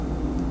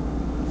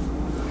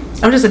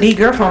I'm just a D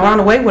girl from around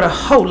the way with a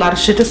whole lot of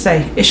shit to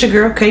say. It's your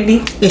girl,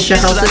 KD. It's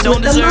your hostess with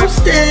the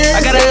mostest.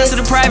 I gotta answer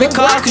the private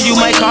call cause you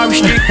might call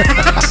me street.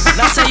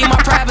 Not say you my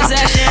private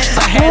possession.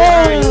 I had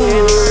to earn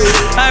you.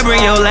 I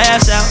bring your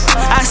laughs out.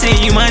 I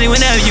send you money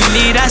whenever you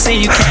need. I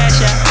send you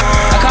cash out.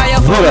 I call your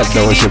phone. What up,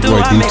 though? It's your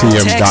boy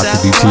DTM,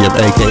 Dr.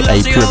 DTM,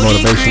 aka Pure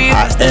Motivation.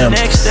 I am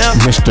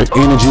Mr.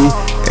 Energy.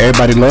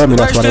 Everybody love me.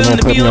 That's why they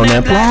want to put me on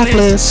that block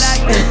list.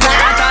 You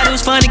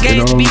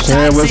know what I'm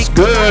saying? What's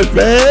good,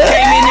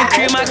 man?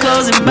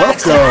 Welcome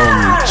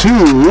to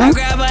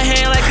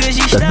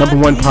the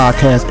 #1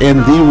 podcast in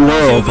the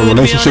world for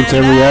relationships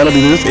and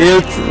reality. This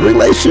is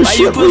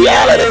Relationship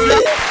Reality.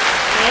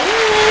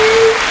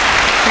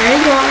 Hey,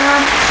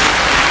 y'all.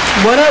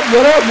 What up?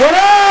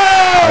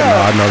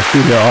 I know. The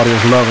studio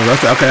audience love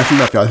it. Okay, that's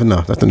enough,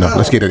 y'all. That's enough.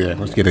 Let's get it in.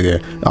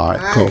 All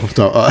right, cool.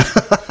 So,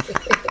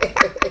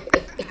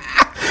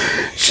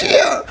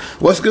 shit.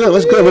 What's good? How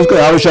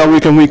was y'all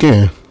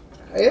weekend?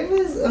 It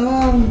was,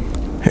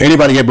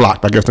 Anybody get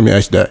blocked? I guess let me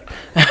ask you that.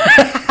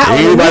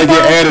 Anybody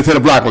get added to the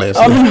block list?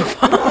 I don't know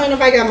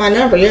if I got my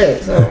number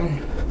yet, so.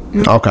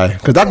 Okay,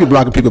 because I be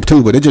blocking people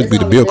too, but it just be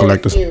the bill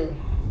collectors.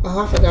 Oh,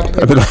 I forgot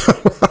to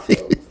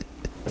get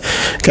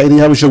Katie,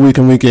 how was your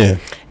weekend?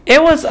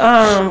 It was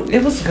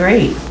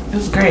great. It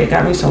was great.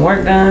 Got me some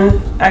work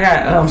done. I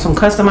got some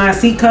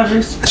customized seat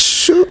covers.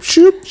 Shoot.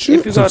 If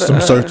you go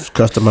to, search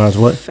customized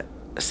what?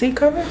 Seat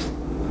covers?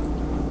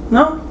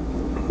 No.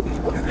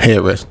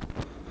 Headrest.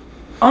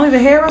 Only the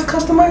hair was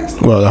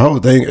customized? Well, the whole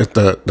thing is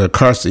the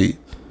car seat.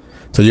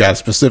 So you got to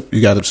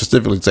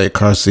specifically say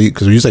car seat,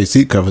 because when you say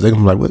seat covers, they're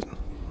gonna be like, what?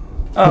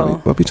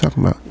 Oh. What we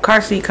talking about? Car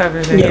seat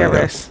covers and hair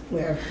rests.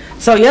 Yeah.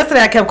 So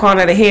yesterday I kept calling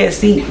it a head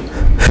seat,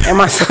 and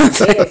my son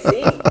said,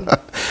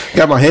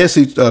 Got my head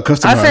seat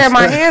customized. I said,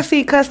 my head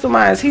seat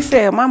customized. He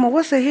said, Mama,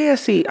 what's a head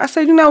seat? I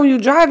said, you know when you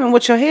driving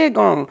with your head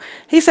gone.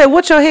 He said,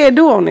 what your head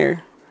do on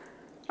there?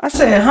 I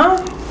said, huh?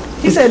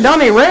 He said,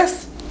 don't it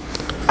rest?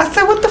 I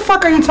said, what the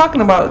fuck are you talking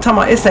about? Talking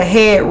about it's a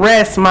head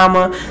rest,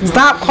 Mama.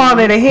 Stop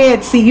calling it a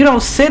head seat. You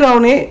don't sit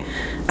on it.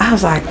 I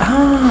was like,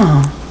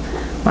 oh,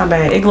 my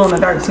bad. It glow in the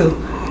dark too.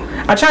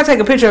 I tried to take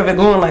a picture of it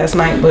glowing last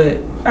night,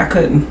 but I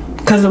couldn't.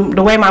 Because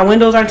the way my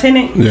windows are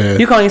tinted,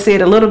 you can only see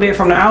it a little bit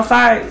from the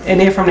outside, and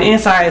then from the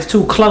inside it's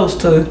too close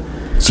to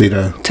see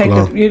the take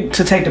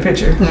the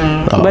picture.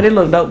 But it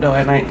looked dope though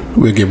at night.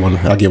 We'll get one.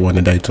 I'll get one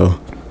today too.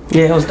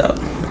 Yeah, it was dope.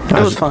 It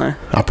was fun.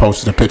 I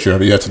posted a picture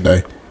of it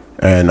yesterday,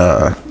 and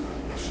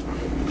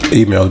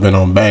email's been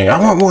on bang. I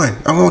want 1.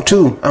 I want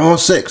 2. I want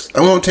 6.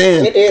 I want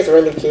 10. It is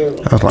really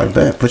cute. I was like,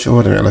 "Bet, put your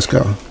order in. Let's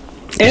go."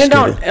 And it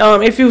don't.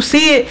 If you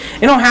see it,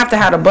 it don't have to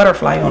have a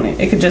butterfly on it.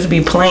 It could just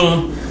be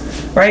plain,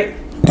 right?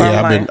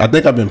 Yeah, I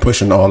think I've been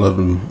pushing all of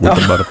them with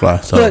the butterfly.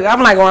 So. Look,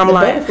 I'm like, I'm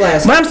lying.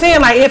 But I'm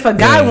saying, like, if a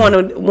guy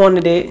wanted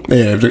it,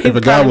 yeah, if a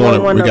guy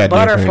wanted, we got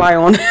butterfly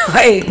on it.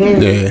 Like,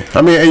 yeah,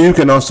 I mean, and you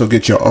can also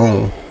get your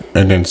own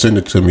and then send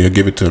it to me or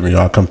give it to me, or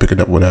I'll come pick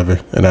it up, whatever,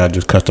 and I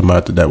just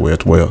customize it that way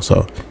as well.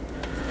 So.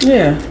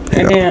 Yeah,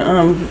 and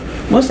then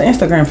what's the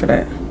Instagram for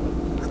that?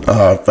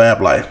 Fab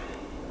Life.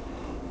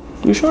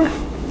 You sure?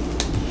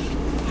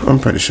 I'm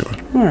pretty sure.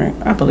 All right,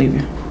 I believe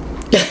you.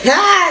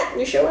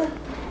 You sure?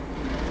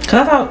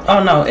 Cause I thought,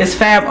 oh no, it's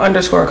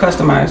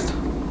Fab_customized.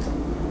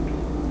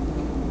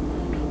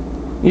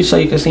 So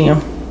you can see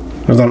him.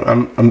 Cause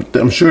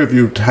I'm sure if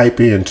you type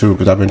in too,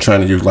 because I've been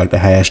trying to use like the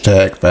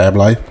hashtag Fab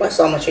Life. That's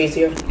so much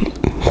easier. You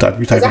type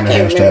in the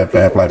hashtag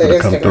Fab Life, it'll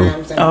come through.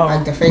 And,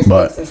 like the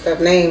Facebooks and stuff,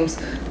 names.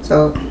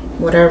 So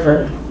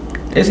whatever.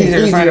 It's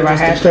easier to find by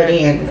hashtag. Put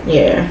in.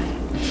 Yeah.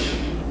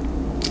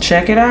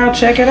 Check it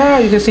out.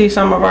 You can see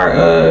some of our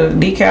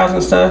decals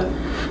and stuff.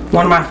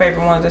 One of my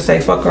favorite ones that say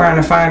 "fuck around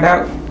and find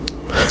out."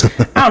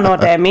 I don't know what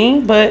that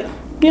means, but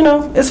you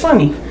know, it's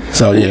funny.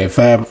 So yeah,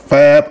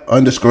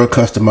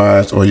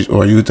 Fab_customized, or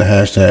use the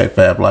hashtag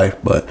Fab Life.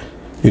 But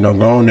you know,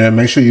 go on there.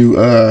 Make sure you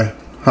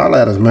holler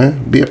at us,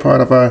 man. Be a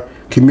part of our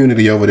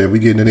community over there. We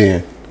getting it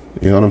in.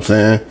 You know what I'm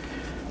saying?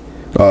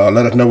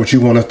 Let us know what you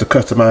want us to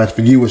customize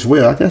for you as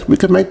well. I guess we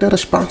could make that a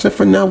sponsor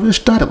for now. We'll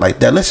start it like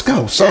that. Let's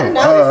go. So, I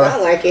know it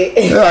sound like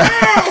it.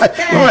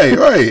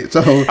 right.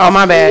 So, oh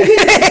my bad.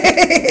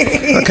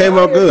 I came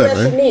out good,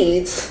 man.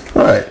 Needs.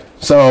 All right.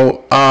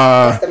 So,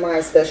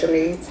 customize special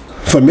needs.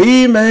 For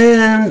me,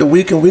 man, the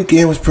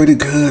weekend was pretty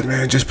good,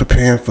 man. Just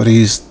preparing for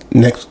these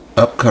next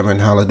upcoming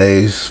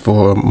holidays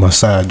for my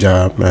side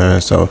job,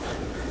 man. So,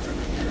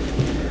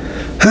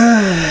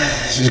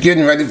 just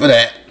getting ready for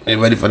that.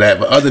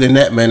 But other than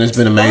that, man, it's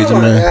been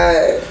amazing, man.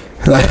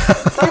 God.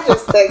 I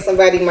just text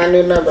somebody my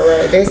new number,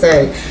 right? They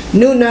say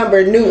new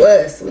number, new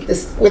us with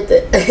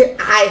the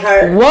I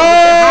heard.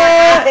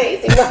 What?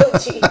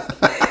 Emoji.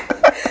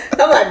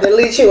 I'm about to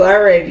delete you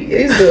already.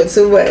 He's doing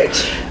too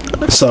much.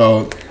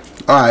 So,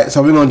 all right.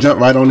 So we're gonna jump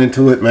right on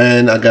into it,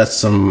 man. I got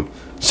some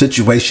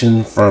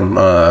situation from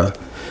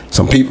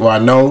some people I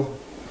know,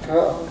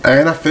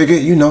 and I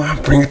figured,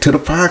 I'll bring it to the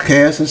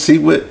podcast and see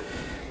what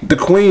the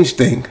queens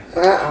think.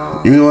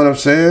 You know what I'm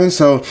saying?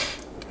 So,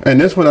 and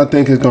this one I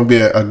think is going to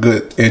be a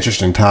good,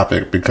 interesting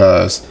topic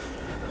because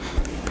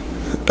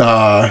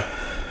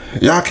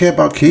y'all care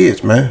about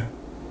kids, man.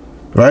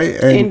 Right?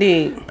 And,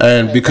 Indeed.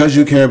 And because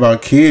you care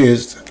about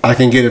kids, I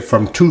can get it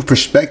from two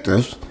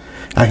perspectives.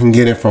 I can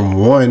get it from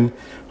one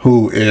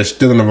who is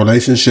still in a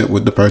relationship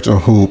with the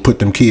person who put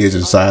them kids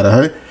inside of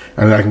her.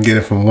 And I can get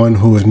it from one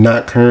who is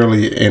not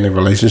currently in a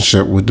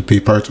relationship with the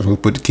person who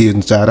put the kids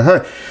inside of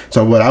her.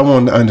 So what I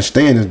want to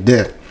understand is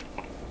this.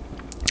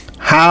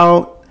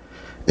 How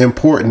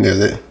important is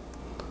it,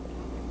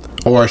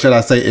 or should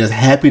I say, is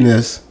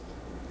happiness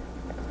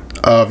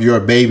of your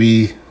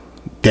baby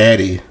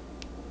daddy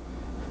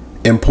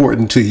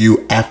important to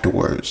you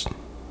afterwards?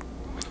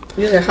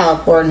 You said how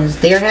important is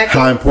their happiness?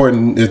 How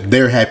important is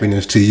their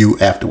happiness to you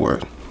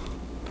afterwards?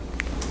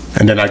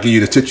 And then I give you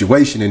the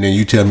situation, and then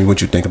you tell me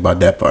what you think about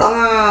that part.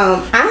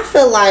 I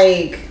feel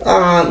like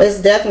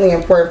it's definitely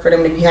important for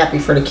them to be happy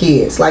for the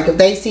kids. Like if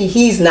they see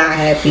he's not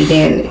happy,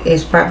 then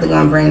it's probably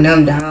gonna bring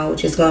them down,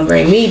 which is gonna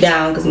bring me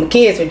down because my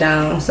kids are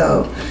down.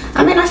 So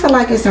I mean, I feel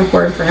like it's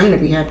important for him to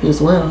be happy as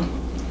well,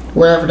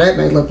 whatever that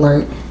may look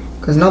like.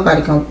 Because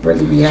nobody can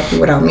really be happy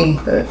without me.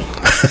 But.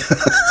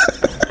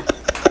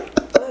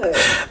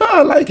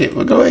 I like it.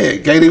 Well, go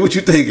ahead, Katie. What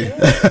you thinking?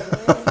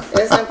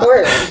 It's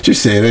important. She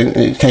said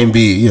it can't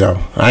be. You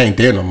know, I ain't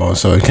there no more,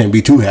 so it can't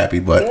be too happy.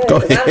 But go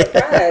ahead. I'm the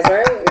prize,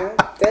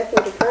 right?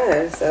 Definitely the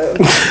prize.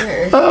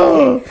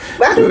 So.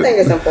 But I do think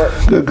it's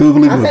important. Good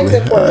googly I think it's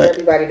moogly. important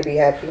for everybody to be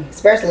happy,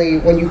 especially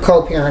when you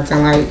co-parent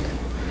and like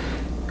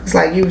it's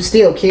like you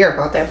still care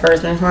about that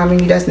person. I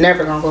mean, that's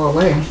never gonna go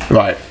away.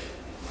 Right.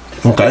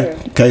 Okay,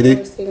 Katie.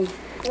 Let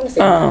me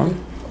see.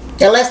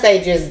 Unless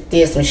they just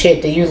did some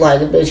shit that you like,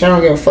 bitch. I don't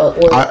give a fuck.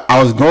 What.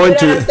 I was going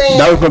You know what I'm to. saying?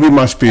 That was gonna be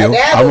my spiel.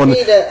 I want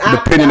to,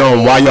 depending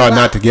on why y'all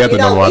not together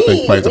no more. I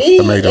think plays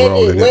a major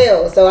role in it.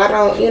 Well, so I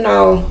don't, you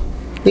know,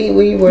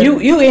 we were.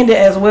 You ended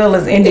as well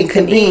as ending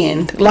could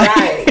end. Like,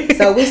 right.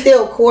 So we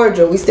still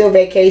cordial. We still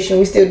vacation.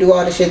 We still do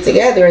all the shit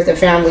together as a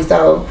family.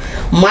 So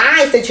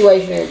my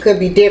situation could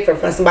be different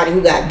from somebody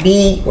who got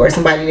beat or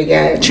somebody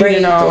that got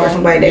Cheated raped on. or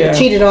somebody that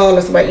cheated on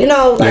or somebody. You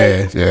know,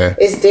 like, Yeah.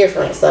 it's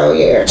different. So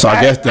yeah. So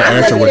I guess the I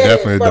answer look would at it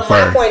definitely from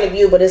my differ. point of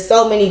view, but it's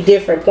so many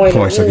different points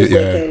of view.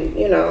 And,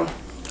 you know.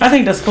 I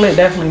think the split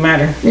definitely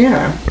matter.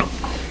 Yeah.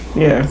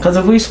 Yeah, because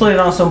if we split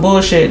on some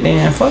bullshit,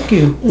 then fuck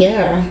you.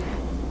 Yeah.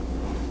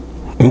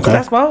 Okay.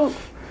 That's bold.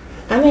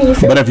 I mean, you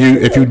feel But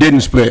if you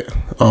didn't split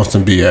on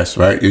some BS,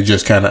 right? You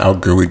just kind of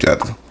outgrew each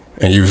other,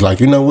 and you was like,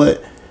 you know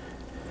what?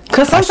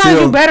 Because sometimes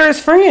you better as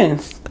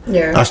friends.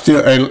 Yeah. I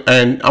still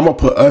and I'm gonna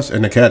put us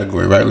in the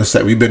category, right? Let's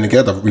say we've been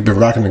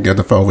rocking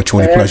together for over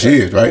 20 plus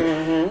years, right?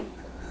 Mm-hmm.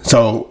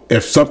 So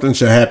if something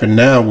should happen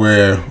now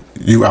where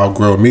you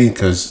outgrow me,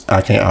 because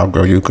I can't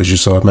outgrow you because you're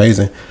so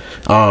amazing,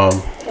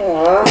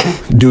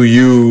 do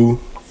you?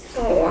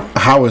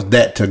 How is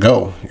that to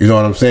go? You know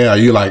what I'm saying? Are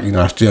you like, you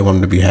know, I still want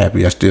him to be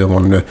happy. I still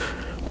want him to,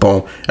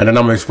 boom. And then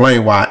I'm gonna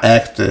explain why I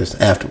asked this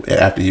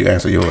after you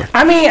answer yours.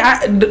 I mean,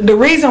 the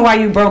reason why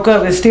you broke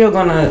up is still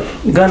gonna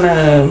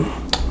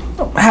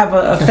have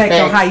an effect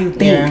on how you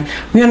think. Yeah.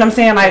 You know what I'm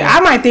saying? Like, I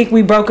might think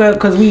we broke up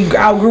because we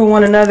outgrew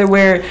one another,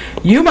 where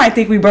you might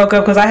think we broke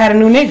up because I had a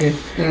new nigga.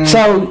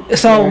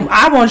 So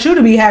I want you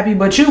to be happy,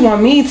 but you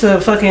want me to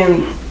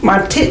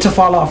my tit to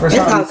fall off or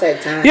something. It's gonna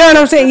take time. You know what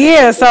I'm saying?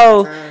 Yeah.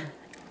 So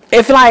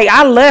if like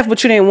I left,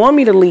 but you didn't want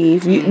me to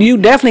leave, you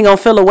definitely gonna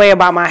feel a way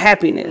about my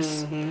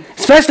happiness.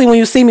 Especially when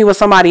you see me with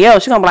somebody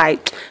else, you're gonna be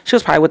like, she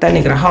was probably with that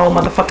nigga the whole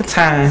motherfucking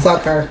time.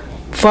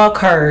 Fuck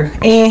her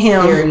and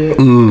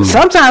him.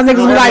 Sometimes niggas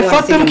be like,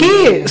 fuck them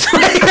kids. You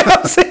know what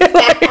I'm saying?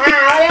 Like,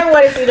 I don't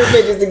want to see them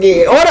bitches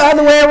again. or the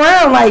other way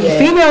around. Like,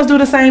 females do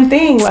the same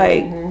thing.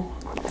 Like,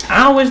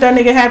 I don't wish that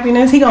nigga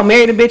happiness. He gonna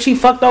marry the bitch he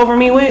fucked over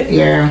me with.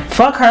 Yeah.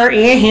 Fuck her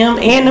and him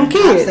and them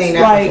kids. I've seen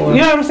that like, before.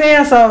 you know what I'm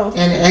saying? So,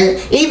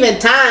 And even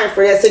time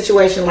for that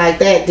situation like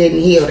that didn't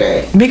heal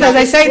that. because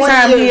they it's say 20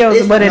 time years,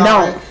 heals, but it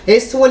don't.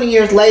 It's 20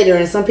 years later,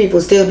 and some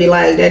people still be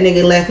like, that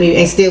nigga left me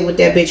and still with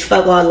that bitch.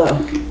 Fuck all of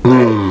them.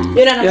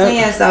 You know what I'm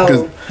saying?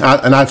 So,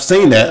 And I've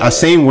seen that. I've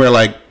seen where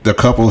like the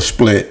couple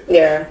split.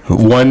 yeah.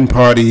 One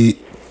party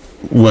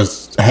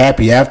was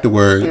happy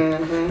afterwards,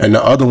 and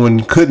the other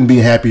one couldn't be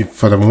happy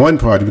for the one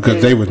party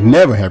because they was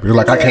never happy. They're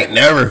like, I can't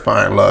never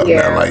find love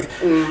now. Like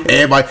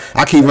everybody,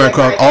 I keep running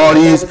across all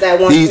these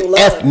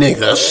F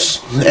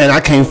niggas, and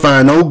I can't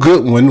find no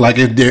good one. Like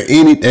if there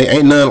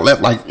ain't none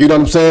left. Like, you know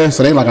what I'm saying?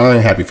 So they like, I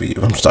ain't happy for you.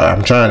 I'm sorry,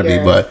 I'm trying to be,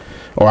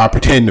 or I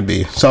pretend to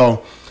be.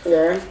 So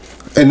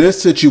in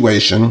this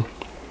situation,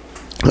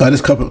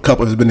 this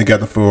couple has been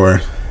together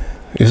for,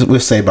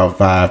 let's say, about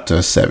 5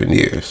 to 7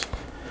 years.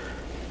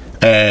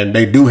 And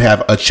they do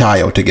have a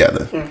child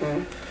together.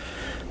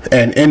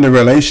 And in the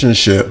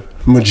relationship,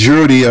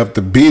 majority of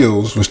the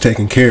bills was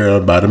taken care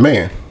of by the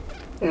man.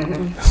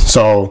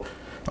 So,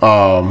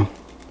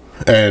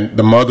 and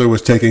the mother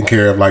was taking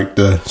care of like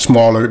the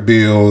smaller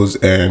bills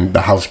and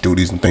the house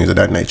duties and things of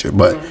that nature.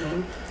 But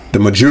the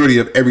majority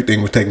of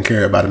everything was taken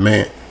care of by the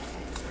man.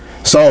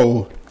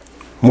 So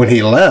when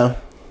he left,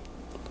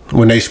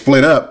 when they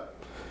split up,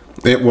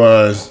 it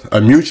was a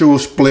mutual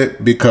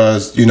split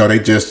because, you know, they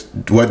just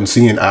wasn't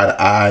seeing eye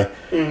to eye.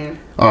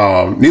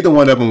 Neither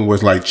one of them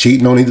was like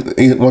cheating on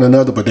one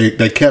another, but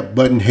they kept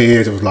butting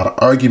heads. There was a lot of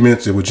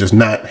arguments. It was just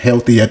not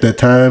healthy at that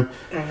time.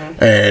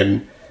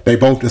 And they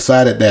both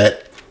decided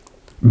that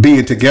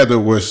being together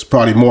was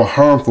probably more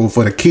harmful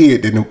for the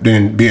kid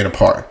than being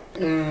apart.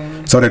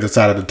 So they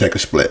decided to take a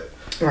split.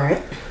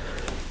 Right.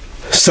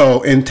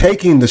 So in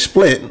taking the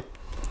split,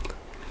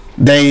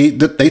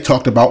 they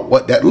talked about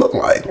what that looked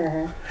like.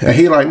 And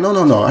he like,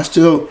 no, I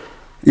still,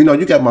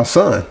 you got my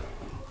son.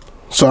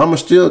 So I'm going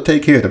to still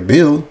take care of the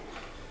bill.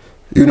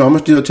 I'm going to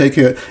still take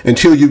care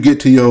until you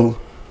get to your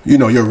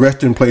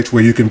resting place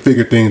where you can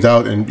figure things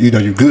out and,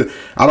 you're good.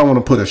 I don't want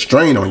to put a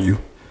strain on you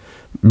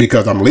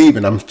because I'm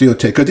leaving. I'm still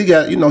because he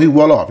got, he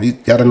well off. He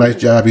got a nice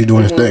job. He's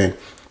doing his thing.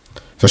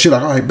 So she's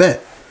like, all right,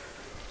 bet.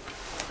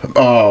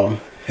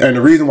 And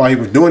the reason why he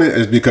was doing it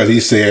is because he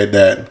said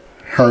that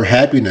her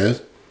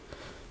happiness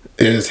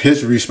is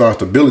his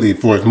responsibility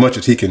for as much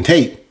as he can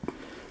take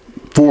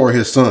for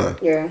his son.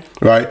 Yeah.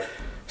 Right?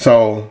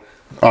 So,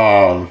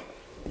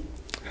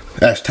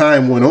 as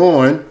time went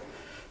on,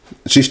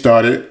 she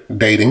started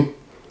dating.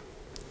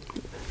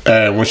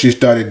 And when she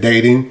started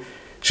dating,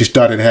 she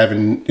started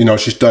having,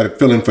 she started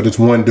feeling for this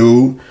one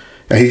dude,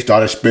 and he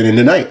started spending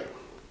the night.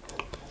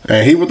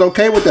 And he was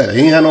okay with that.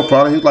 He ain't had no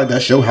problem. He was like,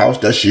 that's your house,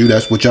 that's you,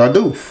 that's what y'all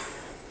do.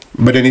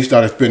 But then he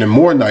started spending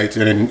more nights,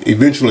 and then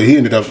eventually he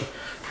ended up,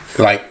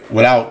 like,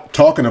 without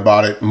talking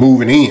about it,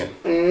 moving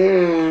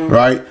in.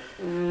 Right?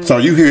 So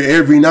you hear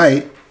every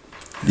night,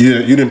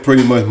 you didn't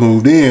pretty much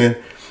moved in.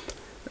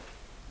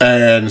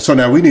 And so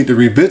now we need to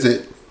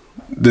revisit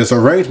this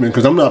arrangement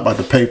because I'm not about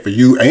to pay for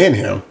you and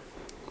him.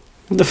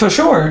 For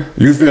sure.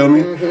 You feel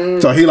me?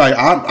 So he like,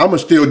 I'm going to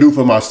still do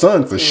for my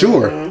son for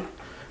sure.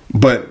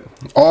 But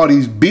all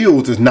these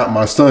bills is not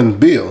my son's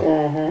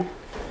bill.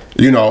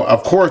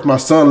 Of course my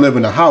son live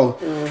in the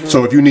house.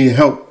 So if you need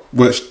help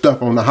with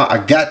stuff on the house,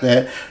 I got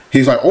that.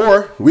 He's like,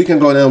 or we can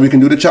go down, we can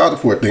do the child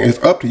support thing. It's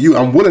up to you.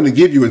 I'm willing to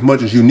give you as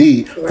much as you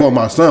need for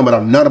my son, but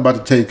I'm not about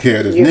to take care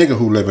of this nigga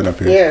who living up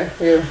here.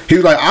 He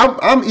was like,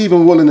 I'm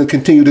even willing to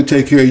continue to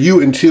take care of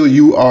you until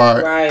you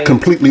are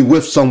completely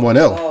with someone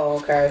else.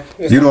 Okay.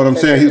 You know what I'm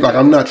saying? He's like,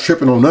 I'm not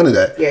tripping on none of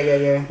that.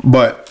 Yeah.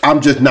 But I'm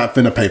just not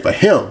finna pay for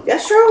him.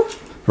 That's true.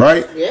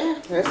 Right?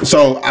 Yeah.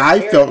 So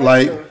I felt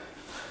like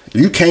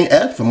you can't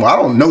ask for more. I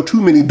don't know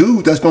too many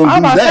dudes that's gonna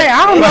do that.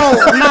 I don't know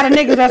a lot of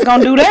niggas that's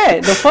gonna do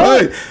that. The fuck?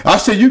 Hey, I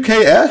said you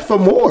can't ask for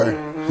more.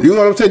 You know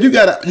what I'm saying?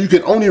 You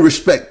can only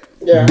respect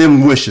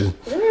them wishes.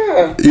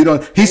 Yeah.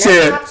 He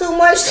said not too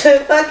much to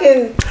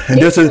fucking. And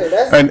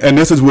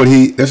this is what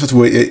he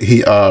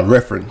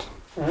referenced.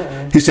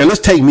 He said,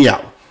 let's take me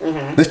out.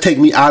 Let's take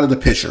me out of the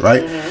picture,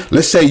 right?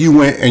 Let's say you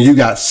went and you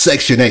got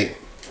Section 8.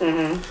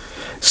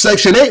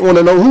 Section 8 want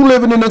to know who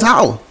living in this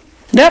house.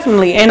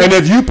 Definitely. And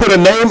if you put a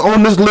name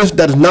on this list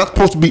that is not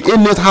supposed to be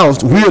in this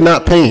house, we're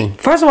not paying.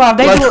 First of all,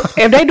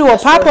 if they do a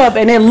pop-up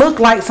and it look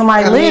like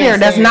somebody live there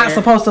that's not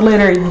supposed to live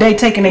there, they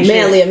taking their shit.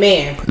 Mainly a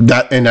man.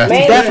 That's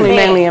definitely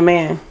mainly a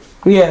man.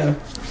 Yeah.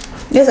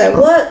 It's like,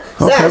 what?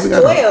 Size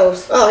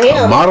 12. Oh,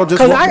 hell. Model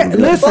just the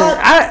fuck?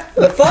 I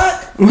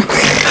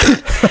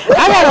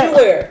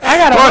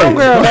got a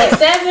homegirl. Like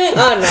 7?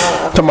 Oh,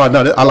 no. Come on,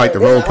 no, I like to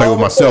role play with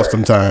myself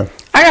sometimes.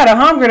 I got a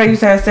homegirl that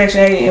used to have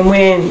Section 8, and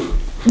when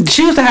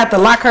she used to have to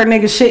lock her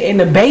nigga shit in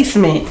the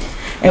basement,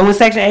 and when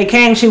Section 8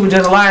 came, she would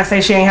just lie and say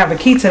she ain't have the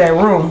key to that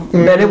room,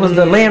 that it was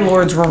the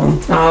landlord's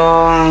room.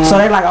 So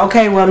they like,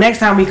 okay, well, next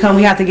time we come,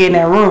 we have to get in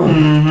that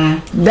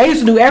room. They used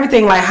to do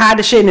everything, like hide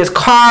the shit in his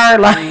car,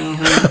 like.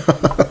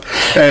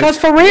 Cause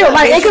for real,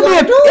 like it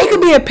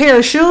could be a pair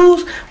of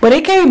shoes, but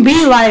it can't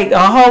be like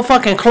a whole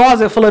fucking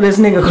closet full of this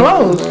nigga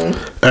clothes.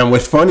 And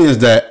what's funny is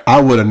that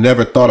I would have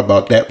never thought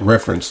about that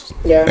reference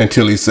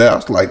until he said, I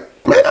was like,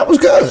 man, that was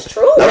good. It's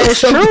true. That's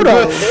true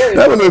though.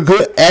 That was a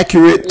good,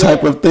 accurate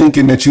type of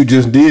thinking that you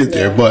just did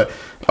there. But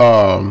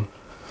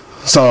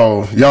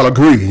so y'all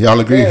agree?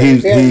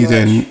 He's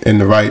in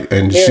the right,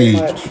 and she's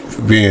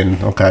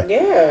being okay.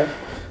 Yeah.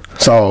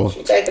 So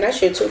she taking that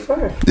shit too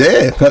far.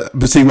 Yeah,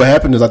 but see what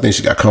happened is I think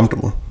she got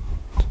comfortable.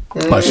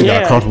 Like she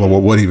got comfortable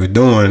with what he was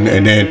doing,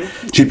 and then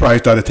she probably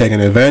started taking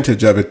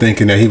advantage of it,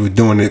 thinking that he was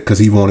doing it because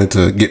he wanted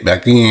to get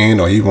back in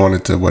or he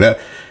wanted to whatever.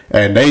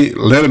 And they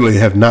literally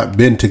have not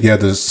been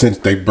together since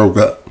they broke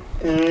up.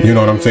 You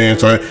know what I'm saying?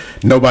 So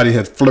nobody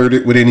had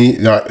flirted with any.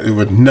 It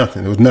was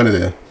nothing. It was none of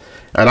that.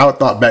 And I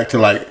thought back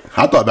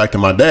to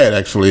my dad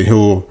actually,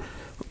 who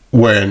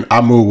when I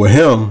moved with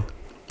him.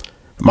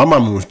 My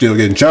mama was still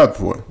getting child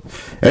support.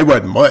 It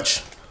wasn't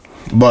much,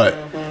 but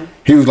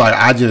he was like,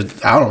 I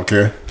don't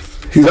care.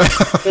 He's like,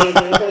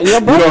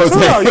 your brother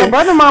too. Your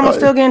brother mama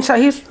still getting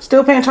he's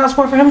still paying child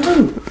support for him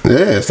too.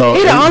 Yeah, so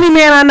he the only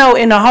man I know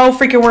in the whole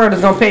freaking world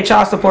that's gonna pay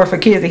child support for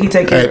kids that he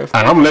take care of.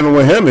 And I'm living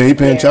with him and he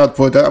paying child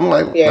support. I'm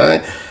like,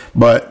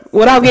 but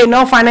without getting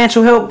no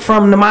financial help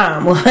from the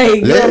mom, like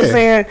you know what I'm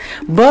saying.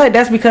 But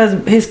that's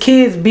because his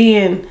kids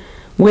being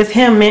with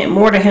him meant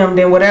more to him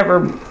than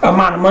whatever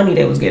amount of money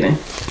they was getting.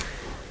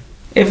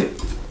 If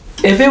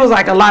it was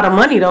like a lot of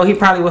money though, he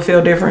probably would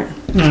feel different.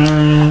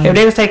 If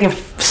they was taking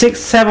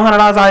 $600-$700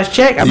 out of his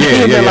check, I mean,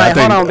 he'd be like,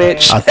 hold on,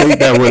 bitch. I think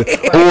that would,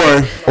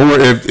 or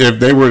if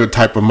they were the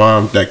type of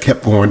mom that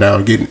kept going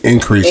down, getting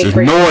increases,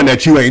 knowing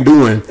that you ain't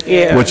doing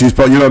what you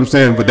supposed, you know what I'm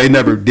saying? But they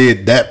never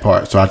did that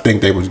part, so I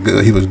think they was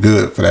good. He was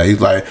good for that.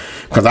 He's like,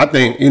 because I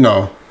think, you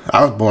know,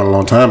 I was born a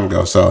long time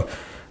ago, so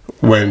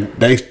when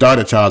they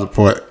started child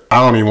support, I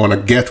don't even want to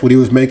guess what he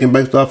was making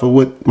based off of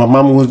what my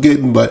mama was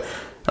getting, but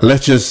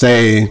let's just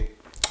say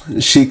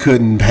she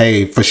couldn't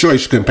pay, for sure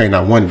she couldn't pay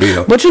not one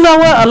bill. But you know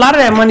what? A lot of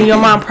that money your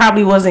mom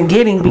probably wasn't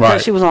getting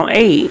because she was on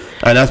aid.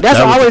 And that's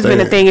always been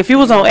the thing. If you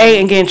was on aid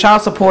and getting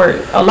child support,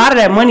 a lot of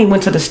that money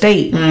went to the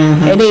state.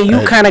 And then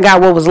you kind of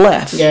got what was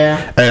left.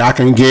 Yeah. And I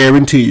can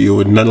guarantee you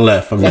with nothing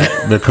left from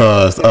that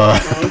because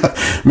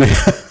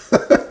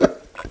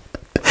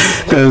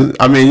because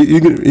I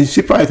mean,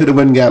 she probably could have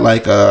went and got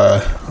like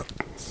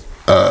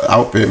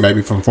outfit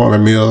maybe from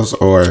Foreman Mills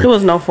or there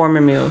was no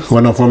Foreman Mills.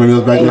 Wasn't no Foreman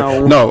Mills back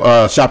then?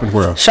 No, Shopping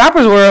World.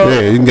 Shoppers World.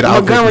 Yeah, you can get an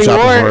outfit from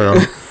Shopping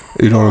World.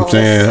 You know what I'm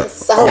saying?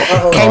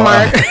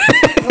 Kmart.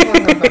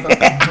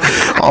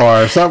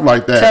 Or something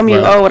like that. Tell me you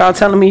owe without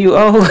telling me you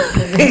owe.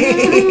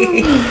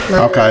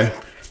 Okay.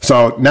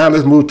 So now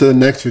let's move to the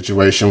next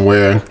situation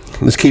where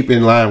let's keep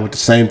in line with the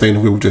same thing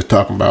that we were just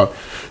talking about.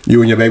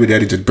 You and your baby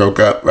daddy just broke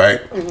up, right?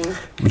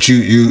 But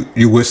you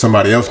with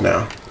somebody else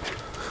now.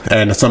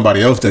 And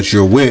somebody else that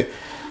you're with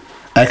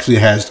actually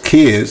has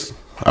kids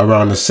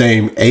around the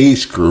same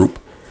age group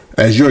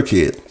as your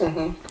kid.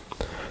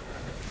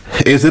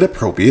 Is it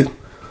appropriate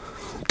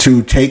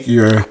to take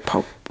your...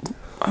 Oh,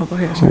 go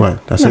ahead.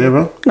 What? Did I say it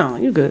wrong? No,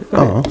 you good. Go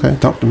ahead. Okay.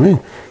 Talk to me.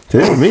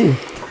 Tell me.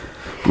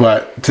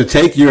 But to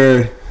take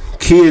your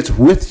kids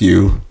with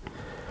you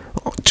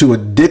to a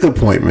dick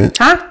appointment...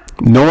 Huh?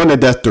 Knowing that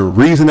that's the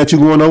reason that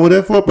you're going over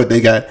there for, but they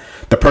got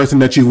the person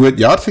that you with,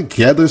 y'all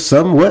together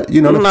somewhat,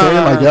 you know what I'm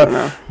saying? Like,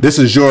 y'all, this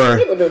is your.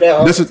 People do that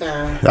all the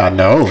time. I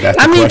know. That's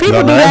I mean,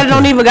 people do that.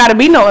 Don't even got to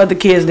be no other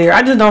kids there.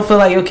 I just don't feel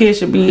like your kids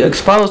should be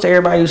exposed to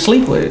everybody you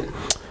sleep with.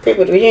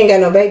 People do. You ain't got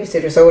no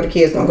babysitter, so where the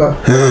kids gonna go?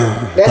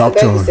 That's Talk the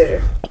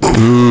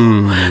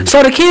babysitter.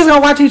 So the kids gonna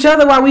watch each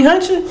other while we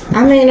hunching?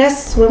 I mean,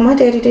 that's what my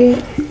daddy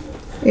did.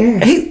 Yeah.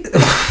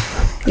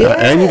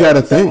 And you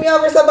gotta think, we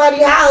over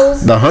somebody's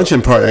house. the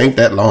hunching part ain't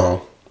that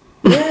long.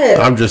 Yeah.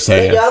 I'm just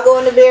saying. And y'all go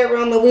in the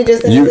bedroom and we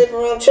just in the living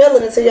room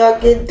chilling until y'all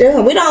get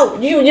done. We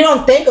don't. You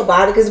don't think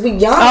about it because we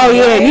young. Oh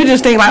yeah, right? you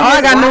just think like, oh,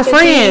 I got no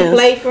friends.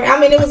 I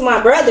mean, it was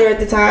my brother at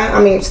the time.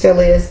 I mean, it still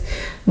is,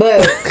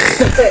 but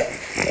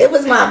it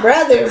was my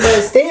brother.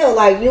 But still,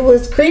 like, you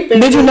was creeping.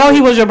 Did you know he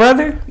was your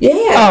brother? Yeah.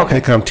 Oh, okay.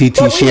 Here come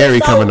TT Sherry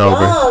coming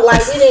over.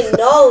 Like, we didn't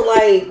know,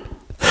 like.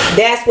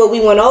 That's what we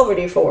went over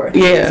there for.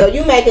 Yeah. So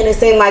you making it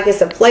seem like it's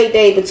a play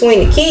date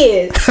between the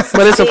kids.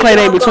 But it's a play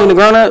date between the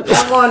grown-ups.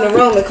 Y'all go in the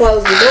room and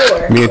close the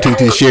door. Me and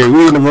TT Sherry,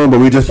 we in the room, but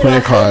we just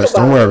playing cards.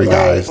 Don't worry,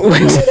 guys. We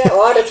do that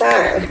all the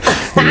time.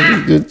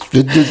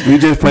 we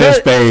just playing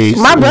spades.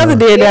 My brother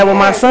did that with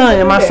my son,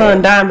 and my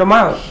son dimed him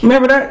out.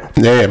 Remember that?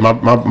 Yeah, my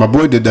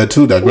boy did that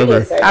too.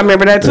 Remember? I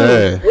remember that too.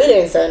 Yeah. We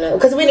didn't say no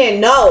because we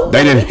didn't know.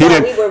 They didn't.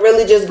 We were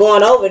really just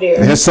going over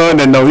there. His son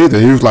didn't know either.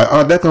 He was like,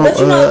 "Oh, that gonna." But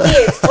you know,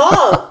 kids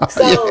talk,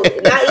 so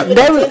not even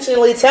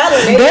intentionally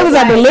telling. They was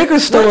at the liquor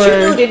store. What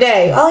you do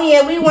today? Oh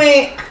yeah, we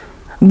went.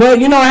 But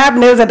you know what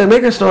happened? They was at the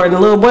liquor store, and the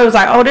little boy was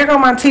like, "Oh, there go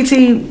my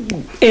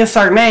TT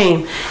insert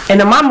name," and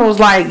the mama was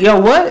like, "Yo,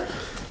 what?"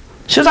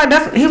 She was like,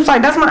 he was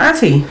like, "That's my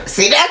auntie."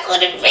 See, that's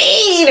what it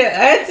means. The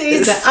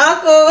aunties, the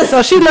uncles.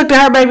 So she looked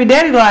at her baby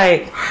daddy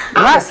like,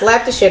 "Why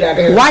slap the shit out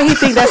of her?" Why he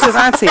think that's his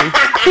auntie?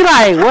 He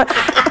like, what?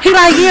 He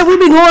like, yeah, we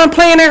be going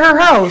playing at her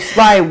house.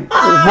 Like,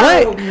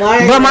 what?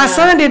 But my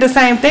son did the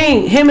same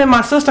thing. Him and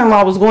my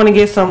sister-in-law was going to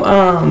get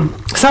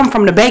something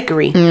from the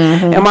bakery,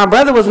 and my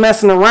brother was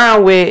messing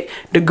around with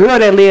the girl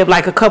that lived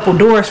like a couple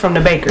doors from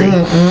the bakery,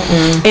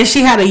 and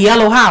she had a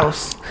yellow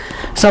house.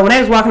 So when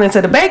they was walking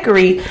into the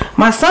bakery,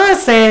 my son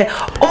said,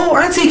 "Oh,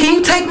 auntie, can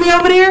you take me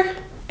over there?"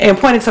 And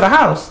pointed to the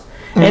house.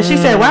 And she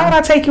said, "Why would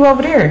I take you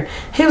over there?"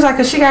 He was like,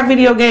 "Cause she got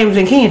video games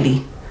and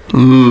candy."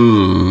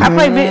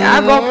 I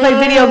go play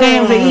video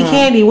games and eat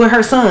candy with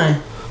her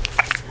son.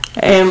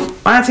 And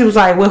my auntie was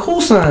like, "With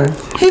whose son?"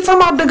 He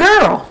talking about the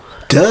girl.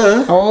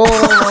 Duh. Oh.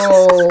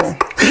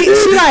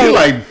 She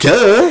like,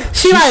 duh.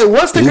 She like,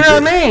 what's the girl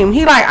name?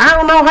 He like, I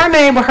don't know her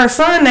name, but her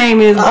son name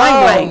is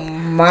blank blank.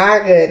 My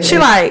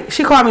goodness.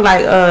 She called me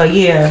like,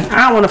 yeah,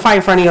 I don't want to fight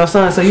in front of your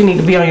son, so you need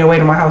to be on your way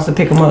to my house to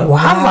pick him up. Wow.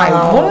 I was like,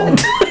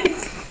 what?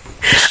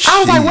 I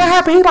was like, what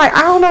happened? He like,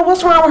 I don't know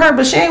what's wrong with her,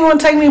 but she ain't want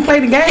to take me and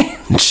play the game.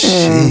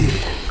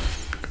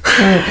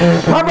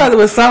 My brother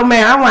was so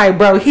mad. I'm like,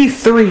 bro,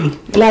 he's 3.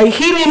 Like,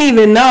 he didn't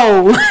even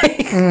know.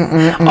 Like,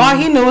 all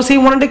he knew was he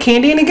wanted the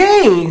candy in the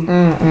game.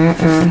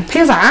 He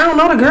was like, I don't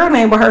know the girl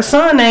name, but her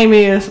son name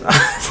is. I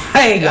was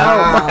like,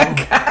 oh my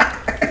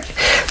God.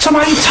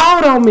 Somebody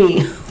told on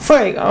me. It's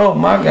like, oh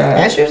my God.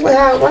 That's usually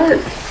how it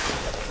works.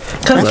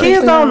 Because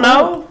kids don't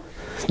know.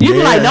 You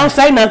be like, don't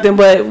say nothing,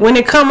 but when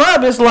it come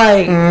up, it's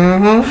like...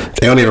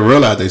 They don't even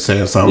realize they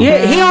saying something.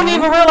 Yeah, he don't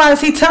even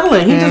realize he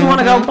telling. He just want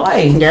to go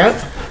play. Yep.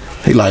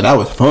 He like, that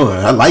was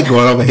fun. I like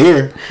going over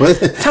here.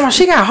 Tell me,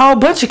 she got a whole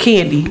bunch of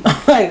candy.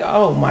 I'm like,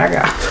 oh my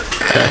God.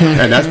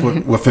 And that's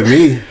what for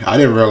me, I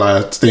didn't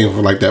realize things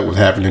like that was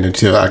happening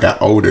until I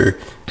got older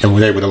and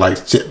was able to like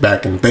sit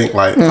back and think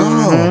like,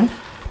 oh,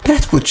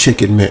 that's what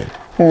chicken meant.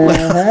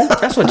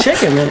 That's what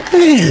chicken meant.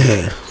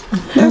 Yeah.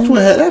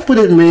 That's what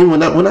it mean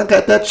when I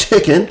got that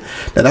chicken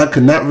that I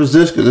could not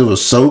resist because it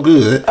was so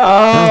good. Oh,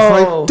 I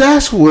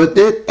was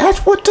like,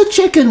 that's what the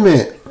chicken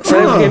meant. So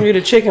they was giving you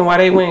the chicken while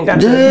they went and got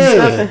the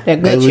stuffing.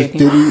 That good chicken.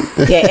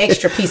 Yeah,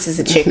 extra pieces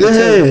of chicken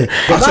too.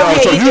 I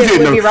said, so you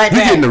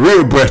getting the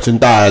real breast and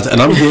thighs,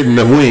 and I'm getting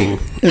the wing.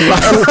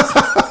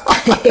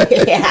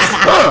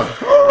 All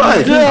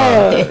right.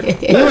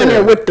 You in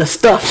there with the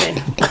stuffing.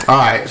 All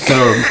right, so.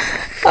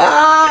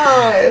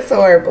 Oh, it's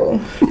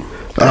horrible.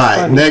 All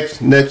right,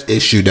 next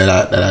issue that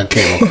I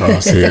came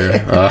across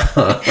here.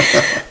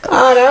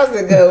 Oh, that was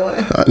a good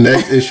one.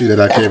 Next issue that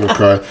I came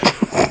across.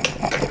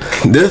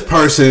 This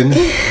person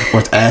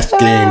was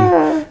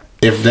asking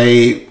if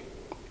they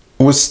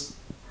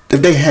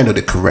handled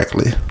it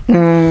correctly,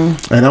 and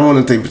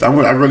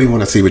I really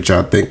want to see what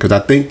y'all think because I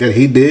think that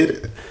he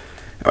did,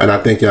 and I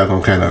think y'all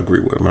gonna kind of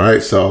agree with him. All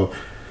right, so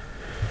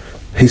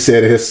he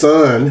said his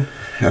son,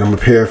 and I'm gonna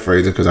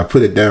paraphrase it because I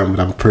put it down, but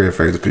I'm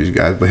paraphrasing it for you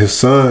guys. But his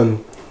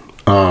son.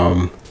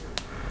 Him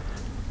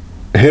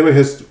and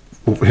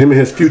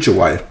his future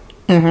wife,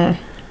 they're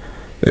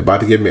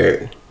about to get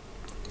married,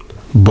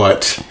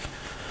 but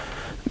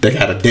they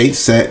got a date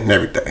set and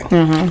everything.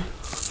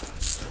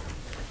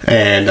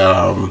 And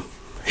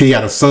he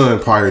had a son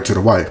prior to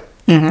the wife,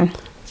 and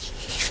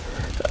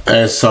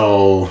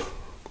so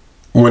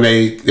when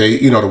they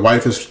the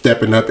wife is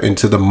stepping up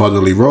into the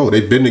motherly role.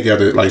 They've been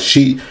together like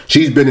she's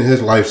been in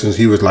his life since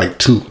he was like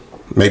 2,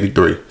 maybe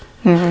 3.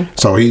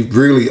 So he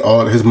really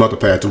his mother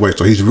passed away.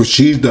 So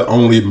she's the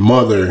only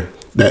mother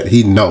that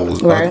he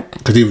knows, right?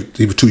 Because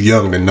he was too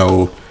young to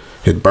know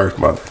his birth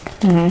mother.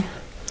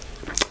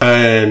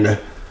 And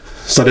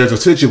so there's a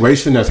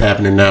situation that's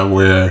happening now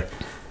where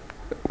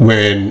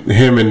when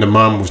him and the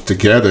mom was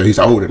together, he's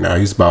older now.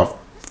 He's about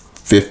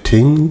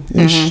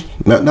 15-ish.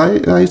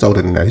 No, he's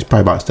older than that. He's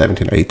probably about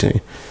 17 or 18.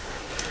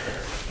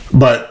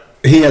 But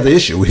he has an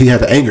issue. He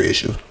has an anger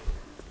issue.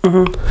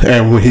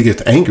 And when he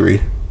gets angry.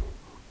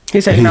 He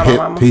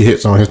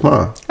hits on his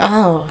mom.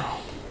 Oh.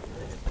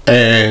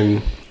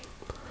 And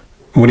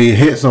when he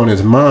hits on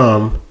his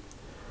mom,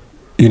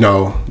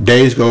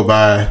 days go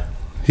by,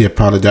 he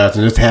apologizes.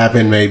 And this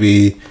happened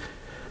maybe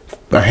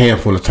a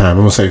handful of times. I'm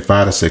going to say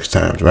 5 to 6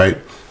 times, right?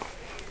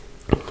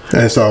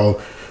 And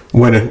so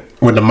when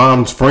the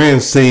mom's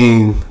friends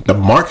seen the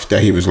marks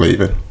that he was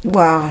leaving,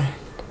 wow,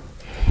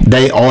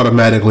 they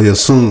automatically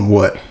assume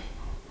what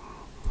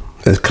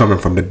is coming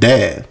from the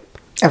dad.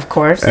 Of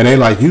course. And they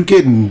like, you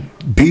getting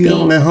beat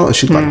on at home?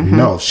 She's like,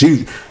 no.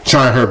 She's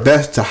trying her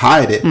best to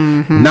hide it.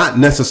 Not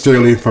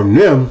necessarily from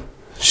them.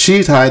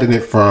 She's hiding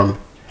it from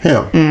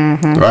him.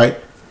 Right?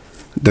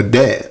 The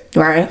dad.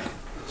 Right.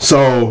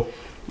 So,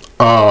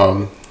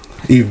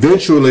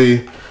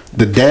 eventually,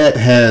 the dad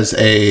has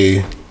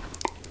a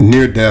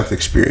near-death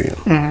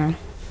experience. And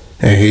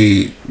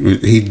he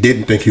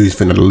didn't think he was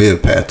finna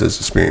live past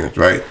this experience,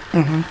 right?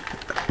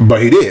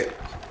 But he did.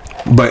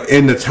 But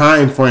in the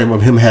time frame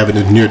of him having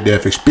this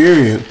near-death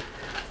experience,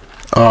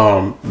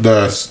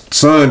 the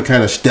son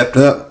kind of stepped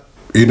up.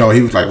 He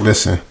was like,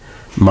 listen,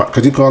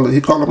 because he called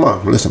her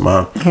mom. Listen,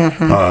 Mom,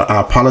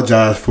 I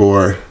apologize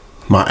for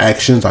my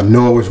actions. I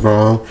know it was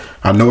wrong.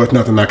 I know it's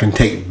nothing I can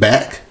take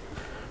back.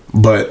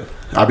 But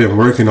I've been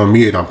working on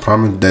me, and I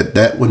promise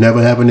that would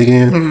never happen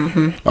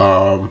again.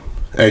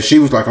 And she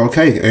was like,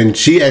 okay. And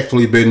she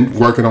actually been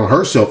working on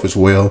herself as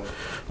well,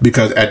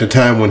 because at the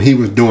time when he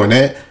was doing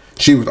that,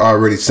 she was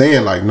already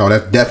saying like, no,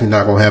 that's definitely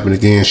not gonna happen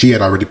again. She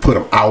had already put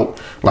him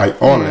out,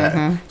 like all of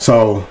that.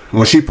 So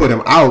when she put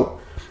him out,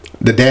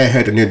 the dad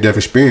had a near-death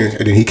experience,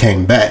 and then he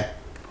came back.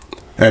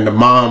 And the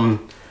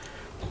mom,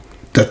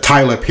 the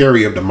Tyler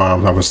Perry of the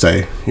moms, I would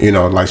say,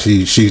 like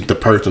she's the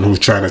person who's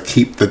trying to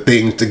keep the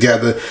things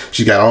together.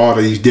 She got all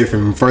these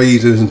different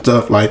phrases and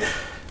stuff. Like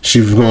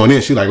she was going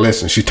in. She like,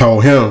 listen. She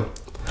told him,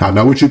 I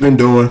know what you've been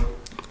doing,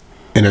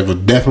 and it was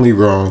definitely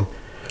wrong,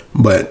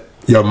 but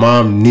your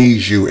mom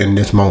needs you in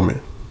this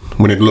moment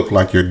when it looked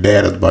like your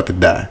dad is about to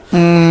die.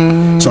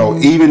 So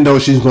even though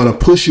she's going to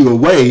push you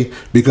away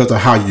because of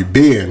how you've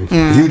been,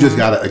 you just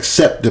got to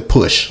accept the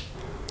push,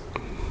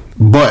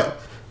 but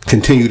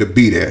continue to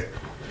be there.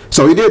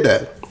 So he did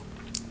that,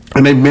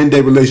 and they mended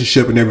their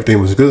relationship, and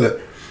everything was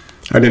good.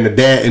 And then the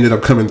dad ended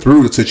up coming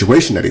through the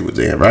situation that he was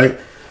in, right?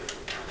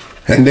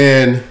 And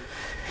then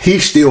he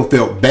still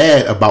felt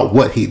bad about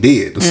what he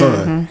did, the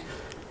son.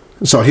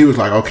 So he was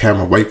like, okay, I'm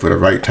going to wait for the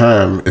right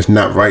time. It's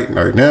not right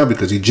now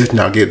because he's just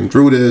not getting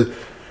through this.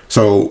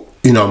 So,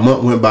 a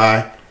month went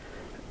by.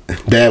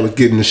 Dad was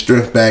getting the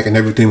strength back and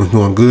everything was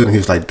going good. And he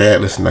was like,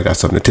 Dad, listen, I got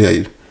something to tell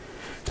you.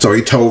 So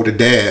he told the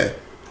dad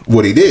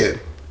what he did.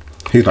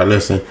 He's like,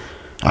 listen,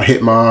 I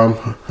hit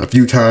Mom a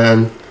few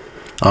times.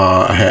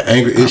 I had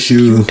anger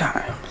issues.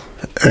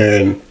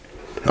 And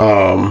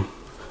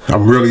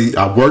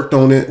I worked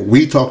on it.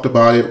 We talked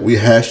about it. We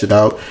hashed it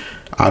out.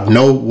 I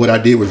know what I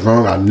did was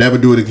wrong. I'll never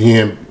do it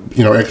again.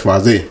 You know,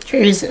 XYZ.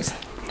 Jesus.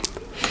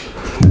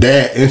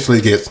 Dad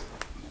instantly gets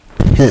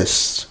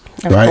pissed.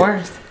 Of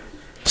course.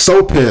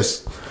 So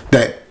pissed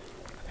that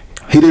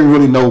he didn't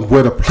really know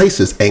where to place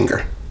his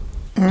anger.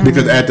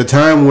 Because at the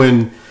time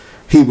when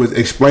he was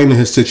explaining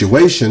his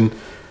situation,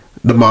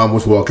 the mom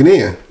was walking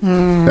in.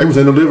 They was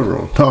in the living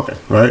room talking,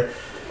 right?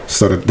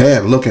 So the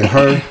dad look at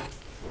her.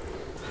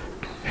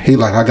 He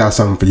like, I got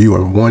something for you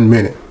in 1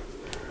 minute.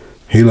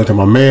 He looked at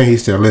my man. He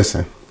said,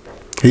 listen.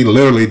 He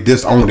literally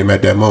disowned him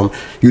at that moment.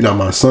 You're not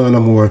my son no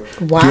more.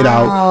 Wow. Get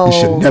out. You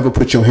should never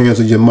put your hands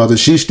on your mother.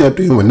 She stepped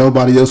in when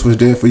nobody else was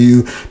there for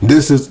you.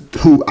 This is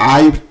who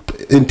I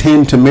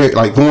intend to marry,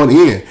 like going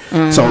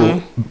in.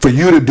 So for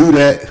you to do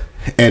that,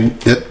 and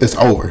it's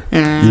over.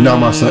 You're not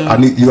my son. I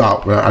need you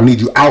out. I need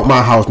you out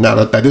my house now.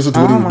 This is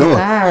what he was doing.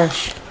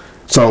 Gosh.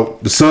 So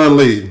the son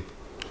leave.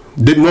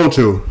 Didn't want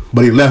to,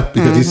 but he left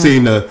because he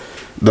seen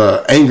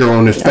the anger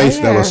on his face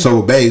that was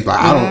so bad. Like,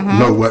 I don't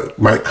know what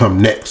might come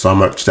next, so I'm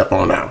going to step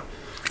on out.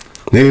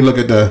 Then he look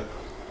at the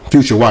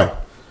future wife,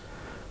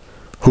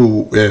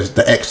 who is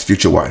the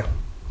ex-future wife.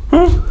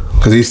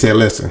 Because he said,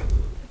 listen,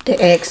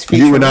 The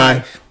ex-future you and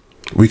I,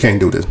 we can't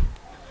do this.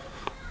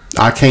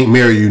 I can't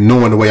marry you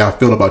knowing the way I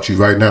feel about you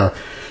right now.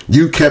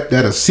 You kept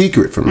that a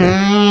secret from me.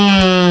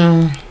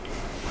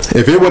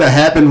 If it would have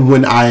happened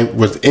when I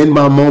was in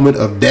my moment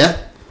of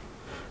death,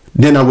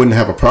 then I wouldn't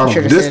have a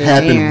problem. This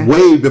happened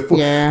way before.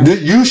 Yeah.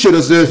 You should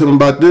have said something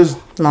about this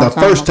the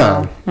first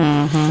time.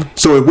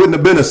 So it wouldn't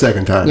have been a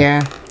second time.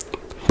 Yeah.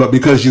 But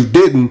because you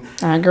didn't,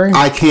 I agree.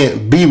 I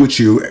can't be with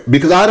you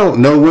because I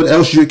don't know what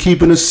else you're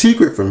keeping a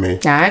secret from me.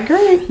 I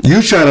agree.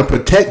 You trying to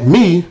protect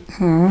me,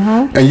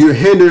 and you're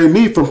hindering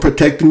me from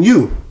protecting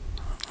you.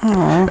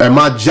 And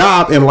my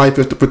job in life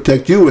is to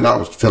protect you. And I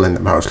was feeling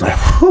them. I was like,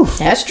 whew.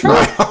 That's true.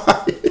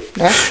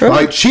 That's true.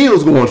 Like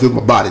chills going through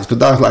my body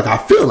because I was like, I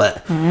feel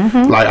that.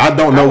 Like I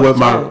don't know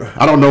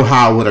I don't know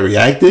how I would have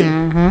reacted,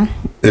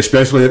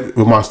 especially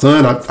with my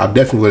son. I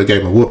definitely would have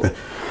gave him a whooping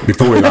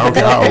before. I don't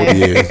care how old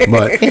he is,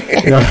 but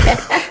you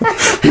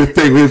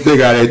know, we'll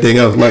figure out anything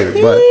else later.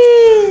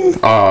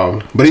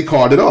 But he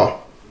called it off,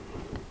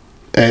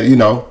 and you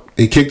know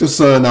he kicked his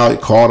son out. He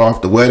called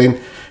off the wedding.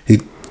 He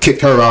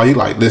kicked her out. He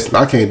like, listen,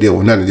 I can't deal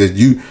with nothing. Just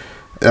you.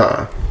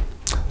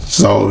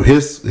 So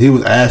he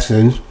was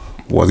asking,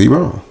 was he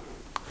wrong?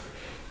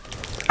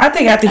 I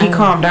think after he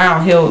calmed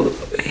down,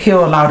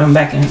 he'll allow them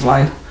back in his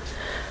life.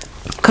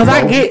 Cause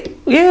I get,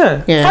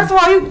 yeah. First of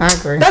all, I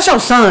agree. That's your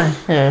son.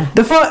 Yeah.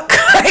 The fuck.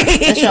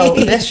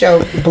 that's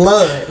your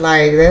blood.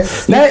 Like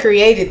you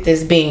created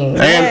this being. And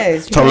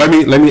yes. So let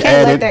me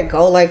add let that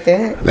go like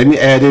that. Let me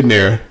add in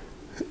there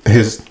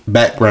his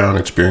background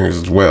experience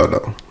as well,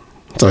 though.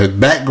 So his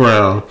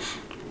background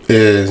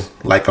is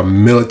like a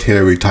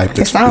military type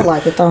experience. It sounds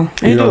like it though.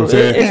 You know what I'm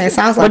saying? It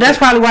sounds like. But that's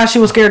probably why she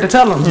was scared to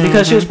tell him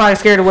because she was probably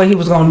scared of what he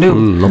was gonna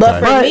do. But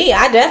for me,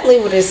 I definitely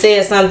would have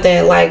said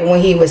something like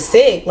when he was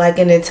sick, like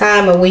in the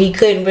time of when he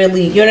couldn't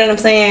really, you know what I'm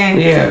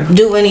saying? Yeah.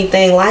 Do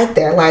anything like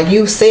that. Like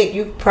you sick,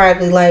 you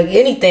probably like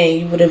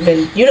anything. You would have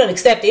been. You don't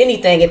accept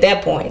anything at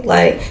that point.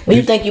 Like when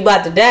you think you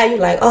about to die, you're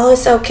like, oh,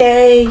 it's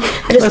okay.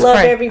 I just love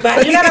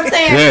everybody. You know what I'm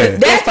saying? Yeah.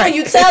 That's when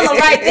you tell him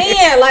right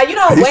then. Like you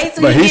don't wait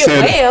till you get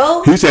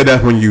well. He said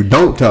that's when you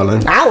don't tell him.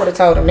 I would have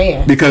told him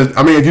then. Because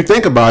I mean, if you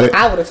think about it,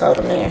 I would have told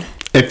him then.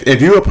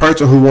 If you're a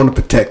person who want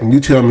to protect, and you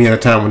tell me at a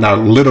time when I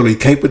literally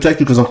can't protect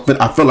you because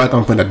I feel like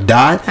I'm finna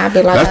die, I'd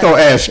be like, that's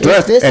gonna add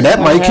stress, and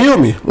that might kill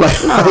me.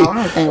 Like, no, I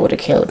don't think it would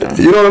have killed him.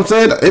 You know what I'm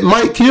saying? It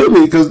might kill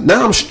me because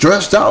now I'm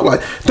stressed out.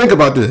 Like, think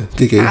about this,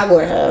 Kiki. I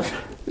would have.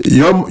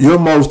 Your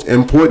most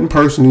important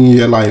person in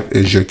your life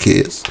is your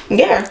kids.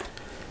 Yeah.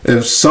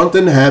 If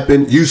something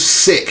happened, you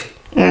sick,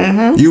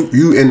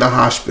 you in the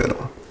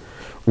hospital,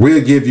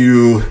 we'll give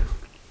you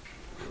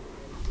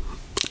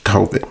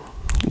COVID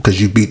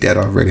because you beat that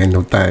already. Ain't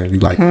no thing. You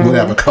like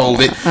whatever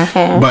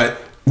COVID. But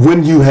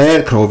when you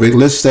had COVID,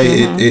 let's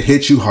say it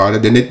hit you harder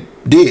than it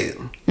did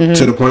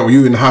to the point where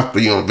you in the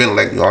hospital, you on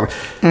ventilator,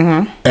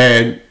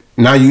 and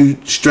now you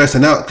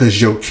stressing out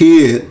because your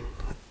kid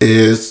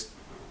is,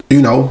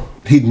 you know,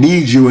 he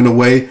needs you in a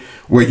way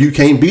where you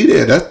can't be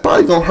there. That's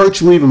probably gonna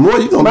hurt you even more.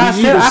 You're gonna be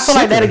even I feel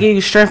like that'll give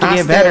you strength to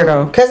get better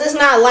though. Cause it's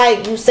not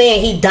like you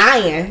saying he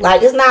dying.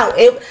 Like it's not.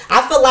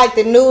 I feel like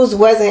the news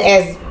wasn't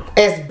as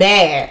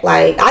bad.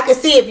 Like I could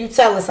see if you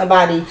telling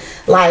somebody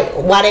like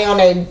while they on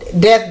their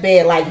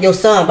deathbed, like your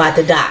son about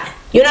to die.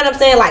 You know what I'm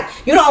saying? Like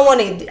you don't want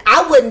to.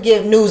 I wouldn't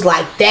give news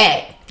like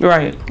that.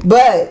 Right.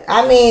 But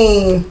I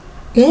mean,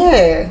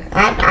 yeah,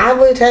 I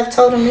would have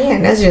told him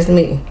then. That's just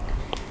me.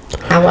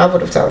 I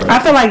would have told him. I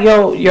feel like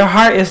your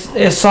heart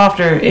is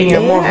softer in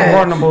your more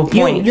vulnerable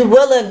point. You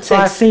willing to,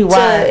 I see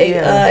why,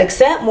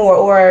 accept more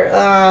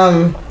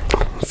or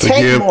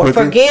take more,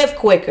 forgive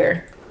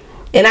quicker.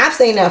 And I've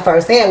seen that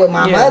firsthand with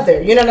my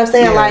mother. You know what I'm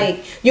saying?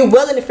 Like, you're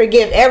willing to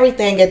forgive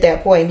everything at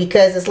that point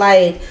because it's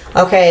like,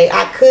 okay,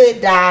 I could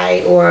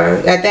die, or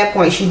at that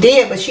point she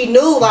did, but she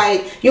knew,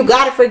 like, you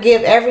got to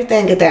forgive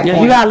everything at that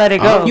point. You got to let it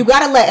go. You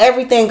got to let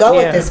everything go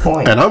at this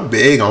point. And I'm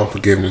big on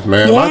forgiveness,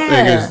 man. My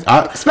thing is,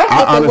 I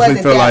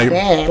honestly feel like...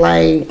 bad.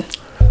 Like,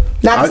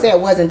 not to say it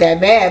wasn't that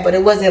bad, but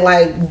it wasn't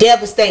like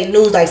devastating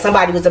news like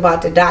somebody was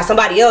about to die.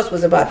 Somebody else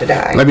was about to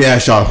die. Let me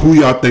ask y'all, who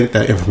y'all think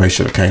that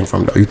information came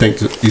from, though? I think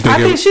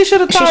she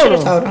should have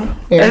told him.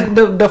 Yeah.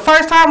 The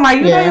first time, like,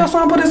 you know your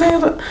son put his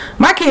hands up?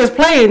 My kids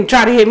play and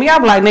try to hit me. I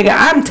be like, nigga,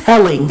 I'm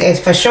telling. It's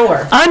for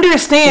sure.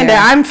 Understand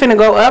that I'm finna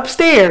go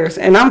upstairs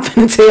and I'm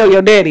finna tell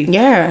your daddy.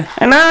 Yeah.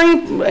 And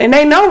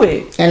they know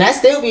it. And that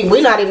still be,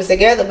 we not even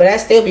together, but that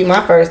still be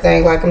my first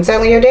thing. Like, I'm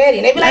telling your daddy.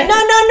 And they be like, no.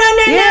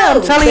 Yeah,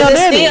 I'm telling your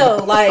daddy.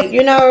 Still, like,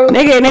 you know.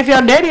 Nigga, and if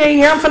your daddy ain't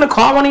here, I'm finna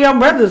call one of your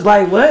brothers.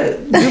 Like, what?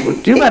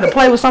 You better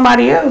play with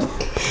somebody else.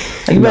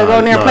 You better go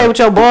in there and play with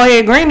your boy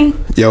head granny.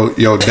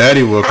 Your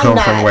daddy will come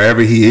from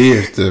wherever he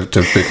is to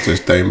fix this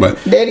thing.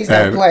 But daddy's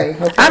not play.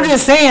 Okay. I'm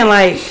just saying,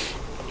 like,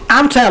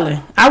 I'm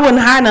telling. I wouldn't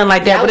hide nothing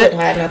like that.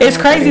 But it's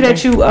crazy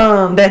that you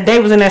that they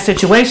was in that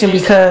situation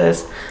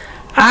because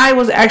I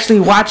was actually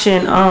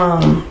watching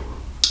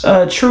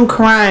a true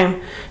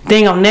crime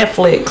thing on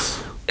Netflix.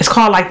 It's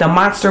called like The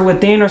Monster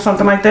Within or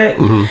something like that.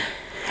 Mm-hmm.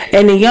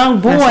 And the young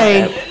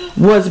boy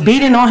was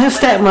beating on his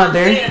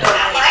stepmother. I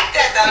like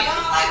that though. You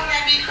don't like when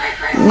that be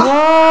cray-cray?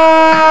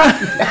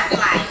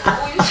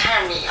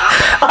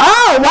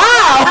 Oh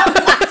wow!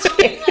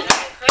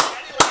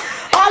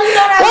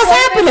 What's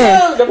happening?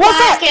 What's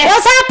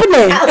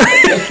happening?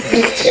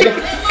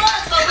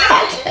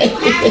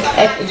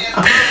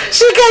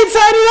 She can't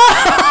turn it off.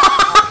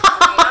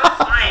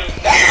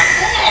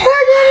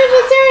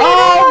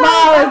 Oh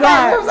my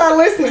God! What was I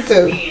listening to?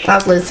 I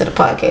was listening to the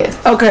podcast.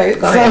 Okay,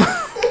 go ahead.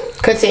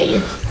 Continue.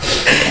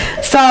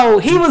 So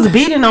he was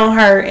beating on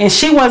her, and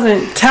she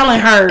wasn't telling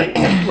her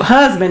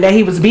husband that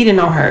he was beating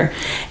on her.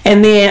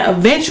 And then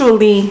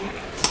eventually,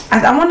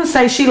 I want to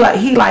say he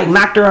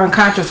knocked her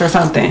unconscious or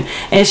something,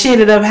 and she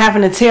ended up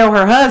having to tell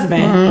her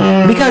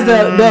husband because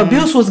the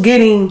abuse was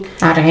getting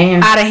out of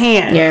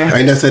hand. Yeah.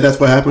 Ain't that say that's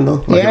what happened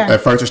though? Like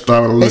at first it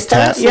started with a little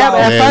tap. Yeah,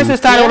 but at first it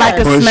started with like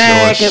a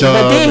smack,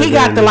 but then he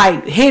got to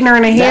like hitting her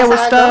in the head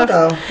with stuff,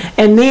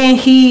 and then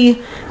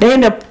they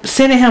ended up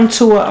sending him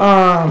to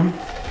a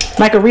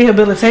like a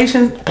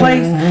rehabilitation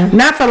place,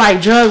 not for like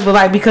drugs, but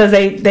like because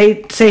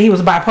they said he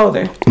was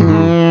bipolar.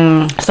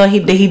 So he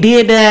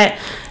did that,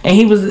 and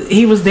he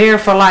was there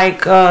for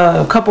like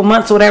a couple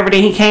months or whatever.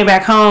 Then he came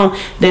back home.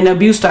 Then the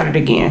abuse started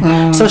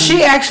again. So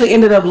she actually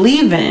ended up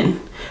leaving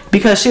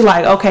because she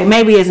like, okay,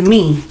 maybe it's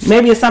me.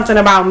 Maybe it's something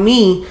about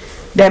me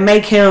that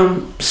make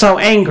him so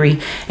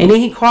angry. And then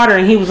he caught her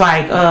and he was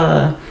like,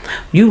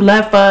 you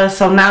left us,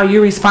 so now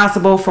you're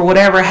responsible for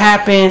whatever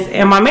happens.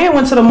 And my man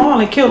went to the mall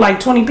and killed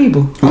like 20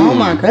 people. Oh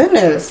my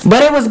goodness.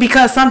 But it was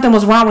because something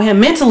was wrong with him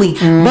mentally.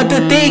 But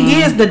the thing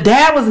is, the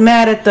dad was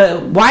mad at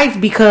the wife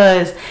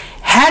because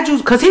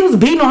because he was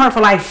beating on her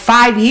for like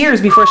 5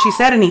 years before she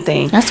said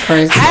anything. That's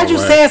crazy. Had you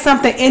said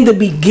something in the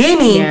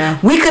beginning,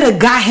 we could have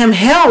got him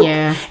help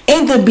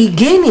in the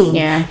beginning.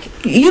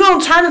 You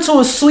don't turn into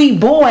a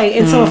sweet boy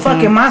into a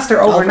fucking monster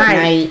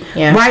overnight.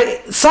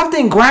 Right?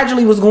 Something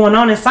gradually was going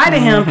on inside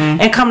of him,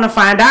 and come to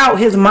find out,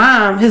 his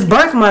mom, his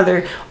birth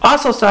mother,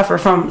 also suffered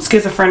from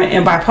schizophrenia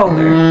and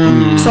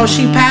bipolar. So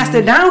she passed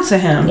it down to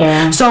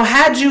him. So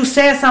had you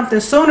said something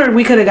sooner,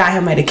 we could have got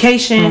him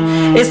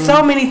medication. It's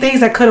so many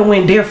things that could have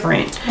went different.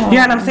 You know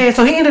what I'm saying?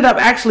 So he ended up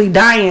actually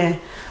dying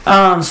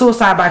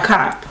suicide by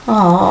cop.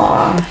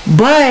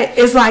 But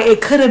it's like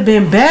it could have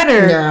been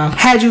better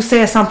had you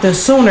said something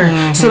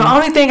sooner. So the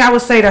only thing I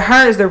would say to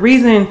her is the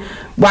reason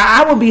why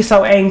I would be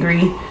so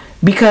angry,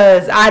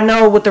 because I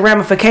know what the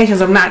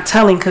ramifications of not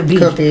telling could be.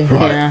 Right.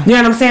 You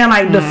know what I'm saying?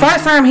 Like the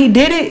first time he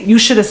did it, you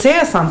should have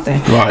said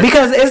something. Right.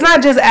 Because it's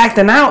not just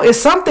acting out, it's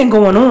something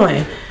going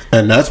on.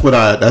 And that's what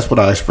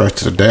I expressed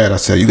to the dad. I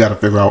said, you got to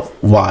figure out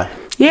why.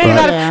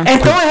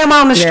 And throwing him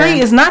on the street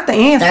is not the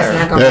answer. That's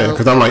not gonna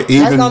because I'm like,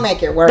 that's gonna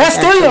make it worse. That's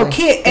still your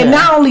kid, and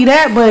not only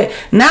that, but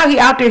now he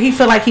out there, he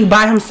feel like he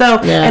by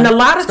himself. And a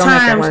lot of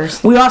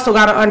times, we also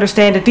got to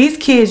understand that these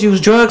kids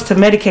use drugs to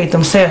medicate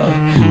themselves.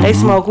 They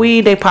smoke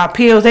weed, they pop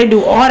pills, they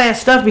do all that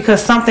stuff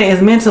because something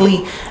is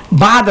mentally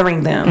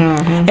bothering them,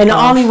 and the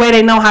only way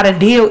they know how to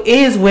deal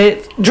is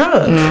with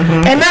drugs,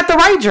 and not the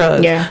right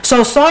drugs.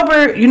 So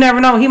sober, you never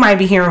know. He might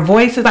be hearing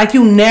voices. Like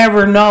you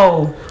never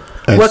know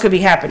what could be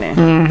happening.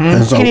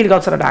 So, you need to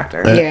go to the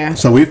doctor.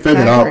 So we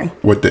figured out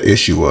what the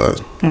issue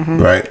was,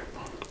 right?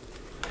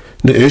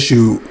 The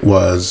issue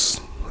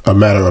was a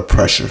matter of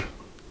pressure,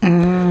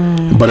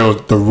 but it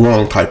was the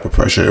wrong type of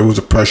pressure. It was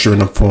a pressure in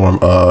the form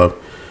of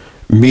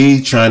me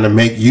trying to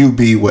make you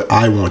be what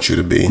I want you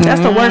to be.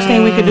 That's the worst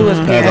thing we could do as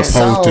parents. As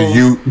opposed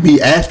to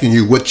me asking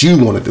you what you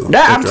want to do.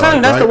 I'm telling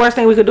you, that's the worst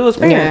thing we could do as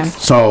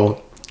parents.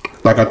 So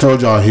like I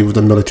told y'all, he was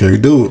a military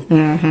dude.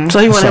 So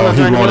he wanted to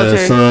join the military.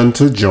 His son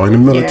to join the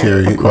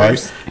military, of right?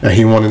 course. And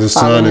he wanted his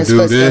son to do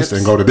this footsteps.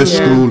 and go to this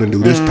school and do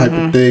this type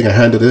of thing and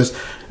handle this.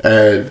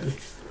 And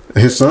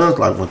his son's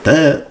like, well,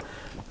 Dad,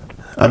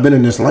 I've been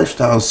in this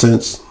lifestyle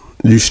since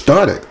you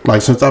started,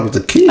 like since I was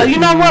a kid. You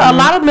know what? A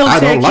lot of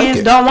military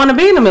kids don't want to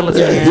be in the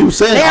military. Yeah, he was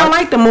saying, they don't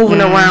like the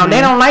moving around. They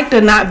don't like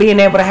the not being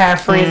able to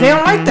have friends. They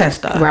don't like that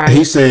stuff. Right.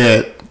 He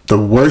said the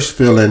worst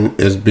feeling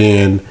is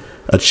being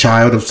a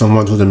child of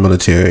someone who's in the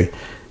military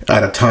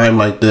at a time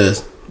like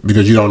this,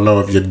 because you don't know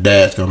if your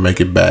dad's gonna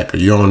make it back, or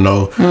you don't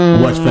know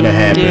what's gonna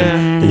happen.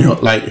 And, you know,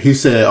 like he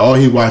said, all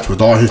he watched was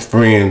all his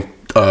friends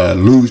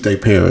lose their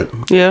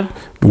parent. Yeah.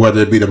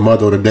 Whether it be the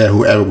mother or the dad,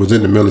 whoever was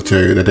in the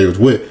military that they was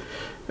with,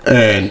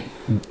 and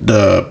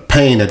the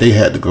pain that they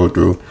had to go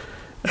through.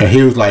 And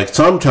he was like,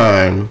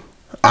 sometimes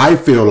I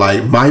feel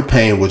like my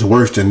pain was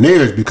worse than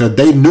theirs because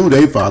they knew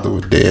their father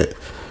was dead.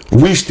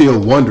 We still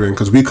wondering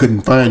because we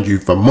couldn't find you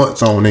for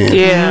months on end.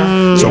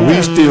 Yeah. So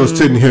we still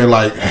sitting here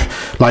like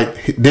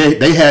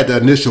they had the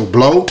initial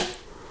blow,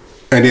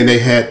 and then they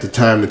had the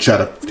time to try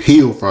to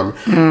heal from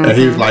it. And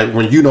he was like,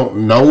 when you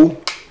don't know,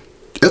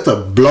 it's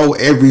a blow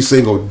every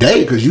single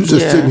day because you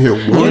just sitting here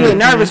wondering. You get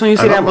nervous when you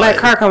see And that I'm black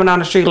like, car coming down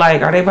the street.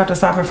 Like, are they about to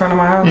stop in front of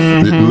my house?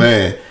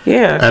 Man.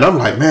 Yeah. And I'm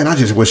like, man, I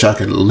just wish I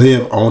could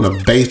live on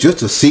a base just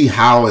to see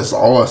how it's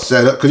all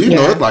set up. Because, you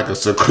know, it's like a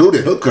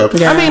secluded hookup.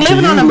 I mean,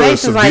 living on a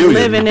base is like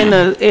civilian. living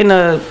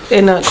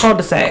in a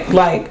cul-de-sac.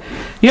 Like,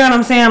 you know what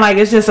I'm saying? Like,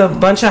 it's just a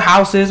bunch of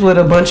houses with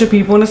a bunch of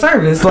people in the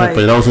service. Like,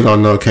 For those who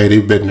don't know,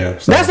 Katie been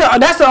there. So.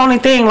 that's the only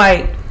thing.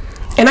 Like,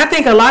 and I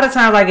think a lot of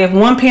times, like, if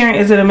one parent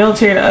is in the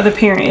military, the other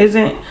parent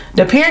isn't.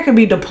 The parent can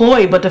be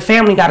deployed, but the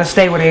family got to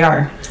stay where they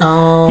are.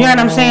 Oh. You know what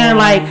I'm saying?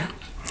 Like,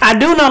 I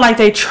do know, like,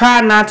 they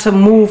try not to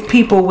move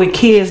people with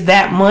kids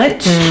that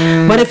much.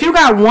 But if you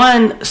got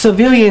one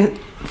civilian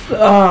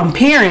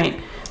parent,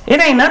 it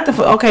ain't nothing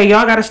for, okay,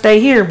 y'all got to stay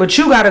here, but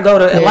you got to go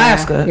to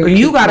Alaska. Or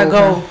you got to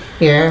go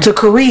to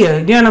Korea.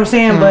 You know what I'm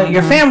saying? But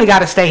your family got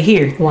to stay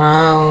here.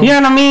 Wow. You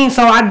know what I mean?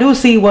 So I do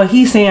see what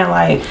he's saying,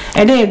 like,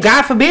 and then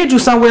God forbid you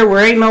somewhere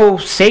where ain't no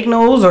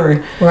signals or,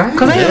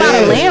 because ain't a lot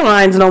of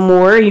landlines no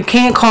more. You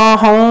can't call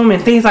home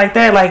and things like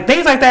that. Like,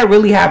 things like that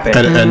really happen.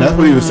 And that's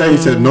what he was saying. He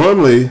said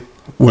normally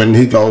when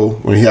he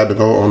had to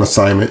go on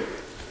assignment,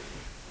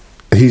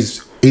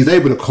 he's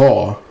able to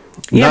call.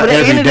 Yeah, Not but it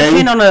every ended day.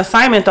 depending on the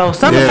assignment though.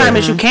 Some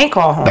assignments you can't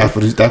call home. That's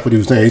what he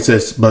was saying. He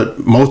says, but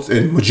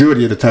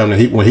majority of the time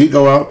that when he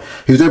go out,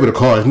 he's able to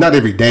call. It's not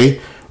every day,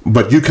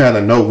 but you kind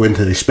of know when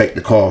to expect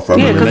the call from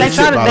him. Yeah, because they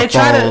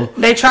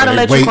try to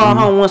let you call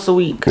home once a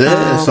week.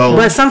 Yeah, so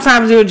but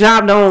sometimes your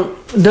job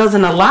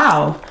doesn't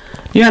allow.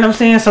 You know what I'm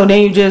saying? So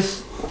then you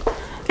just,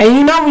 and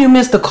you know when you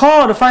miss the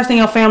call, the first thing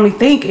your family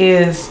think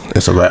is,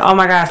 it's a wrap. oh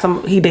my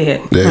God, he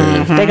dead.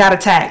 Yeah. They got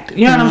attacked.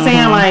 You know what I'm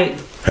saying? Like.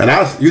 And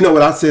you know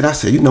what I said? I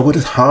said, you know what,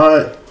 it's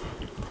hard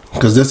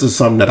because this is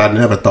something that I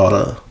never thought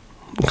of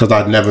because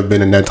I'd never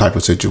been in that type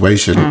of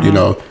situation, you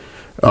know.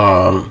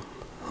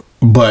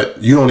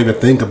 But you don't even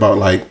think about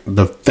like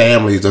the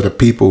families of the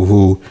people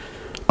who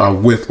are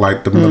with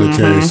like the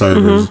military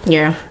service.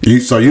 Yeah.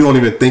 So you don't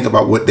even think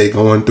about what they're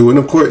going through, and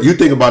of course you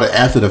think about it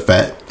after the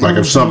fact, like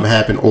if something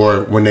happened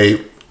or when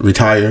they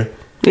retire.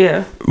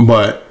 Yeah.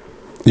 But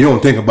you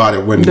don't think about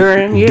it when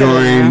during,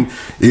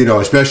 you know,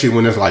 especially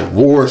when there's like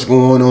wars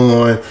going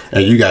on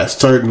and you got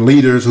certain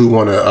leaders who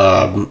want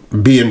to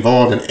be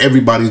involved in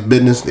everybody's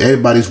business,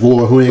 everybody's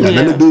war, who ain't got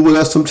nothing to do with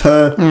us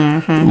sometimes.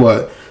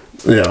 But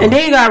yeah, and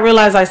then you gotta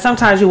realize, like,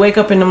 sometimes you wake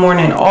up in the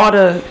morning, all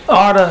the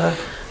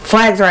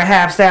flags are at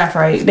half staff,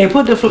 right? They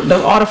put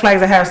all the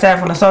flags at half staff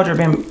when the soldier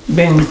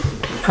been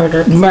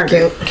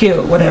murdered,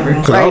 killed, whatever,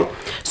 right?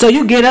 So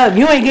you get up,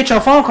 you ain't get your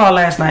phone call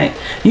last night.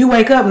 You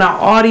wake up, now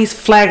all these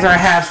flags are at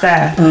half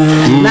staff.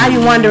 Now you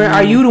wondering,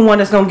 are you the one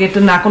that's gonna get the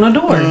knock on the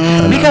door?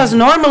 Because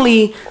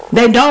normally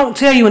they don't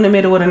tell you in the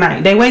middle of the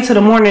night. They wait till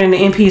the morning and the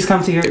MPs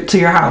come to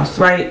your house,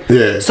 right?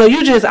 Yeah. So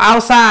you just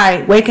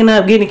outside waking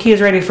up, getting the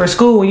kids ready for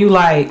school, and you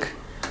like,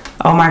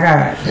 oh my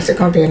God, Is it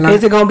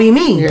gonna be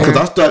me?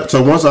 Because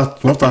once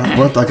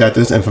I got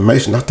this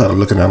information, I started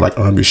looking at like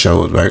R&B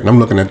shows, right? And I'm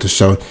looking at the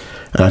show,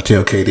 and I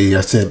tell KD,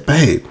 I said,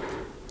 babe,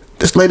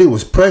 this lady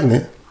was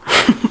pregnant,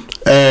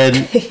 and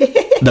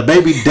the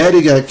baby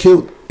daddy got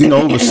killed, you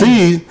know,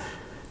 overseas,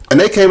 and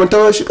they came and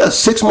told her she got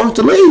 6 months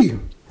to leave.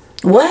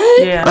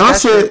 What? Yeah. And I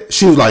said,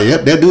 she was like,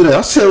 yep, they'll do that.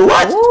 I said,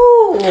 what?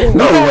 Ooh.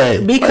 No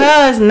way.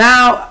 Because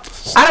now,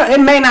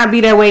 it may not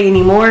be that way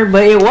anymore,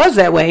 but it was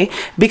that way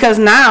because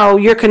now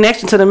your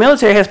connection to the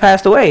military has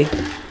passed away.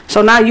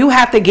 So now you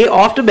have to get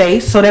off the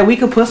base so that we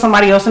can put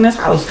somebody else in this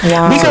house.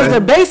 Wow. Because the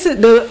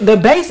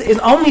base is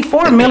only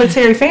for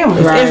military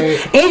families.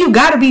 Right. And you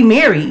got to be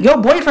married. Your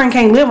boyfriend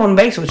can't live on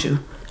the base with you.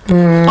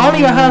 Only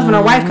your husband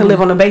or wife can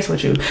live on the base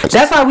with you.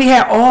 That's why we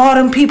had all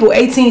them people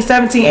 18,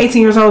 17,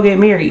 18 years old get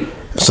married.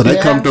 So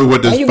they come through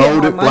with this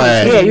folded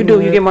flag. Yeah, you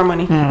do. You get more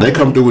money. They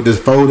come through with this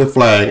folded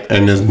flag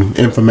and this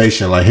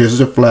information. Like, here's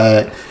your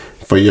flag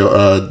for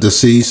your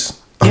deceased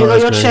Here go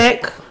husband. your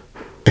check.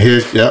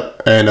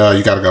 Yep, and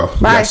you gotta go.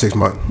 You Bye. got 6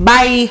 months.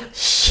 Bye.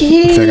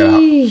 Figure it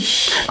out.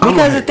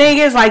 Because the thing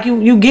is, like,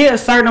 you get a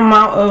certain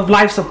amount of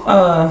life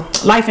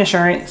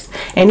insurance,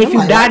 and if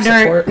you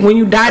die when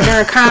you die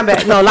during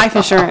combat, no life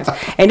insurance,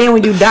 and then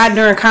when you die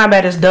during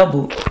combat, it's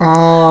doubled.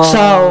 Oh.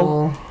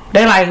 So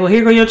they like, well,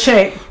 here go your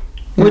check.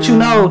 What you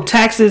know,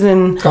 taxes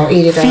and Gonna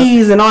eat it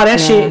fees and all that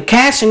shit,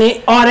 cashing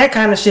it, all that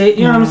kind of shit.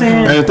 You know what I'm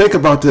saying? And think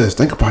about this.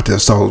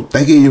 So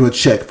they give you a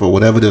check for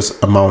whatever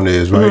this amount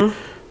is, right?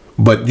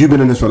 But you've been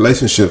in this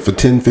relationship for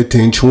 10,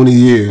 15, 20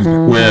 years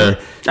where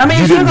I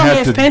mean, you didn't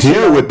have to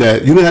deal with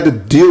that. You didn't have to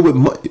deal with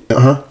money.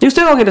 You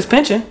still gonna get his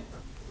pension.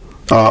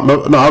 No, I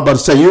was about to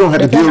say, you don't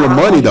have to deal with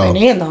money, though.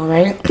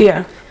 Right?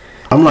 Yeah.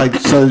 I'm like,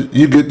 so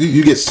you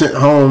get sent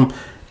home,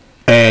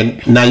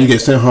 and now you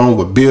get sent home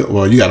with bill.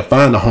 Well, you got to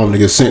find a home to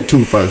get sent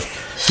to first.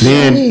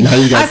 Then now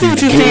you got. I see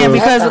what you're saying,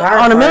 because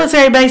on a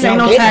military base ain't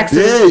no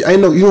taxes. Yeah,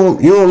 ain't no. You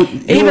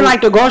don't. Even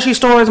like the grocery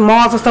stores,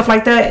 malls, and stuff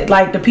like that,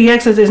 like the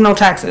PXs, is no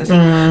taxes.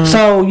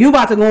 So you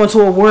about to go into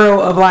a world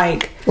of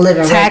like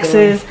living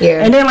taxes,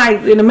 and then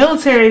like in the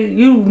military,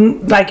 you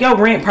like your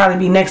rent probably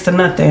be next to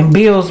nothing.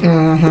 Bills.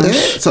 Yeah,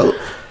 so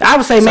I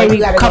would say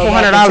maybe a couple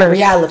 $100.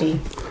 Reality.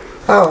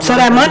 Oh, so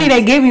that money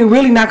they give you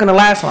really not gonna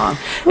last long.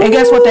 And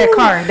guess what? That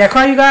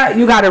car you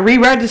got to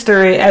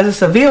re-register it as a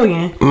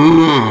civilian.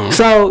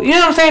 So you know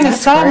what I'm saying? There's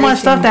so much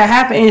stuff that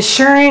happen.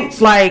 Insurance,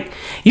 like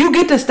you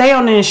get to stay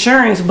on the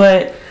insurance,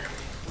 but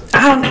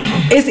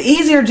it's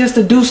easier just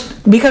to do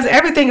because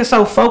everything is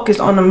so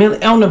focused on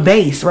the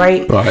base,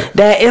 right?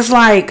 That it's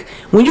like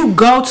when you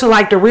go to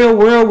like the real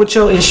world with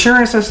your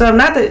insurance and stuff.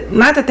 Not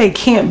that they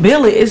can't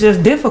bill it. It's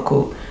just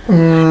difficult.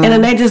 And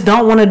then they just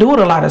don't want to do it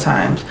a lot of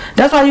times.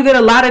 That's why you get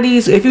a lot of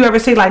these. If you ever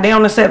see like they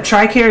don't accept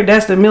TRICARE,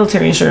 that's the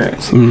military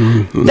insurance.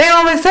 They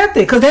don't accept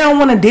it because they don't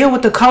want to deal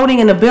with the coding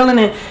and the billing.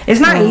 And it's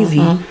not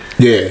easy.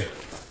 Yeah.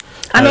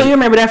 I know you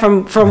remember that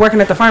from working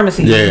at the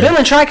pharmacy.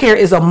 Billing TRICARE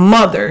is a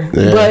mother,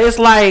 but it's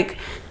like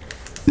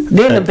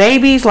then the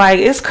babies, like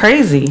it's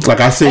crazy.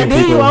 Like I see, and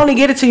then you only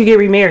get it till you get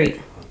remarried.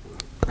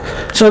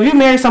 So if you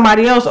marry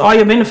somebody else, all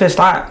your benefits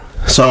stop.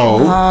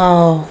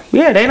 So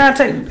yeah, they not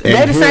taking.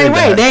 They the same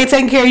way. They ain't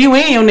taking care of you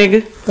and your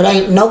nigga.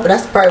 But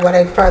that's probably why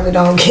they probably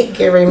don't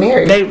get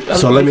remarried.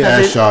 So let me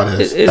ask y'all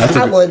this.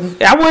 I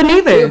wouldn't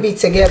either. We'll be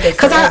together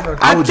forever.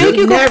 I think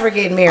you never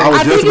get married. I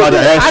was just about to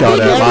ask y'all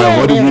that. Like,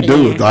 what do you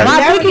do? Like,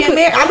 never get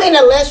married. I mean,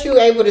 unless you're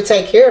able to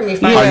take care of me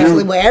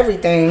financially with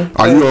everything.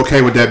 Are you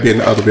okay with that being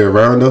the other way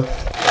around though?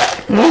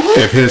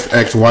 If his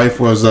ex-wife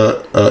was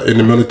in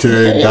the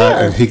military and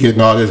died, and he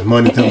getting all this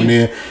money coming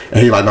in,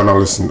 and he like, no,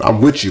 listen,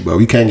 I'm with you, but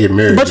we can't get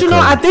married. But you know,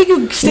 I think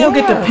you still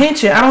get the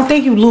pension. I don't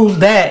think you lose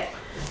that,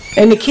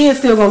 and the kids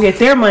still gonna get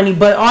their money.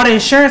 But all the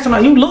insurance and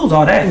all, you lose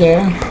all that.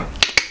 Yeah,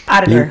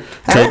 out of there.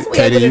 Unless we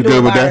able to do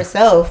it by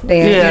ourselves,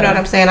 then you know what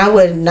I'm saying. I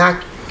wouldn't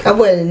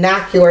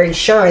knock your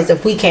insurance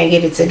if we can't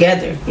get it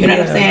together. You know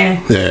what I'm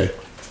saying? Yeah.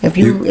 If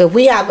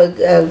we have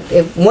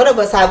if one of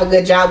us have a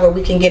good job where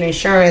we can get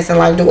insurance and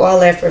like do all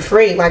that for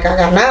free, like I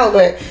got now,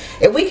 but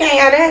if we can't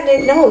have that,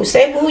 then no.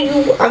 Say who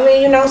you. I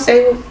mean, you know,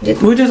 say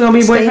we're just gonna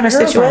be boyfriend and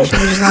situation.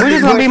 We're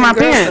just gonna be my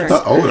parents.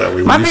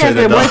 My parents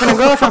been boyfriend and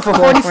girlfriend for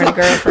 40. My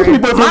parents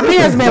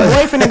been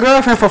boyfriend and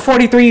girlfriend for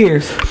 43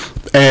 years.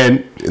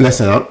 And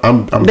listen,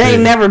 I'm they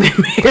ain't never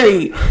been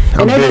married,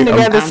 and they've been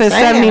together since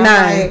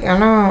 '79. I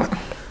know.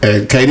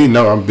 And Katie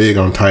know I'm big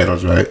on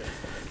titles, right?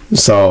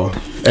 So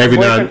every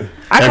now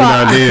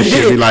and then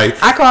she'll be like,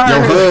 I call her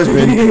your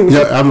husband.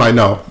 I'm like,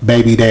 no,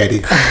 baby daddy.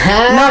 No,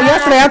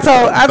 yesterday I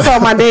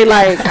told my dad,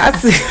 like, I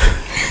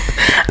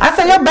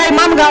said, your baby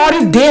mama got all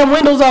these damn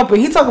windows open.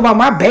 He talking about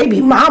my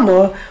baby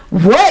mama.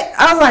 What?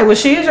 I was like, well,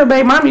 she is your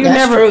baby mama. You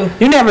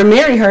never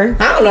marry her.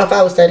 I don't know if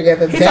I would stay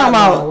together. He talking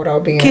about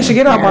Keisha,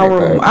 get out my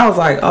room. I was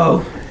like,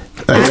 oh.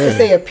 I could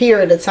say a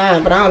period of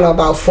time, but I don't know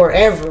about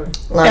forever.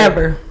 Like,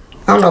 ever.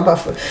 I don't know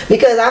about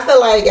because I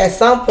feel like at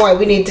some point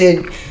we need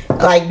to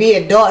like be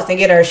adults and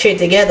get our shit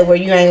together where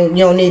you don't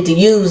need to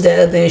use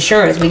the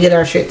insurance. We get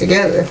our shit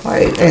together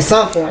like at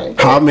some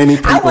point. How many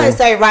people? I wouldn't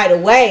say right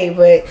away,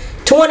 but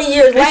 20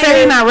 years later,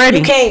 said he not ready.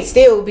 You can't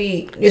still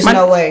be. There's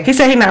no way. He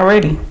said he not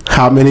ready.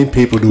 How many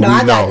people do we know?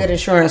 I got good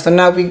insurance, so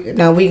now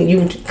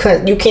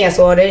you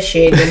cancel all that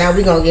shit, and now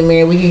we gonna get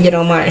married. We can get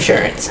on my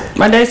insurance.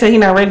 My dad said he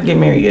not ready to get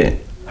married yet.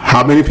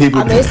 How many people?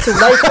 I mean, it's too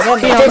late for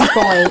them at this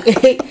point.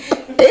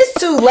 It's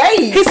too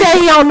late. He said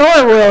he don't know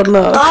it well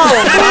enough. Oh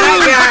my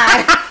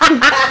god!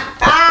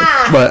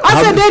 But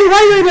I said, Daddy,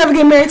 why you ain't never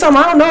get married? He told me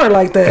I don't know her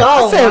like that.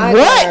 Oh, I said,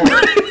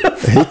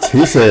 what?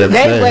 He said,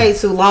 they way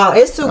too long.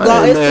 It's too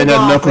long. It's too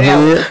long for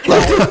him.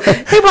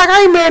 He like,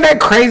 I ain't married that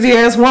crazy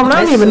ass woman.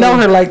 I don't even know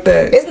her like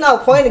that. It's no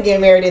point in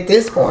getting married at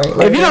this point.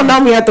 Like, if you don't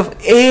know me if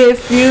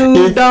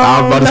you don't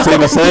I'm about to say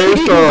the same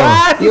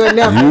story. You'll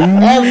never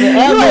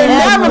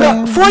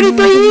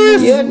 43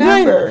 years. You'll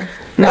never.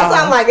 That's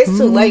why I'm like, it's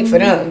too late for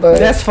them. But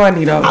that's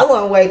funny though. I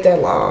wouldn't wait that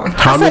long.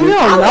 How many?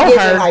 I would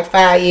give it like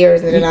 5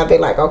 years, and then I'd be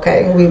like,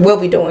 okay, what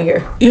we doing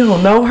here? You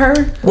don't know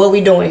her? What we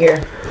doing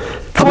here?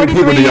 How many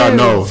people do y'all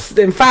know?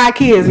 And 5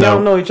 kids, y'all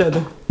don't know each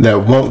other. That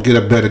won't get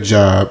a better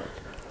job,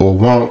 or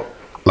won't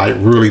like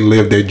really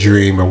live their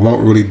dream and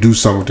won't really do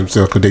something with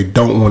themselves because they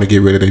don't want to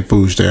get rid of their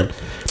food stamp.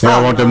 They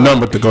don't want them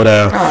numbers to go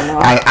down.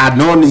 I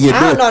normally get.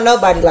 I don't know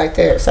nobody like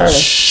that. Sorry.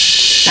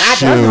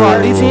 That's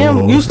why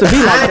DTM used to be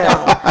like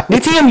that.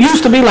 DTM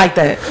used to be like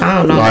that. I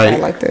don't know nobody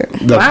like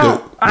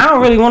that. I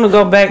don't really want to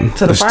go back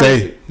to the first.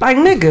 state. Like,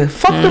 nigga,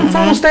 fuck them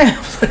food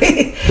stamps.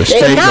 The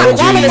state Not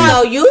gonna women give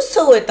so used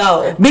to it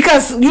though.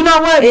 Because you know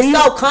what? It's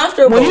so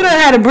comfortable. When you done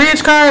had a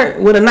bridge card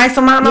with a nice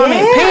amount on it,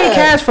 Yeah. paying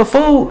cash for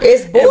food,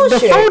 It's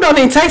bullshit. The food don't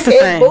even taste the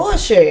It's same.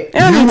 bullshit. It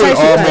don't You even would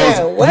taste the almost,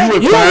 same. What? you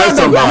would You find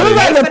somebody would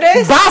rather for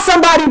this? buy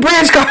somebody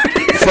bridge card.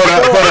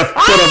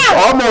 for the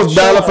almost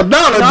dollar for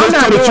dollar, No, I'm just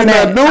not so that you're doing not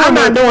that. doing I'm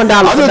not that. doing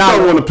dollar I for just dollar.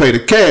 don't want to pay the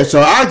cash. So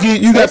I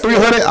give you got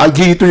 300. I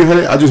give you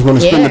 300. I just want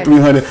to spend the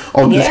 300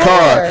 on this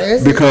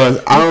card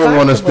because I don't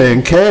want to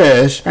spend cash.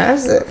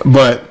 That's it.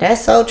 But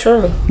That's so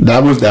true.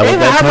 that was It even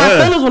that hurt my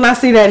time. feelings when I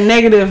see that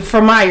negative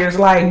for Myers.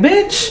 Like,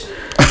 bitch,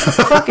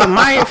 fucking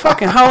Myers,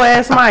 fucking hoe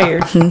ass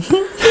Myers.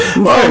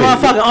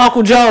 Motherfucking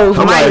Uncle Joe's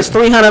I'm minus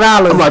like-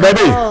 $300. I'm like, baby,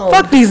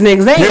 Fuck these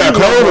niggas. They ain't you got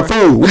eating clothes no or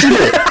food? What you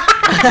get?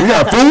 You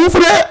got food for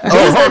that?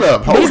 Oh, hold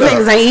up, more. These hold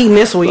niggas up. ain't eating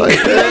this week.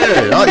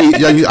 Yeah,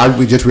 y'all eat.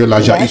 We just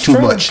realized y'all eat too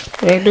much.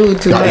 They do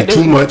too Y'all much. eat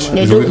too much.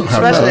 They We do. don't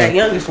have Especially that enough.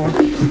 youngest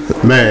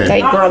one. Man,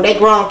 They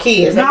grown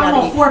kids. They Now I gotta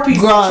want eat. 4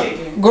 pieces of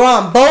chicken.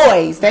 Grown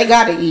boys. They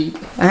gotta eat.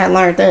 I had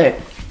learned that.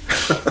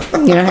 I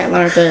had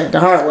learned that the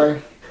hard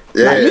way.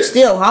 Like, you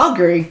still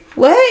hungry?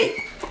 What?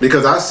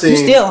 because I seen You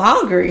still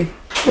hungry?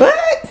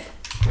 What?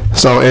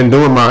 So in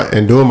doing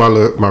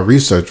my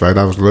research, right,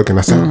 I was looking.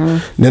 I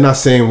said, then I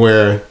seen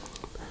where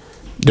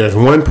there's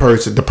one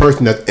person, the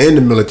person that's in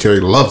the military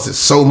loves it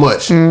so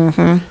much,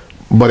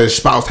 but his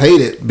spouse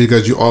hate it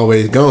because you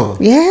always gone,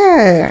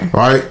 Yeah.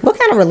 right? What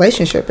kind of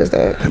relationship is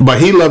that?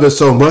 But he loves it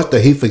so much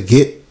that he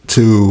forget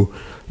to,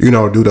 do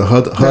the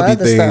hubby other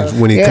things stuff.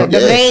 when he Yeah, comes. the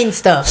main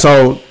stuff.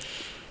 So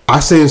I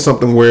seen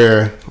something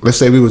where, let's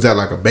say we was at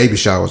like a baby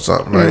shower or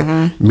something,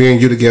 right? Me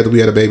and you together, we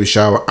had a baby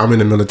shower. I'm in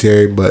the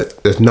military,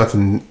 but there's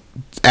nothing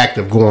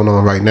active going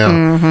on right now.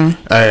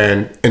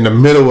 And in the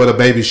middle of the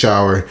baby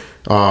shower,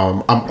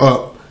 I'm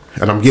up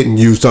and I'm getting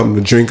you something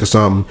to drink or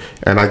something,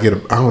 and I get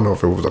I don't know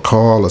if it was a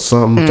call or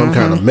something, some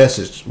kind of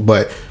message,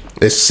 but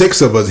there's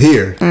 6 of us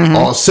here.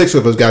 All 6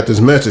 of us got this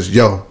message.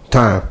 Yo,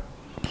 time,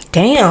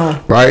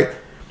 Damn. right?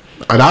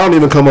 And I don't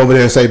even come over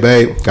there and say,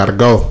 babe, gotta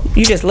go.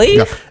 You just leave?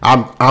 Yeah,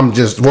 I'm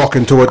just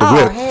walking toward the Oh,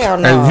 whip, hell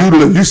no.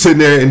 and you sitting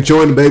there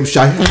enjoying the baby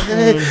shower.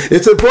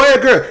 It's a boy or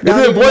girl. Don't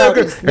It's a even boy or girl.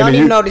 notice. Don't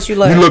even notice you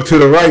left. You look to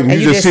the right, and,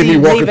 And you just see see me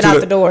you walking leaving to out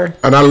the door.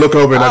 And I look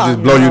over and I Oh,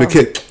 just blow you no. the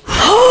kick.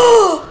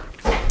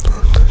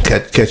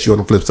 Catch you on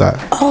the flip side.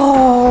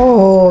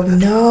 Oh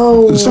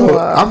no. So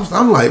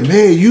I'm like,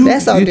 man,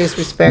 That's so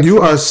disrespectful.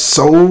 You are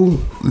so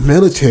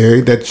military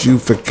that you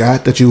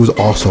forgot that you was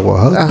also a a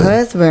husband.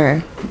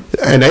 husband.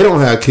 And they don't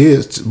have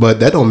kids,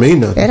 but that don't mean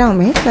nothing. That don't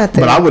mean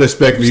nothing. But I would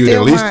expect you to at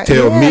still least my-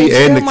 tell yeah, me you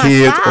and the still my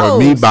kids, or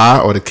me spouse. buy,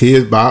 or the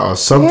kids buy, or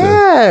something.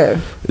 Yeah.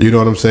 You know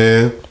what I'm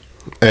saying?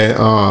 And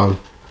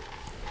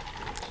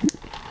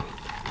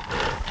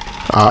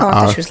I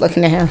thought she was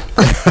looking at him.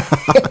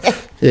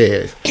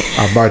 yeah,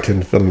 our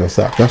bartender filling us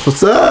out. That's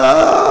what's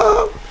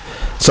up.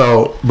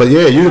 So, but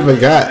yeah, you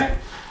forgot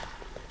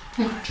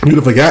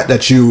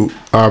that you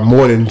are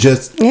more than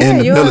just Yeah, in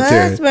the you're a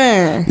military.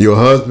 husband. You're a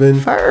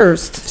husband.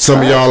 First.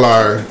 Some of y'all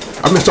are.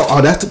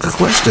 That's a good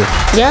question.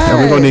 Yeah. And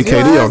we're gonna need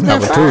KD on that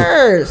one too.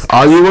 first.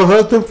 Are you a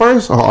husband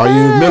first, or are you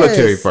Yes.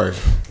 military first?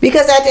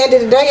 Because at the end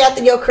of the day,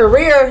 after your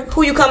career,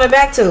 who you coming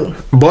back to?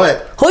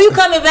 But Who you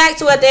coming back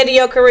to at the end of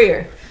your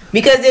career?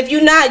 Because if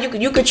you're not,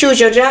 you could choose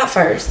your job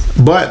first.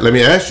 But let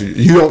me ask you: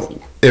 you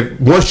don't. If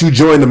once you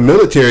join the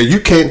military, you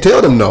can't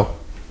tell them no.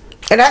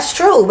 And that's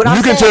true, but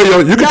You can tell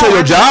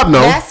your job no.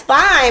 That's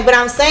fine, but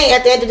I'm saying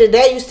at the end of the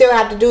day, you still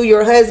have to do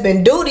your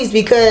husband duties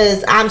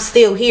because I'm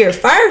still here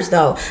first,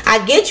 though.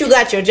 I get you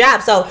got your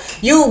job, so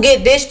you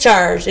get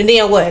discharged, and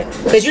then what?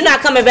 Because you're not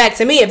coming back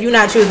to me if you're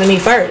not choosing me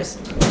first.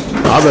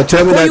 I'm gonna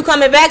tell me Who that. you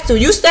coming back to?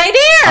 You stay I'm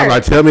there.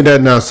 like, tell me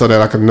that now so that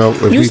I can know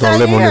if You we gonna stay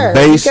live on there, the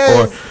base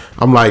because- or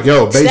I'm like,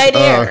 yo, base. Stay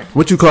there.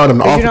 What you call them?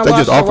 The 'Cause you officers? done They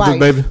just lost your officers,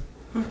 wife. baby.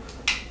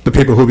 The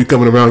people who be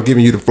coming around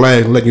giving you the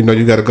flag and letting you know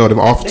you gotta go.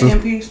 Them officers.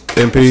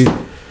 MP.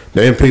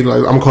 The MP.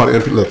 Like I'm calling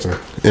MP. Listen,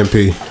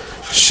 MP.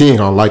 She ain't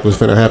gonna like what's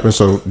finna happen.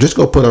 So just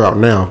go put her out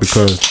now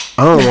because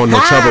I don't want no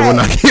trouble when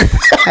I get.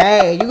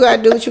 Hey, you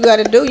gotta do what you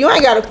gotta do. You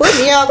ain't gotta put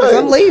me out because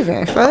I'm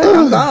leaving. Fuck,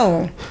 I'm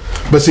gone.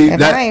 But see, If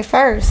that I ain't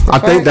first, I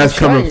think I'm that's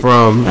coming straight.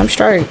 from. I'm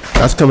straight.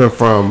 That's coming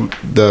from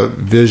the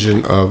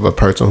vision of a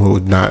person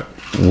who's not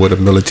with a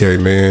military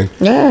man.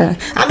 Yeah,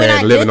 I mean, And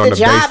I living get on the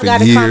the base job for got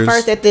to come years.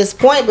 first at this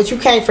point, but you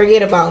can't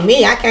forget about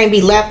me. I can't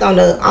be left on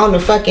the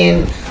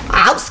fucking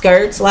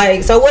outskirts.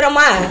 Like, so what am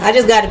I? I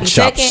just got to be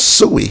Chop second.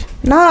 suey.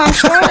 No, I'm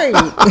straight.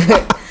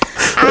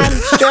 I'm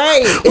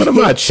straight. What am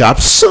I?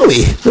 Chop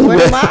suey. What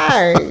am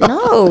I?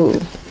 No,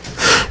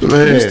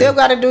 Man. you still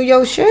got to do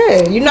your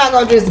shit. You're not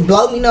gonna just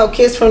blow me no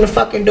kiss from the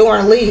fucking door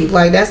and leave.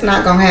 Like, that's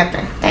not gonna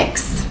happen.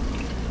 Thanks.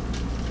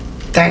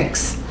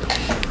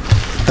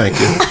 Thank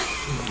you.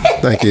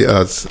 Thank you,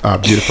 our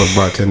beautiful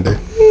bartender,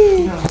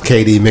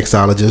 KD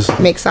Mixologist.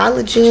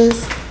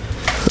 Mixologist.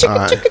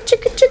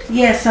 Chicka.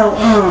 Yeah, so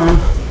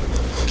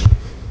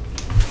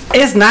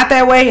it's not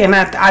that way, and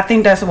I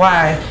think that's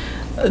why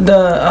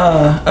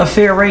the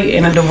affair rate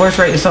and the divorce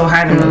rate is so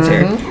high in the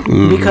military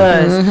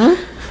because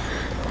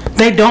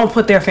they don't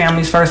put their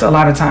families first a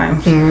lot of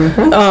times,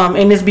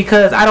 and it's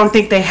because I don't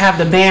think they have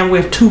the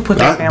bandwidth to put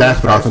their families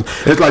first. That's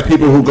awesome. It's like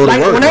people who go to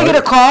work. When they get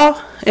a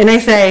call and they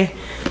say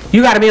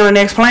you got to be on the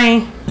next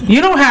plane,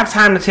 you don't have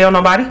time to tell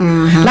nobody.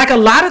 Like a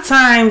lot of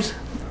times,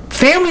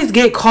 families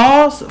get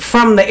calls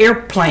from the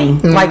airplane,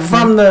 like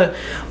from the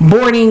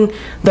boarding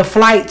the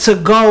flight to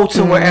go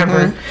to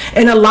wherever.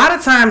 And a lot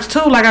of times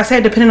too, like I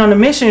said, depending on the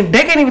mission,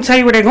 they can't even tell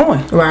you where they're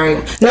going. Right.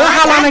 No,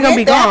 how long they gonna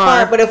be gone?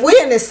 Part, but if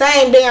we're in the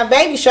same damn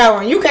baby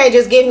shower and you can't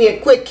just give me a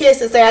quick kiss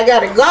and say I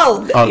gotta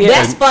go,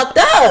 that's fucked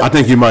up. I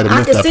think you might have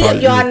missed that part.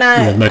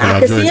 I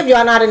can see if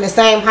y'all not in the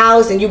same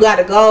house and you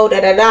gotta go,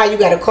 you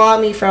gotta call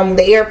me from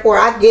the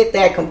airport. I get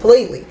that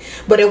completely.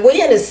 But if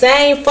we're in the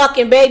same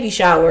fucking baby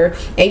shower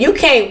and you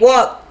can't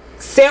walk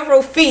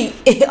several feet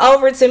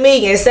over to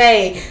me and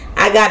say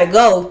I gotta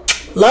go,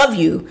 love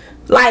you,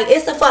 like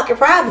it's a fucking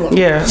problem.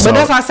 Yeah, but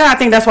that's why I said I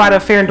think that's why the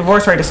affair and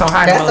divorce rate is so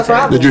high. That's the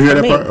problem. Did you hear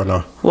that part or no?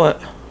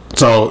 What?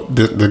 So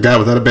the guy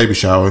was at a baby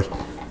shower,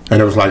 and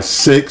there was like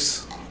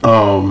 6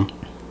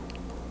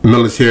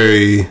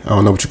 military, I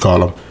don't know what you call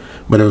them,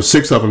 but there was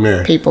 6 of them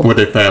there with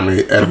their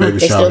family at a baby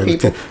shower.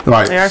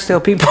 Like, they are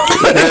still people.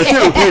 They're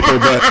still people,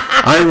 but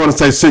I didn't want to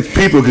say 6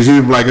 people because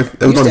you like if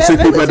it was only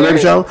 6 people at the baby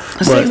shower.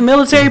 6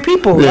 military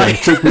people. Yeah, like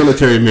 6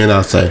 military men,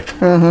 I'll say,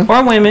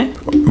 or women.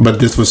 But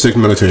this was 6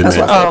 military men.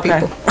 Oh,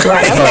 okay. So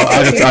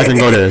I can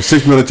go there.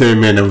 6 military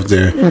men that was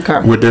there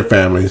with their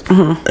families,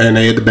 and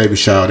they at the baby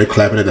shower. They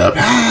clapping it up.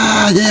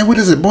 Yeah, what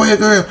is it, boy or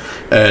girl?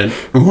 And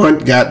one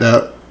got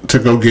up to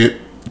go get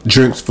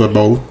drinks for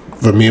both.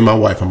 For me and my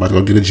wife, I'm about to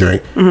go get a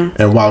drink.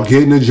 And while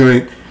getting the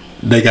drink,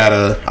 they got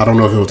I don't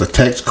know if it was a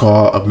text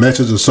call, a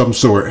message of some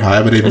sort,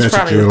 however they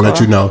message you and let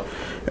you know.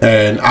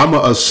 And I'm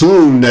going to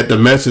assume that the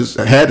message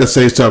had to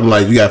say something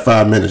like, you got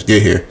 5 minutes,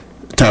 get here,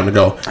 time to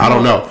go. I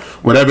don't know.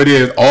 Whatever it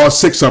is, all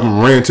 6 of them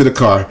ran to the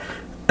car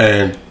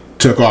and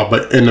took off.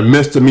 But in the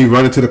midst of me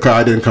running to the car,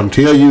 I didn't come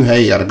tell you,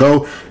 hey, you got to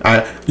go.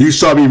 You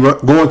saw me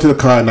going to the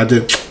car and I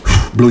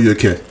just blew you a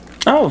kiss.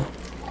 Oh.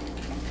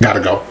 Got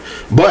to go.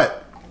 But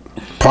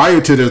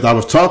prior to this, I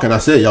was talking. I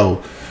said,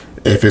 "Yo,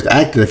 if it's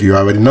active, you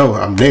already know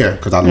I'm there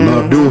because I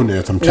love doing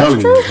this. I'm telling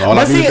you." All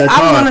but see, I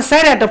was going to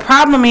say that the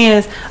problem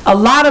is a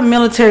lot of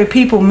military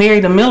people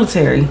marry the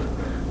military,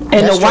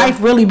 and the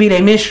wife really be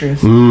their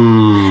mistress.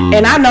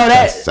 And I know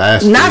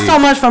that not so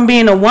much from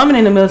being a woman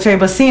in the military,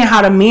 but seeing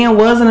how the men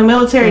was in the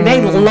military.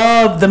 They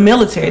love the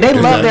military. They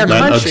love their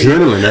country.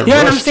 Adrenaline, you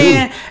know what I'm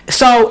saying? Too.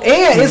 So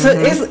it's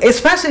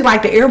especially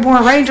like the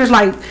airborne rangers,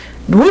 like.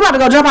 We about to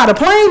go jump out of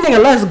the plane,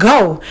 nigga. Let's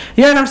go.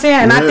 You know what I'm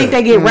saying? And I think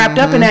they get wrapped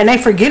up in that, and they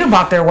forget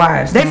about their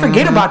wives. They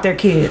forget about their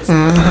kids.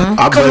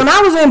 Because when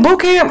I was in boot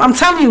camp, I'm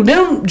telling you,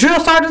 them drill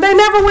sergeants, they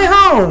never went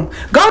home.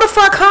 Go the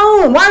fuck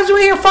home. Why did you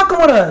here fucking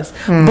with us?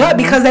 But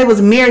because they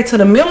was married to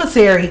the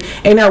military,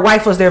 and their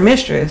wife was their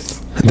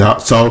mistress. No,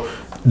 so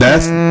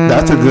that's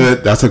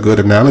a good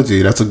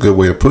analogy. That's a good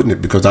way of putting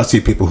it because I see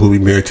people who be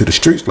married to the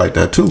streets like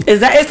that too. Is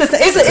that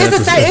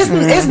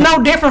it's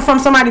no different from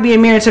somebody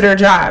being married to their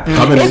job.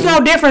 It's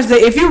no difference that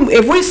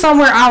if we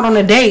somewhere out on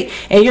a date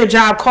and your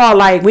job called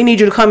like we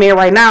need you to come in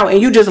right now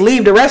and you just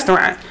leave the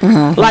restaurant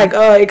like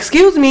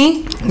excuse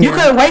me, you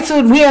couldn't wait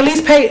till we at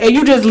least pay and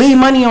you just leave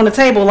money on the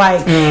table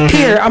like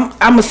here I'm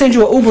gonna send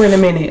you an Uber in a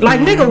minute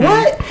like nigga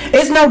what?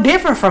 It's no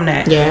different from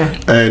that. Yeah.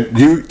 And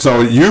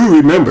you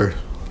remember.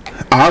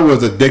 I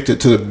was addicted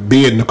to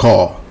being the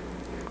call.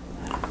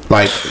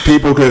 Like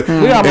people could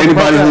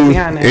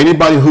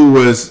anybody who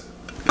was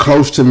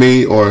close to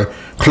me or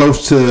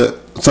close to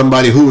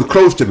somebody who was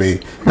close to me.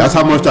 That's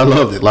how much I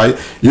loved it. Like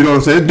you know what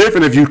I'm saying? It's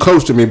different if you're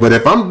close to me, but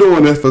if I'm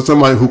doing this for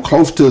somebody who's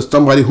close to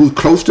somebody who's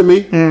close to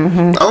me,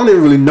 I don't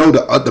even really know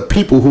the other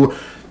people who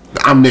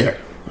I'm there.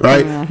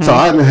 Right? So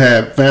I didn't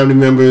have family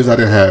members, I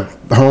didn't have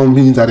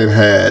homies, I didn't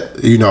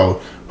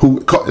have who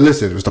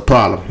listen, it was the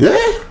problem. Yeah,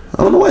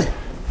 I'm on the way.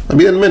 I'll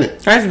be in a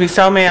minute. I used to be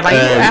so mad. Like, you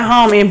at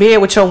home in bed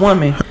with your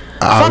woman.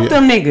 Fuck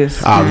them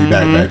niggas. I'll be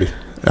back, baby.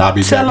 I'll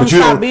be Tell back. them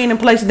stop being in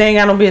places they ain't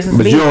got no business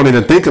But you don't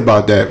even think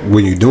about that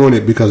when you're doing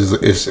it because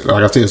it's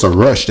like I said, it's a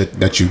rush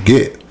that you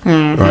get.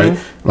 Right?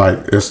 Like,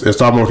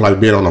 it's almost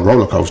like being on a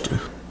roller coaster.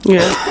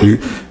 Yeah.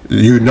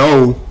 You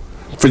know,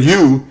 for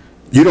you,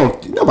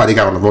 nobody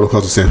got on the roller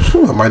coaster and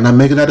said, I might not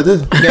make it out of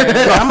this.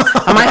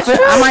 I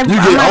might you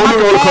get on the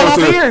roller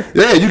coaster.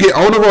 Yeah, you get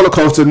on the roller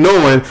coaster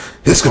knowing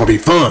it's gonna be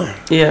fun.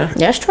 Yeah,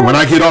 that's true. When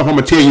I get off, I'm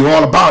gonna tell you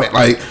all about it.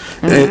 Like,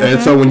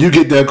 and so when you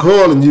get that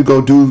call and you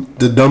go do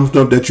the dumb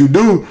stuff that you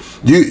do,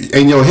 you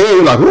in your head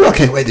you're like, oh, I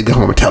can't wait to go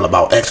home and tell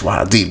about X,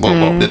 Y, Z, boom,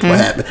 boom, this what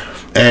happened.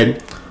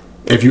 And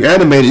if you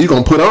animate it, you're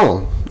gonna put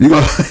on.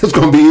 it's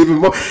gonna be even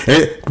more.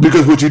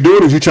 Because what you're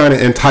doing is you're trying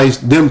to entice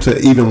them to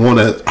even want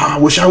to. I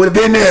wish I would have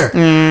been there.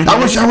 I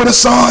wish I would have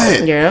saw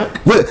it. Yeah.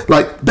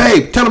 Like,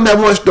 babe, tell them that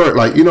one story.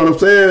 Like, you know what I'm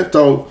saying?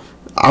 So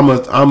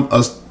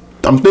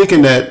I'm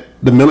thinking that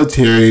the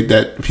military,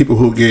 that people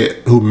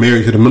who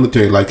marry to the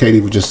military, like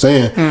Katie was just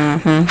saying,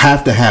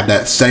 have to have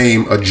that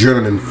same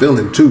adrenaline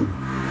feeling too.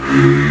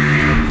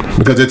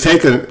 Because it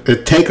take a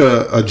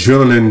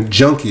adrenaline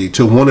junkie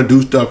to want to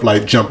do stuff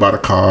like jump out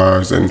of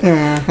cars and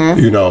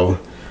you know,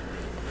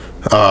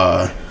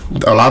 a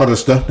lot of the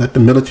stuff that the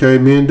military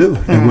men do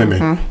and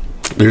women.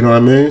 You know what I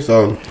mean?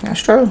 So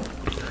that's true.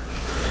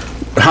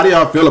 How do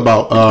y'all feel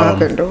about? I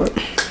couldn't do it.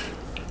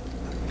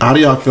 How do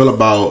y'all feel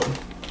about?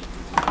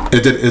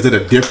 Is it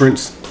a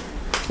difference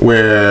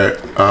where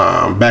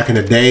back in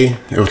the day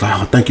it was like,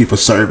 oh, thank you for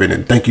serving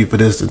and thank you for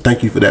this and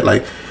thank you for that,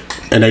 like,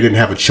 and they didn't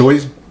have a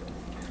choice,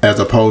 as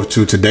opposed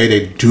to today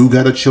they do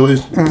got a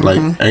choice. Like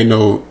ain't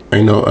no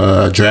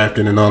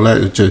drafting and all that.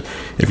 It's just,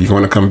 if you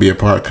want to come be a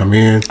part, come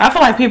in. I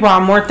feel like people are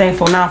more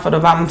thankful now for the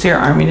volunteer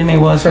army than they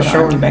was for the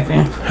army back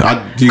then.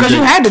 Because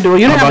you had to do it.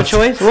 You didn't have a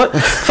choice. What?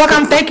 Fuck,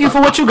 I'm thank you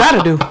for what you got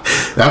to do.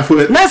 That's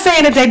what. Not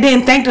saying that they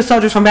didn't thank the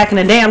soldiers from back in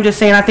the day. I'm just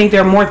saying I think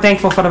they're more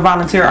thankful for the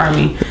volunteer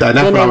army That's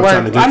what I was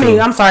trying to get to.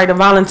 I'm sorry, the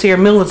volunteer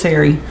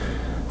military.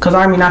 Because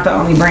Army not the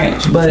only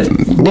branch, but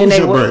then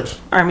they were branch?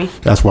 Army.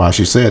 That's why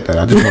she said that.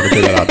 I just want to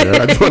get that out there.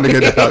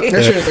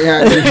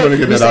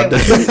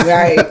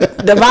 Right.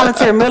 The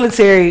volunteer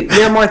military,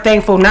 they're more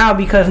thankful now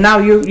because now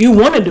you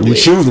want to do it. You're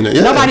choosing it.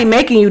 Yeah. Nobody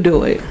making you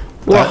do it.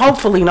 Well,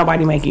 hopefully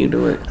nobody making you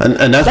do it.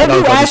 And that's they what I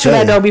was do ask you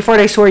that though before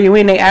they swear you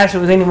in. They ask you,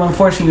 was anyone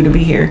forcing you to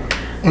be here?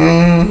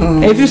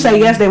 If you say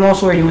yes, they won't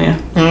swear you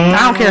in.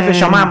 I don't care if it's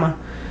your mama.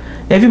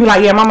 If you be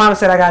like, yeah, my mama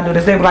said I gotta do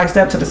this, they be like,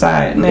 step to the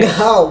side. And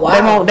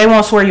they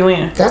won't swear you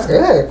in. That's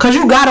good. Cause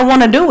you gotta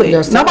want to do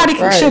it. Nobody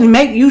shouldn't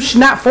make you.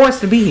 Should not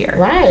forced to be here.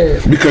 Right.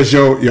 Because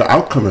your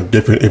outcome is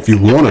different if you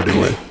want to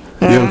do it.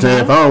 You know what I'm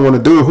saying? If I don't want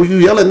to do it, who you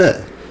yelling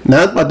at?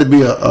 Now it's about to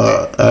be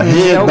a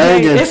head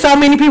banging. There's so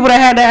many people that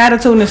had that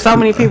attitude, and there's so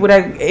many people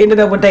that ended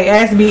up with their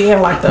ass beat in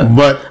like that.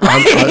 But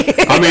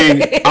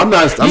I'm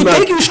not. You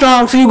think you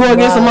strong, so you go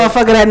against a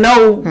motherfucker that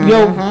know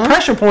your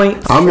pressure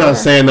points. I'm not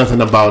saying nothing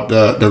about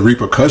the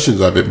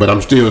repercussions of it, but I'm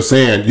still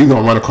saying you're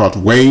gonna run across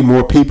way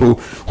more people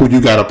who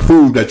you gotta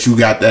prove that you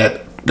got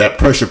that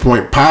pressure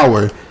point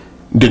power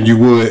than you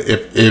would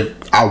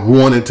if I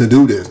wanted to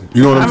do this.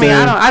 You know what I'm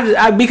saying?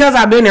 I because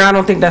I've been there, I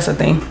don't think that's a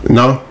thing.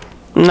 No.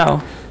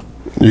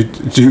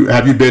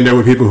 Have you been there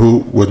with people who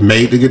was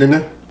made to get in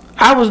there?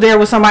 I was there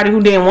with somebody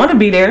who didn't want to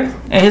be there,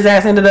 and his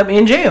ass ended up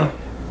in jail.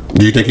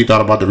 Do you think he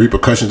thought about the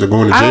repercussions of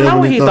going to jail? I don't know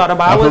what he thought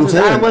about.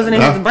 I wasn't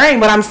in his brain,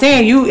 but I'm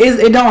saying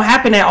it don't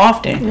happen that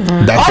often.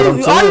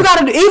 All you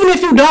gotta do, even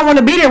if you don't want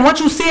to be there,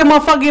 once you see a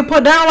motherfucker get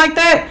put down like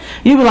that,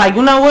 you be like,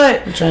 you know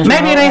what?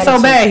 Maybe it ain't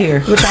so bad here.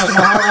 You change my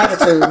whole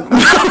attitude.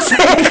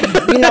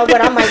 You know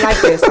what? I might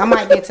like this. I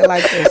might get to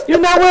like this. You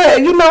know what?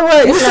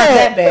 It's not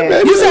that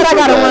bad. You said I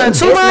gotta run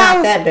 2 miles. It's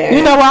not that bad.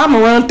 You know what? I'm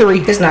gonna run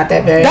 3. It's not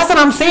that bad. That's what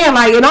I'm saying.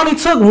 Like it only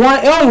took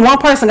only one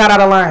person got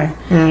out of line,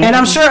 and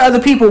I'm sure other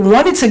people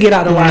wanted to get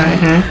out of line.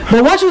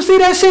 But once you see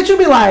that shit, you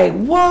be like,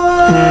 what?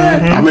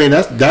 I mean,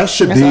 that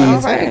should be.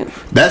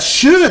 That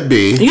should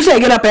be. You say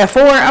get up at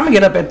 4. I'm gonna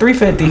get up at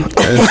 3:50.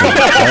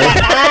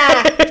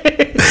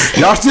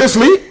 Y'all still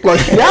sleep?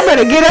 Like y'all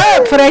better get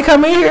up before they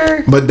come in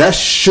here. But that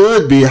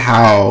should be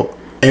how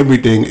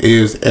everything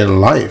is in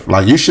life.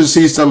 Like you should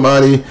see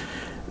somebody,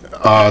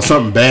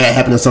 something bad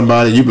happen to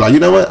somebody. You be like, you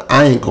know what?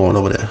 I ain't going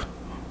over there,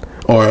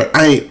 or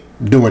I ain't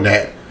doing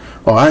that.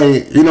 Oh, I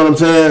ain't, you know what I'm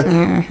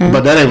saying?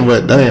 But that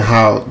ain't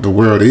how the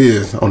world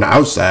is on the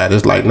outside.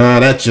 It's like,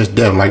 nah, that's just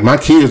them. Like my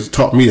kids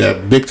taught me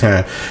that big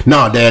time.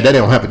 Nah, Dad, that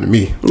don't happen to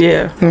me.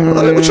 Yeah.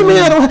 Like, what you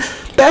mean?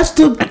 That's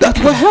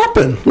what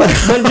happened. Like,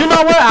 but you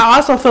know what? I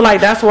also feel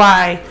like that's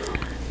why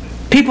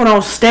people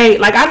don't stay.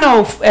 Like I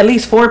know at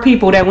least 4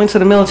 people that went to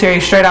the military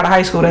straight out of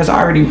high school that's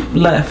already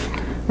left.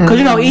 Because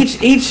you know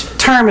each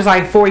term is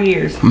like 4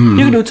 years. You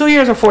can do 2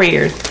 years or 4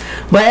 years,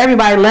 but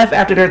everybody left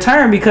after their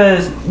term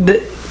because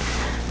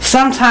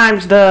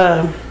sometimes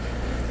the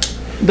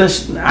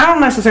I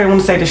don't necessarily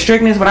want to say the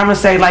strictness, but I'm gonna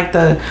say like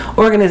the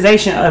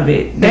organization of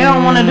it. They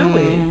don't want to do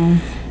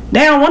it.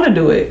 They don't want to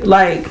do it.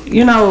 Like,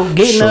 you know,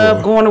 getting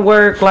up, going to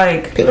work.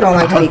 Like people don't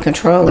like to be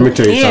controlled. Let me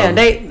tell you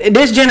something.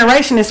 This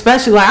generation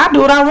especially, like I do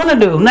what I want to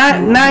do.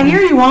 Not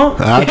here. You won't.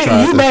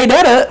 You made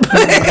that up.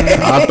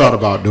 I thought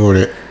about doing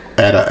it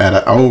at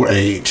an old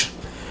age,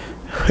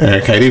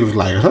 and Katie was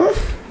like, "Huh?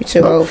 You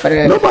too old for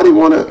that. Nobody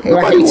want to.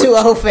 You too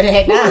old for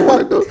that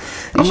now."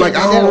 I'm like,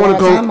 I don't want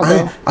to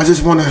go. I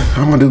just want to.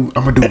 I'm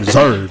gonna do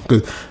reserve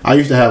because I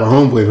used to have a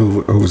homeboy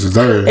who was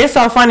reserve. It's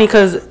so funny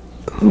because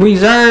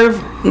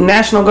reserve,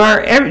 National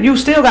Guard, you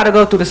still got to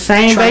go through the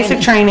same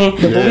basic training.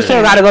 Yeah. You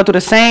still got to go through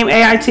the same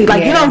AIT.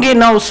 Like you don't get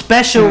no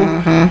special,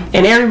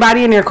 and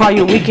everybody in there call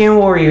you a weekend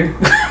warrior.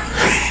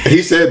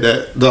 He said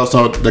that.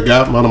 So the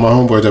guy, one of my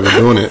homeboys that was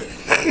doing it,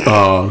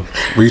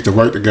 we used to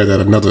work together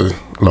at another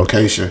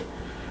location.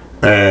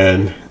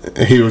 and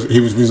he was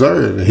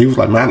reserved. And he was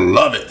like, man, I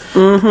love it.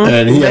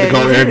 And he had to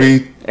go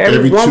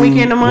every one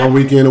weekend a month, one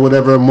weekend or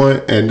whatever a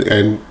month,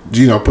 and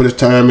you know, put his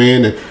time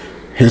in. And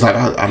he was like,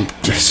 I'm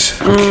just,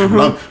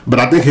 but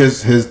I think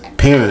his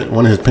parent,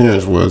 one of his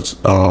parents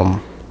was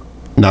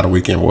not a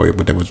weekend warrior,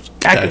 but that was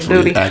active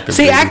duty.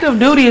 Active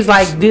duty is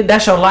like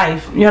that's your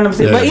life. You know what I'm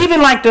saying? Yeah. But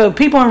even like the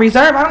people in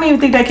reserve, I don't even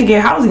think they can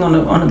get housing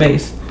on the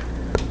base.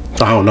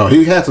 I don't know.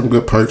 He had some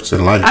good perks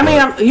in life. I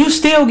mean, you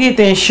still get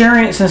the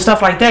insurance and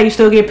stuff like that. You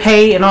still get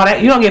paid and all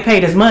that. You don't get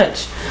paid as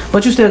much,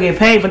 but you still get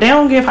paid. But they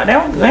don't give. They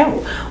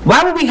don't,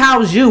 why would we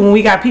house you when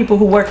we got people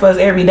who work for us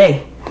every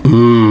day?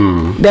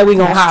 That we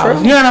gonna house.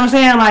 True. You know what I'm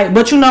saying? Like,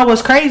 but you know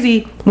what's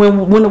crazy?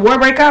 When the war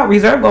break out,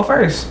 reserve go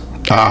first.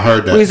 I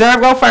heard that.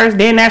 Reserve go first,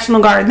 then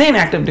National Guard, then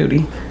active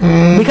duty.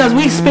 Because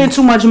we spend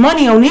too much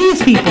money on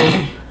these people.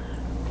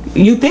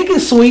 You think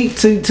it's sweet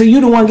to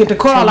you the one get the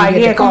call, like,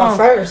 yeah, come on.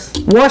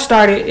 First. War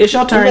started, it's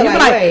your turn. You be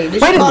like, wait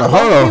a minute,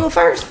 hold on. People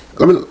first?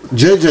 I mean,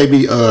 JJ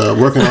be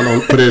working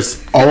on for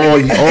this all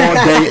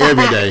day,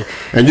 every day,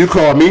 and you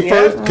call me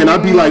first. Can I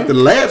be like the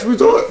last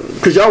resort?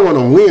 Because y'all want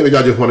to win, or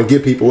y'all just want to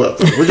get people up?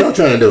 What y'all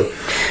trying to do?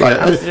 Like,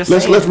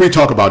 let's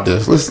re-talk about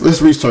this.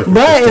 Let's research.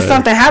 But if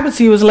something happens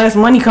to you, it's less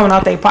money coming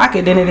out their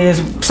pocket than it is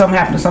something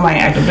happened to somebody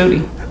active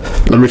duty.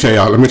 Let me tell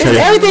y'all.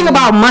 Everything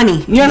about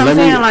money. You know what I'm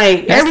saying?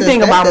 Like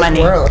everything about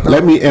money.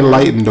 Let me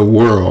enlighten the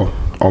world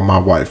on my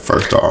wife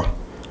first off,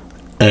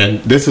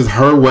 and this is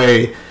her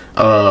way.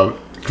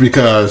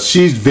 Because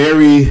she's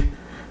very,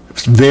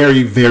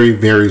 very, very,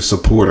 very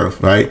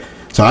supportive, right?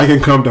 So I can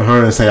come to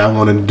her and say,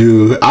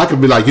 I could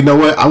be like, you know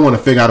what? I want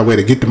to figure out a way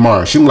to get to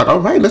Mars. She'll be like, all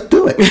right, let's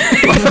do it.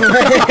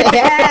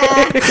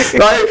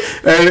 Right?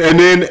 And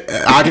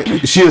then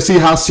she'll see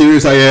how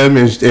serious I am.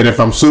 And if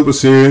I'm super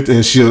serious,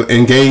 and she'll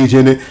engage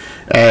in it.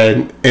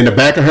 And in the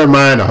back of her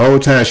mind, the whole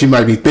time, she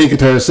might be thinking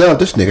to herself,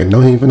 this nigga know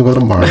he ain't finna go to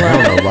Mars.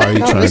 I don't know why he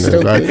trying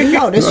this, right?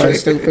 No, this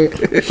shit's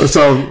stupid.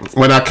 So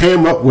when I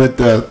came up with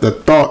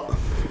the thought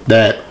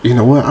that, you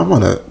know what, I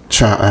want to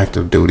try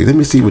active duty. Let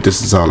me see what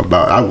this is all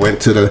about. I went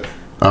to the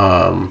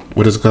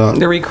what is it called?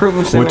 The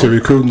recruiting center. Went to the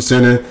recruiting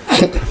center.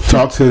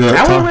 Talked to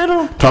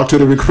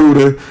the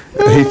recruiter.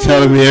 He's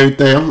telling me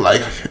everything. I'm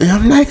like, yeah,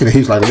 I'm naked.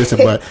 He's like, listen,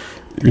 but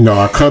you know,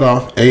 our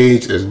cutoff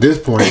age is this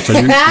point, so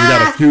you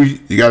got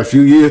a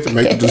few years to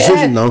make the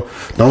decision. No,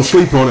 don't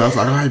sleep on it. I was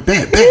like, all right,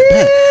 bet.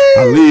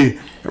 I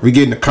leave. We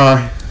get in the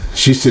car.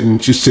 She's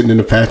sitting in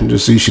the passenger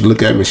seat. She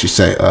look at me. She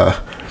say,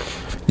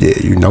 yeah,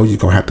 you know you're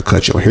gonna have to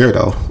cut your hair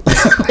though.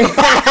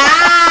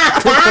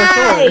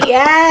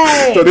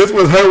 So this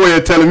was her way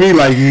of telling me,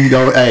 like, you ain't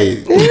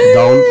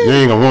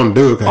gonna want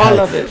to do it. All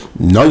of it.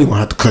 No, you're gonna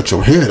have to cut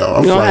your hair though.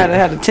 You gonna have to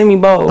have the Timmy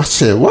Bowl. I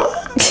said, what?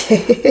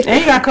 And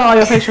you gotta cut all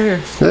your facial hair.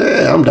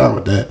 Yeah, I'm down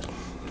with that.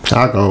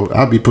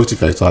 I'll be pussy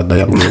face all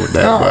day. I'm good with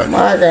that. Oh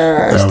my god,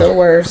 that's the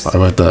worst.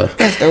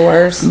 That's the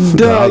worst. You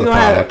gonna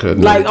have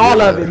like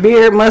all of it: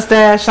 beard,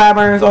 mustache,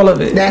 sideburns, all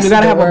of it. You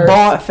gotta have a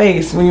bald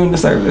face when you're in the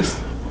service.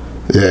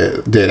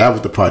 Yeah, that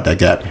was the part that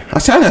got me. I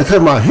said, I gotta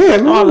cut my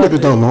hair. No, niggas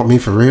don't want me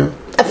for real.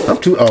 I'm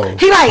too old.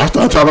 He like, I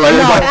start talking like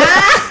everybody.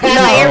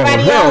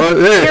 Everybody else.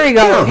 Here you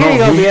go,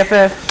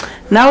 BFF.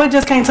 No, it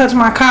just can't touch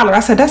my collar.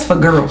 I said, that's for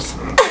girls.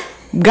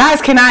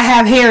 Guys cannot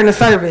have hair in the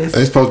service.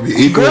 It's supposed to be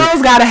equal.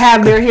 Girls gotta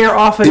have their hair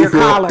off of their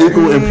collar.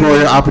 Equal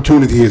employer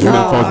opportunity is what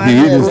it's supposed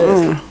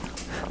to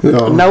be. You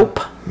know, nope.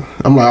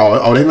 I'm like,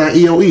 oh, they not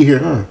EOE here,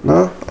 huh?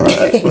 No? All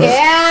right.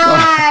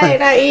 Yeah,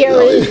 not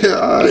EOE.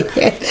 All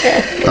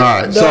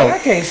right. So I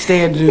can't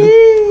stand you.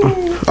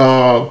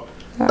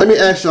 Let me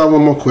ask y'all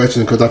one more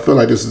question, because I feel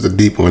like this is a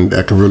deep one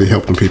that can really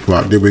help them people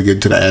out. Then we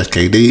get to the Ask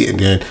KD, and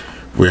then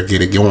we'll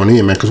get it going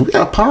in, man, because we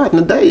got a pod in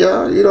the day,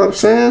 y'all. You know what I'm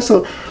saying?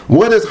 So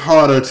what is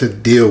harder to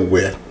deal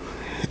with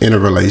in a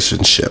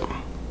relationship?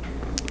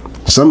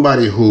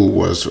 Somebody who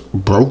was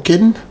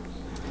broken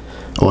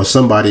or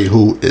somebody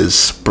who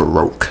is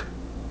broke?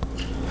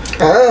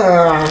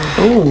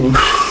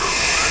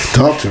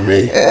 Talk to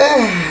me.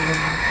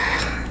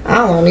 I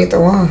don't want either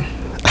one.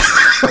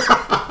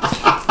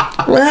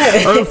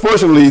 What?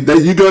 Unfortunately,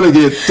 you're gonna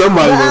get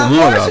somebody with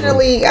one of them.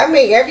 Unfortunately, I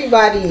mean,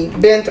 everybody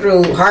been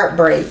through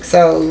heartbreak.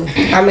 So,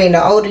 I mean,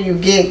 the older you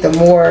get, the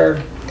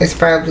more it's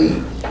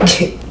probably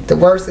the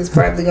worse it's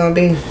probably gonna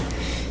be,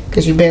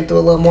 because you've been through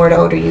a little more the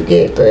older you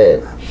get.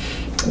 But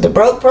the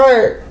broke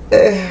part,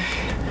 I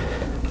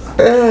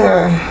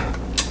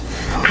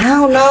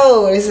don't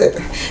know. Is it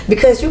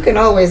because you can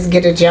always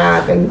get a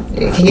job and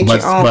get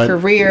your own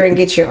career and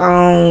get your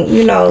own,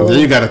 you know. Then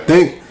you got to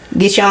think.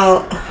 Get your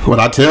own.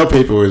 What I tell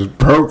people is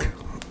broke.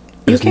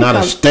 It's not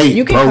a state.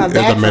 Broke is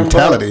a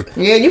mentality.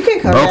 Yeah, you can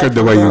come broke is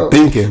the way you're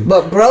thinking.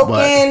 But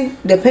broken,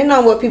 depending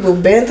on what people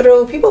been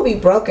through, people be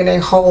broken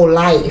their whole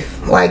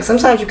life. Like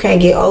sometimes you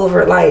can't get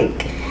over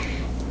like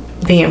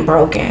being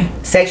broken,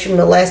 sexually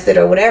molested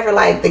or whatever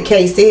like the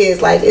case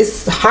is. Like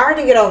it's hard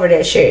to get over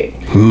that shit,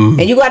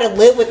 and you got to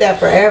live with that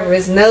forever.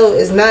 It's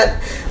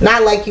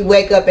not like you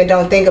wake up and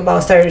don't think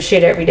about certain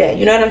shit every day.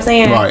 You know what I'm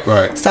saying?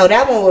 Right. So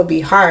that one would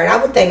be hard.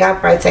 I would think I'd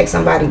probably take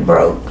somebody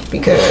broke,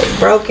 because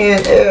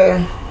broken,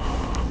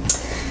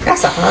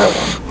 that's a hard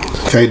one.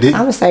 KD?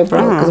 I would say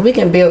broke because we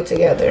can build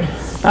together.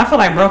 I feel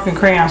like broken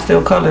crayons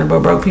still colored,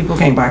 but broke people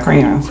can't buy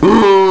crayons. So I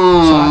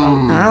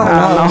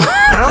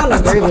don't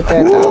agree with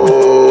that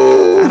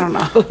though. I don't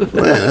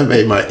know. Man, that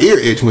made my ear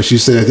itch when she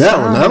said that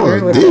one. That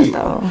was deep.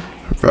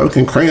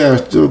 Broken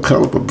crayons still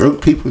colored, but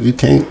broke people you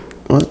can't.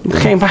 What?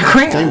 Can't buy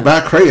crayons. Can't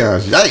buy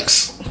crayons.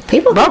 Yikes.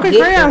 People broken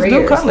crayons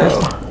do colors,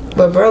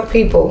 but broken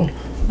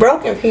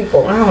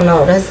people, I don't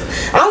know. That's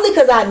only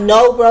because I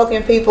know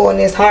broken people, and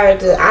it's hard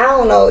to. I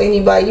don't know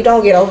anybody. You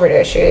don't get over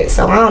that shit,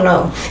 so I don't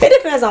know. It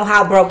depends on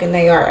how broken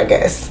they are, I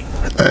guess,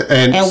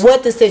 and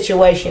what the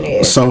situation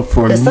is. So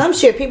for some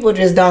shit, people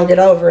just don't get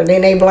over, and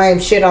then they blame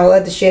shit on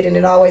other shit, and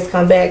it always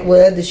come back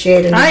with other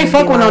shit. And I ain't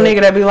fuck with no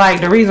nigga that be like,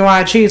 the reason why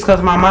I cheat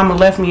because my mama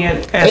left me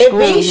at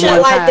school. It be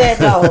shit like that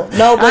though.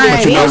 No, but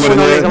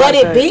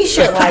it be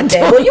shit like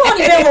that. Well, you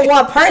only been with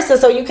one person,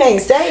 so you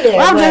can't say that.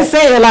 Well, I'm just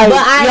saying, like,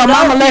 your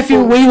mama left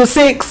you when you was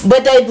 6.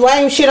 But they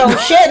blame shit on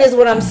shit is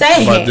what I'm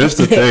saying. But this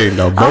the thing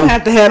though. I'm gonna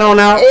have to head on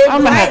out.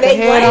 I'm gonna have to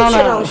head on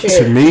out.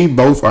 To me,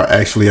 both are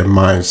actually a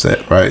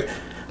mindset, right?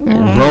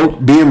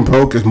 Being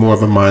broke is more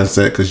of a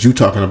mindset because you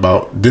talking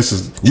about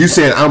you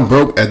saying I'm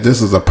broke as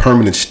this is a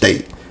permanent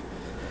state.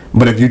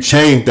 But if you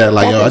change that,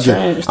 like,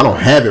 I don't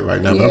have it right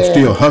now, but I'm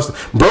still hustling.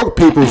 Broke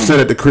people sit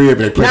at the crib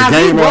and they play the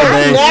game all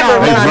day.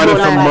 They running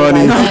for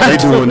money. They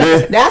doing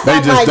this.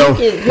 They just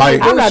don't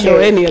like. I'm not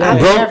doing any of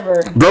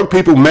that. Broke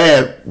people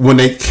mad when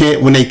they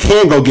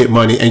can go get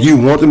money and you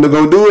want them to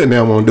go do it and they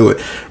don't want to do it.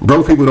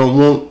 Broke people don't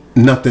want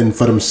nothing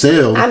for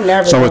themselves,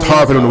 so it's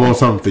hard for them to want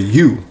something for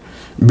you.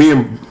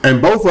 And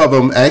both of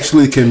them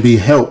actually can be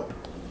helped,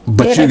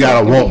 but you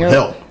gotta want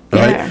help,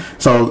 right? Yeah.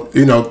 So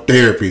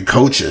therapy,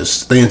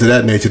 coaches, things of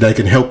that nature that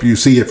can help you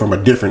see it from a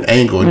different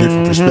angle, a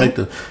different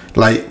perspective.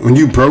 Like when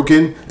you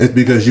broken, it's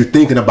because you're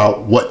thinking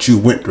about what you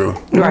went through,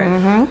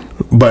 right?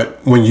 But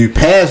when you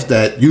pass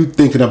that, you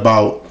thinking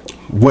about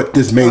what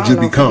this made you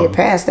become. Get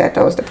past that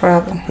though is the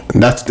problem.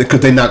 That's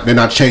because they're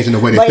not changing the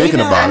way they're thinking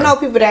about it. I know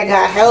people that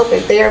got help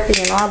and therapy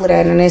and all of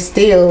that, and it's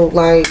still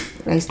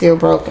they still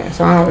broken.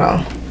 So I don't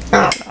know.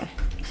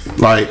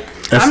 Like,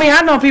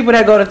 I know people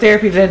that go to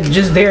therapy that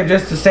just there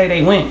just to say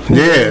they went.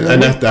 Yeah,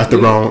 and that's the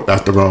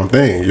wrong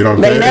thing. You know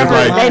what I'm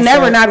saying? They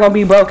never not gonna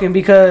be broken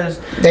because.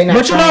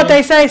 But you know what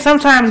they say?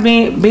 Sometimes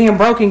being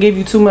broken give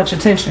you too much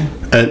attention.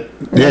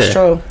 That's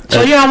true.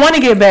 So you don't want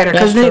to get better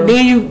because then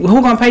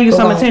who gonna pay you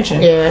some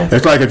attention? Yeah.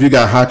 It's like if you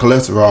got high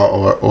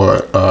cholesterol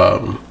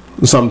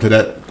or something to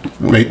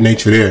that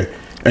nature there,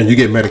 and you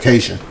get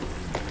medication.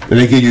 And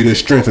they give you this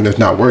strength and it's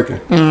not working.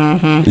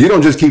 You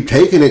don't just keep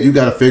taking it. You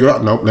got to figure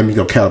out, no, let me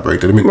go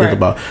calibrate it. Let me think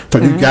about it. So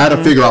you got to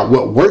figure out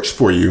what works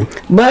for you.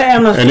 But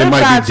on the flip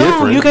side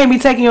too, you can't be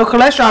taking your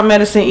cholesterol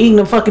medicine, eating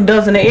a fucking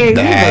dozen of eggs.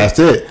 That's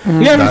it. You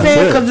know what I'm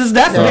saying? Because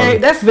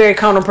that's very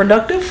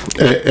counterproductive.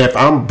 If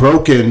I'm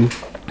broken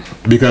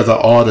because of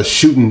all the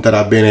shooting that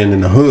I've been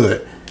in the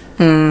hood,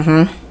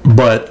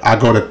 but I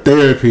go to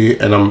therapy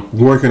and I'm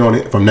working on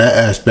it from that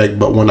aspect.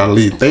 But when I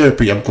leave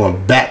therapy, I'm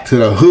going back to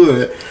the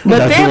hood.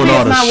 But therapy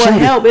is not what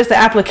help. It's the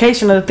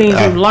application of the things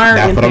you've learned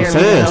in therapy. That's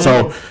what I'm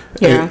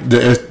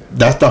saying. So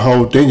that's the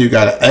whole thing. You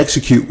got to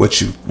execute what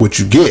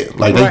you get.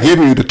 Like they give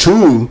you the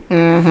tool,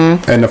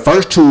 and the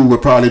first tool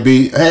would probably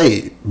be,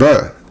 hey,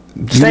 bruh.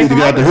 You need to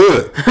get out the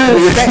hood.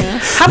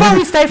 How about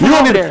we stay from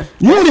over there?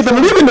 You don't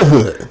even live in the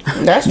hood.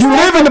 That's you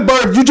live in the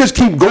burbs. You just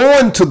keep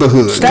going to the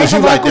hood. Stay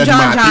from Uncle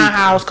John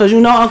house because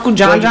you know Uncle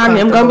John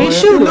them gonna be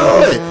shooting.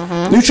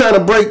 You trying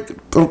to break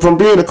from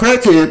being a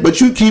crackhead, but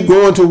you keep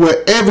going to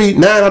where every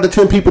 9 out of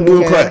 10 people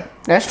doing crack.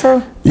 That's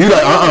true. You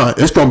like,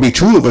 it's gonna be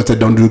 2 of us that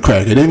don't do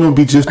crack. It ain't gonna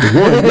be just the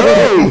one. No.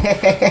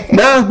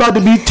 Now it's about to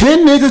be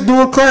 10 niggas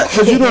doing crack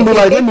because you're gonna be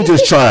like, let me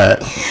just try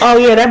it. Oh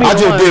yeah, that be I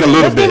just did a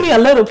little bit. Give me a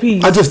little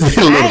piece. I just did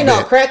a little bit. I ain't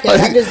no crackhead.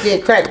 I just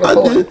did crack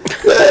before.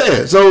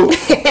 So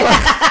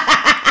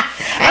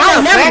I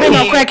ain't never been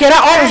no crackhead. I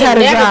always had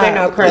a job. Never been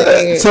no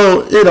crackhead.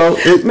 So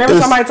remember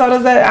somebody told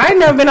us that I ain't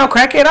never been no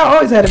crackhead. I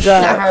always had a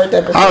job. I heard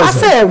that before. I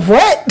said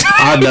what?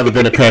 I've never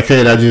been a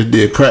crackhead. I just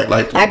did crack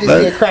I just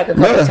did crack a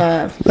couple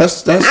times.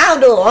 That's. I don't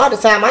do it all the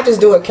time. I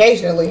just do it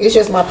occasionally. It's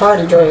just my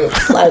party drug.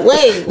 Like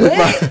wait, what?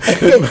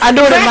 I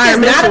do it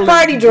environmentally. It's not a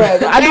party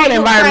drug. I do it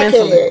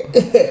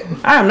environmentally.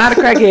 I am not a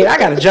crackhead. I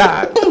got a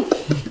job.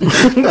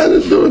 I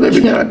just do it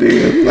every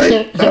goddamn.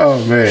 Like,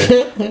 oh man.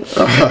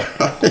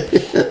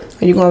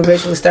 You gonna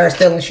eventually start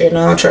stealing shit, and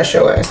I don't trust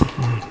your ass.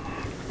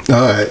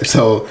 Alright,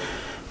 so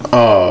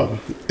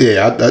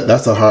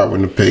that's a hard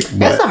one to pick.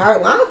 That's a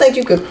hard one. I don't think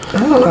you could. I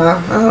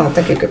don't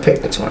think you could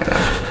pick between them.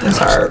 That's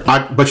hard.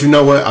 But you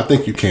know what? I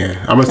think you can.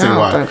 I'm gonna say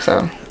why. I don't think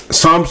so.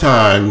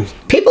 Sometimes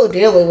people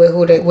deal with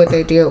what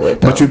they deal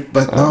with.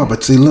 Though.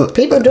 But see, look.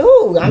 People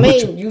do. I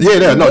mean,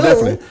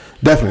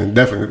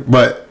 definitely.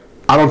 But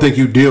I don't think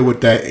you deal with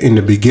that in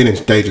the beginning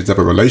stages of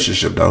a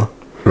relationship, though.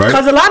 Right?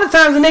 Because a lot of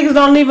times the niggas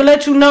don't even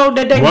let you know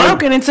that they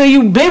broken until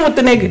you been with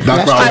the nigga.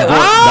 That's where I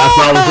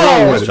was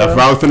going with it. That's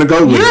where I was finna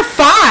go with it. You're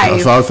 5.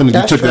 That's why I was finna.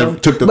 You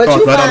took the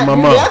thought right out of my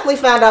mouth. You definitely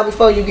find out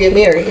before you get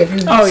married if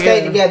you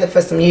stay together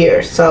for some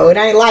years. So it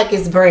ain't like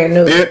it's brand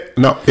new.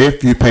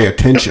 If you pay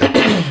attention.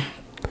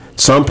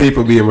 some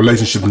people be in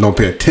relationships and don't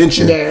pay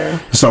attention. Yeah.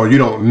 So you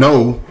don't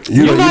know.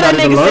 You know that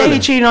nigga say he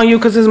cheated on you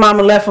because his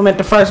mama left him at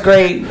the first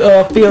grade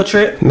field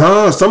trip.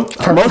 Nah, most of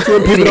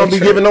them people don't be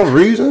giving no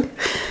reason.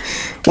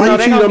 Why No, you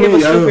they cheat gonna on give me?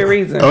 a stupid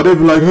reason. Oh, they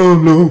be like, oh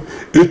no,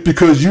 it's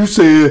because you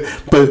said,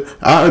 but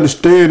I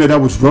understand that I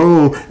was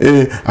wrong,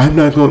 and I'm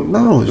not gonna.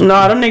 No,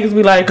 them niggas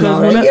be like,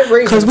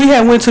 cause we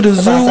had went to the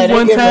zoo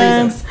one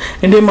time, reasons.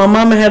 and then my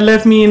mama had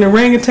left me in the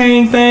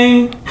orangutan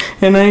thing,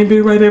 and I ain't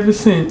been right ever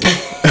since.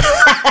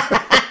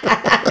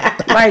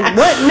 Like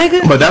what,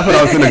 nigga? But that's what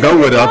I was gonna go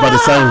with. I was about to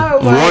say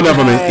one of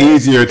them is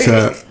easier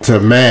to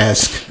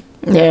mask.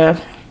 Yeah.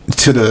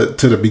 To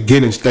the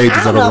beginning stages I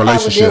of don't a know if I would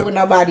relationship. deal with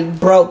nobody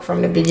broke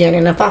from the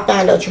beginning. If I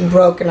find out you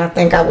broke, and I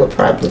think I would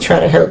probably try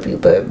to help you.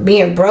 But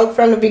being broke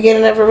from the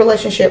beginning of a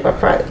relationship,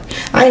 I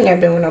ain't never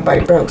been with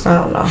nobody broke, so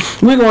I don't know.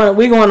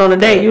 We going on a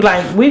date. You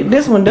like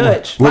this one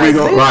Dutch? Where like we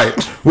going? Right.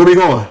 Where we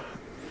going?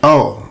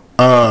 Oh,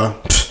 I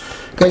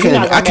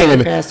can't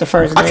even past the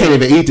first I can't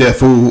even eat that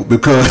food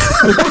because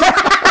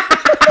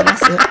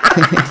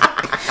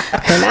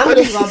and I'm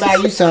just gonna buy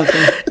you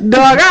something.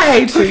 Dog, I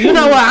hate you. You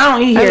know what? I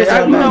don't eat here.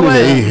 You know what?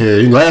 eat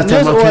here. Last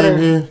time I came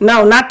here.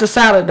 No, not the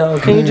salad though.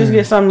 Can you just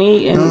get something to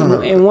eat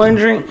and one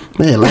drink?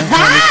 Man, last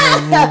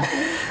time we came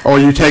here. Or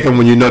you take them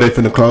when you know they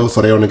finna close,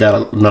 so they only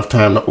got enough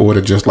time to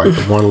order just like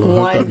the one little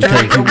One hookup.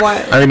 You drink,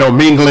 can't- Ain't no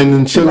mingling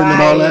and chilling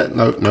and all that.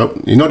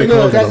 No. You know they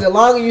close. Because the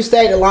longer you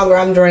stay, the longer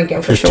I'm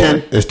drinking for It's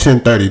sure. It's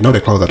 10:30. You know they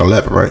close at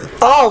 11, right?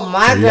 Oh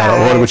my You gotta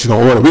order god! what you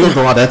gonna order. We gonna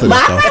go out after But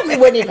this I though. probably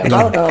wouldn't even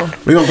go though.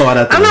 We gonna go out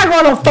after I'm this. not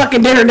going on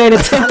fucking dinner date at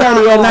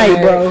 10:30 at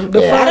night, bro. The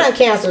Yeah, I fuck? done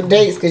canceled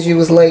dates because you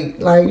was late.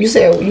 Like you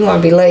said, you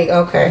want to be late.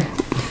 Okay,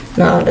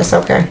 no, that's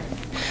okay.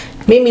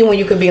 Meet me when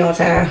you can be on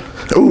time.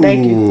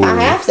 Thank you. I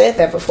have said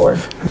that before.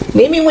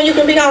 Meet me when you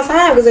can be on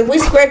time, because if we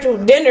schedule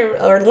dinner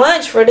or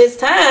lunch for this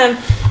time,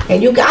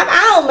 and you got, I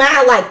don't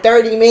mind like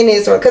 30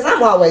 minutes, or because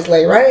I'm always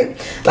late, right?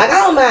 Like I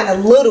don't mind a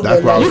little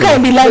That's bit what I late. was You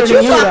can't be later But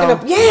than you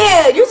talking though.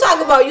 yeah, you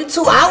talking about you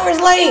 2 hours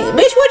late,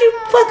 bitch? What you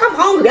fuck? I'm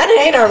hungry. I done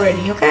ate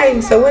already.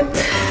 Okay, so what?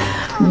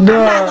 I'm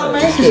not gonna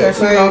make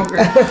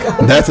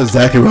it. That's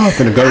exactly what I was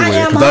finna go with.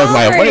 am Because I was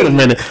like, hungry. wait a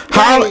minute.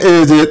 How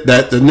is it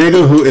that the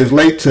nigga who is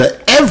late to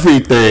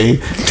everything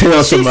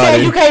tells She somebody?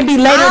 said you can't be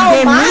later I don't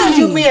than mind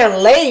you me. being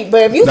late,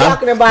 but if you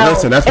talking about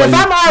Listen, that's why If you.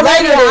 I'm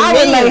already Later an than hour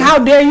me. late, how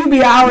dare you be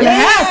an hour and a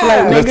half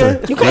late, nigga?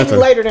 Listen. you can't be Listen.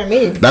 later than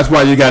me. That's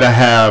why you gotta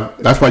have.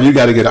 That's why you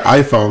gotta get an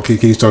iPhone,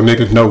 Kiki, so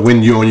niggas know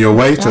when you on your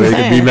way, so they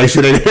can be make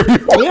sure they hear you.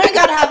 You ain't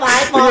gotta have an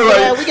iPhone for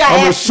that. We got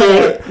I'm apps for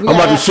that. I'm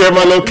about to share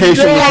my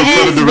location with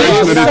you for the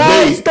duration of this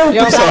date,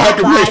 stupid. so I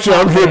can make sure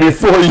I'm here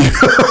before you.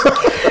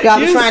 Y'all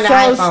be You trying to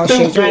so iPhone shit.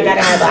 You ain't stupid.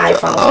 gotta have an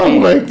iPhone. Oh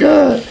my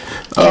god.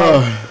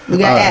 We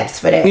got apps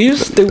for that. You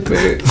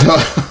stupid.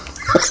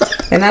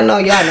 And I know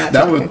y'all not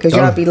That talking was- because that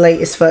y'all was- be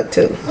late as fuck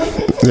too.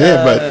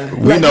 Yeah, but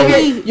we know.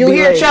 You Be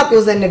hear late.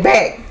 chuckles in the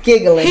back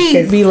giggling. He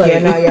 'cause be late. You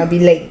know y'all be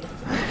late.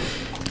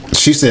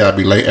 She said I'd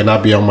be late and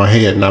I'd be on my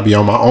head and I'd be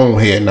on my own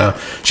head now.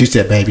 She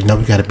said, baby, no,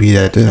 we gotta be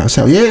there. I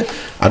said, yeah.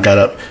 I got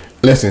up.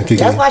 Listen, Kiki.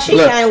 That's why she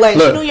came late.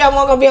 She knew y'all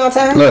weren't gonna be on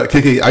time. Look,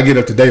 Kiki, I get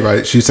up today,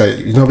 right? She said,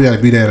 you know we gotta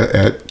be there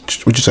at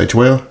what'd you say,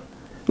 12?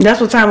 That's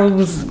what time we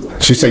was.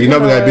 She said, you know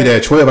we gotta be there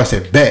at 12. I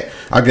said, bet.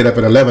 I get up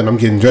at 11. I'm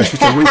getting dressed.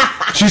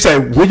 She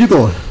said, where you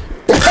going?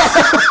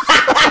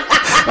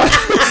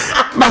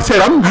 I said,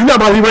 you're not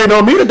about to be waiting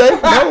on me today.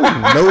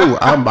 No,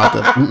 I'm about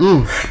to.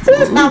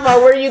 Talking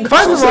about where you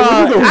First of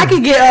going. all, I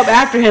could get up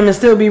after him and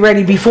still be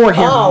ready before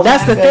him. Oh,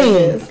 That's my the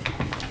goodness. thing.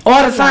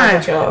 All the time.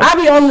 with y'all. I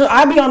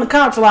be on the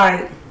couch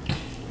like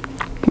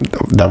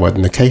That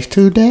wasn't the case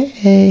today.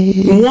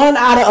 1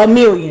 out of a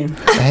million.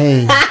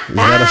 Hey, you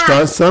gotta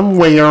start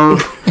somewhere.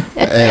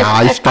 And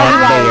I start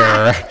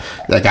there.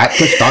 I got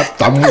to start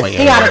somewhere.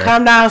 He gotta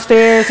come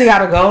downstairs. He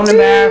gotta go in the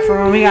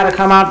bathroom. He gotta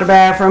come out the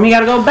bathroom. He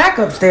gotta go back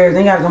upstairs.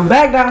 Then he gotta come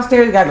back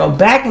downstairs. He gotta go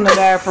back in the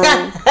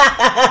bathroom.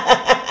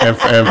 And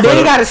Then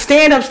he gotta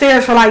stand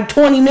upstairs for like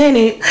 20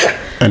 minutes.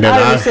 And then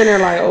I I was sitting there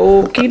like,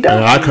 okay, and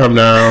I come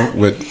down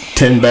with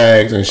 10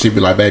 bags and she'd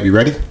be like, baby,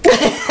 ready?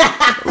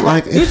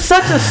 Like, It's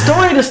such a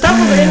story. The stuff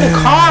was in the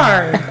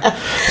car.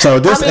 so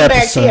this How many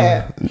bags she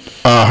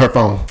episode, her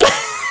phone.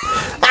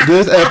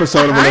 This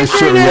episode of I ain't Relationship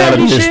saying that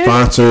Reality is shit.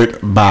 sponsored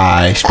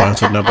by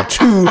sponsor number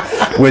 2,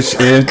 which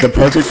is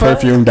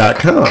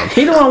theperfectperfume.com.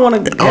 He don't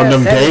want to. On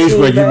them days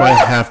where you might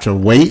have to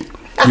wait,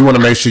 you want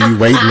to make sure you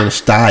waiting in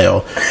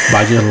style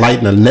by just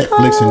lighting a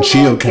Netflix and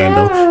chill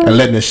candle and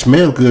letting it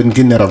smell good and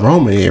getting that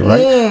aroma in,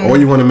 right? Or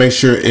you want to make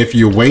sure if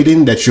you're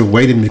waiting that you're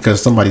waiting because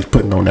somebody's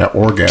putting on that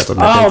orgasm.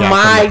 That Oh they got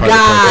my from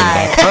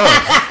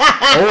theperfectperfume.com.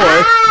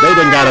 Or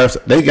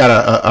they got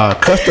a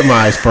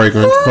customized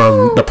fragrance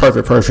from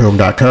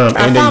theperfectperfume.com,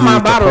 I and they found my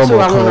used the bottle, too. promo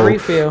I want a code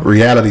refill.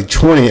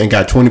 Reality20 and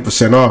got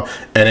 20% off.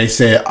 And they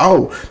said,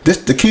 "Oh, this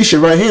the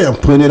Keisha right here. I'm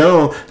putting it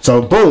on."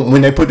 So boom,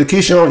 when they put the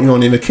Keisha on, you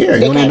don't even care.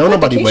 You don't even know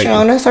nobody waiting.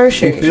 on. That's her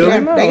shit. feel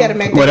me? They gotta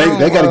make Well, their own.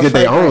 they got to get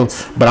their own,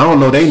 but I don't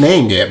know their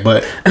name yet.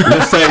 But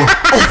let's say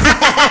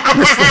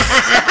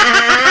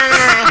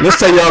let's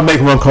say y'all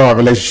make one called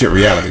relationship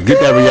reality. Get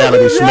that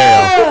reality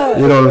smell.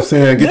 You know what I'm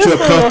saying? Get you a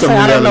custom reality.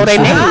 I don't know their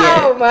name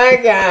yet. Oh my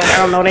God. I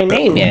don't know their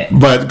name yet.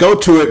 But go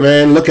to it,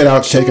 man. Look it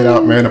out. Check it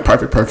out, man.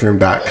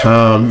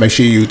 ThePerfectPerfume.com. Make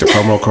sure you use the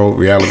promo code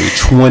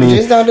reality20.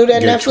 Just don't do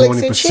that Get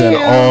Netflix and chill.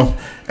 off.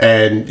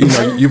 And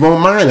you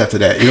won't mind after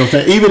that. You know what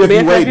I'm saying? Even if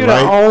you wait, you're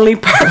right? the only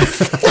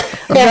person,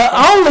 the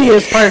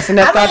onliest person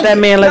that thought that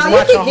man let's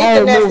watch a whole You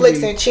can get the Netflix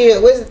movie. and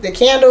chill. What's it, the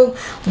candle?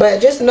 But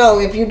just know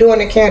if you're doing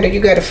the candle, you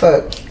gotta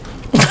fuck.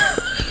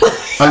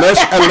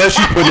 Unless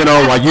you put it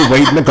on while you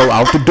waiting to go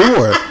out the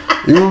door.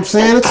 You know what I'm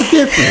saying? It's a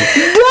difference.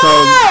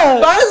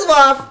 First of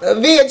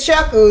all, via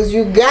Chuckles,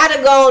 you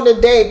gotta go on the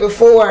date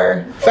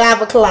before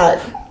 5 o'clock,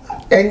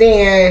 and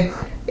then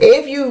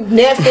if you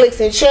Netflix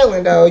and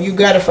chilling though, you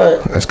gotta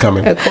fuck. It's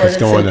coming. It's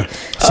going to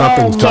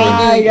something's coming.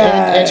 my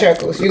God. And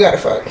Chuckles, you gotta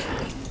fuck.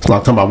 It's not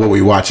talking about what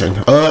we watching.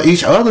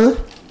 Each other.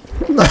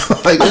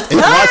 Like it's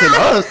watching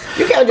us.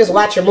 You can't just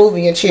watch a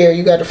movie and chill.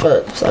 You gotta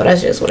fuck. So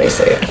that's just what they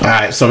said. All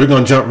right, so we're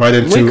gonna jump right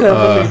into. We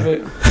couldn't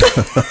believe it.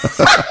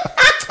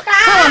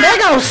 Come on, they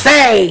gonna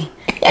say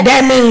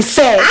that means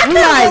sex. I We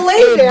couldn't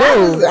believe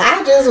it. do.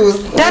 I just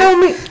was. That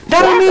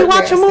don't mean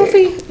watch a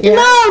movie. Yeah.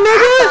 No, I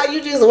nigga. thought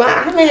you just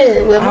watch. I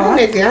mean, with my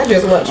nigga, I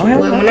just watch.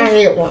 When I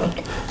had one,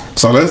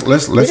 So let's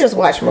we just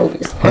watch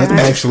movies. let's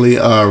actually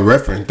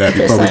reference that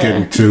before we get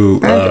into.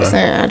 I'm just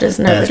saying, I just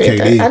never Ask did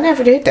KD. that. I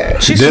never did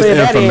that. She This slid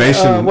that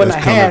information in when is I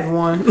had coming-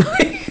 one.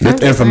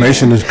 This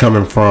information is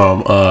coming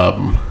from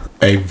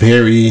a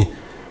very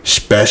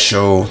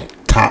special,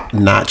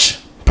 top-notch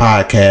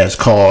podcast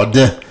called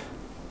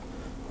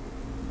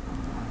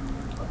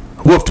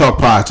Wolf Talk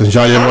Podcast.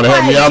 Y'all didn't want to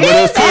help me out with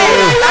this too?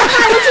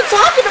 What you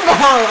talking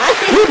about?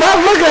 We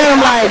both look at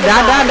him like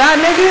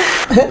nigga.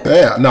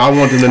 Yeah, no, I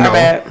want them to know.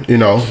 bad. You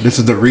know, this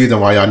is the reason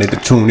why y'all need to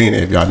tune in.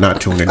 If y'all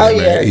not tuning in, Oh, man,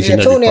 yeah, each yeah,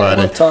 and every tune in to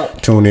Friday, Wolf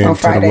Talk tune in on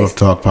to the Fridays. Wolf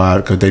Talk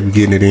Pod because they be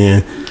getting it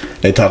in.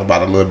 They talk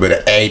about a little bit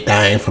of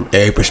everything from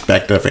every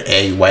perspective and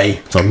every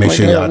way. So make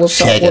sure yeah, y'all Wolf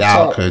Talk, check it Wolf out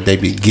Talk. because they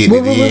be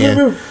getting it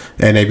in.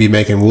 And they be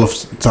making wolf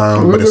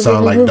sounds, but it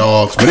sounds like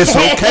dogs. But it's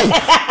okay.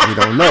 We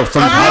don't know.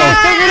 Sometimes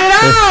Figured it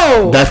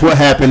out. that's what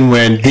happened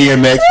when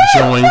DMX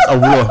joins a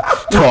wolf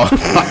talk,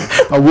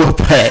 a wolf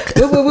pack.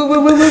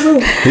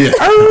 Yeah.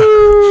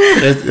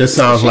 It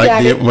sounds like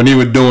got it. when he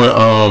was doing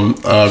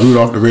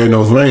Rudolph the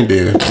Red-Nosed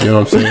Reindeer. You know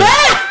what I'm saying?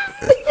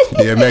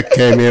 DMX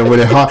came in with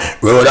it hot.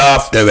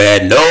 Rudolph the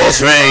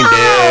Red-Nosed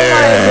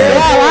Reindeer.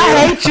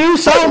 I hate you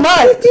so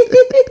much.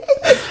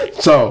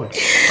 So,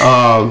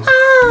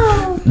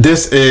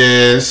 this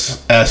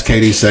is Ask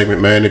KD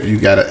segment, man. If you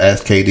got to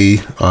Ask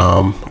KD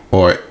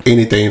or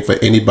anything for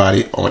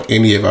anybody on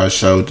any of our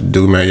shows to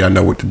do, man, y'all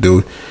know what to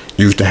do.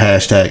 Use the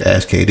hashtag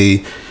Ask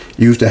KD.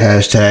 Use the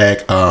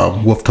hashtag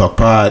Wolf Talk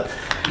Pod.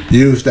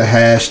 Use the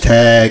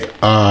hashtag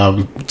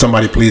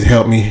somebody please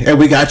help me. And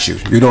we got you.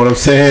 You know what I'm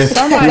saying?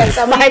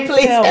 Somebody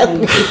please help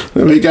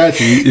me. We got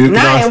you. You can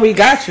Nah, also, and we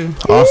got you.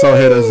 also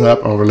hit us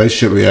up on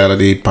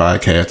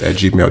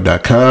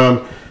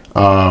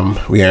relationshiprealitypodcast@gmail.com.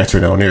 We answer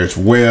it on there as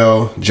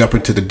well. Jump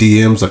into the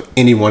DMs of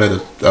any one of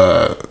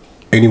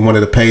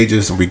the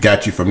pages, and we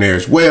got you from there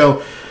as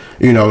well.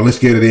 You know, let's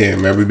get it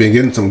in, man. We've been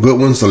getting some good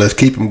ones, so let's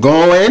keep them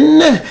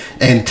going.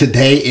 And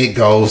today it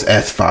goes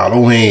as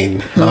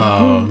following.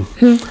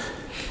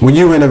 When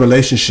you're in a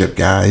relationship,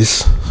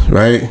 guys,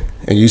 right,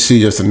 and you see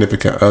your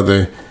significant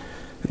other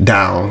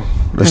down,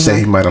 let's say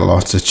he might have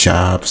lost his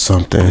job,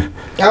 something.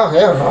 Oh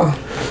hell no.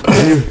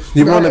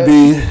 You want to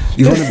be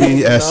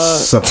as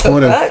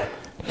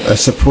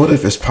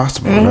supportive as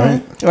possible,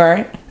 right?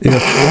 Right. You know,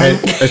 and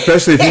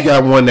especially if you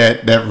got one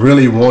that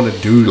really want to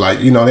do, like,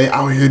 you know, they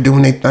out here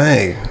doing their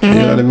thing. You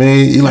know what I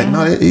mean? You like,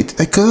 no, they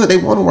could, they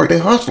want to work, they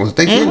hustlers,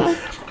 they get.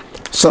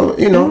 So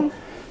you know,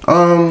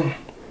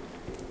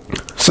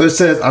 so it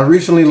says, I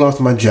recently lost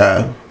my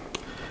job,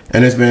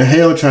 and it's been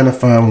hell trying to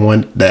find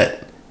one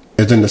that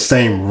is in the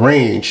same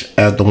range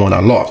as the one I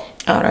lost.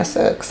 Oh, that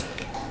sucks.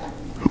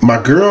 My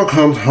girl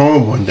comes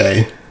home one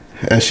day,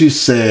 and she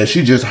said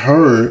she just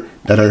heard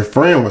that her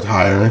friend was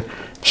hiring,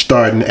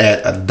 starting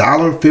at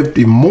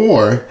 $1.50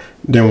 more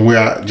than where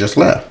I just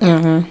left.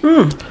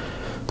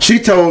 She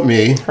told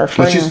me, Her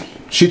friend.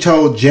 she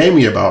told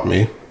Jamie about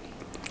me,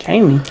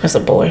 Jamie. That's a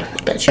boy. I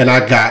bet you. and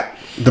I got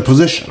the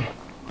position.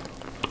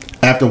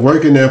 After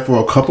working there for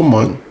a couple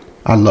months,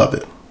 I love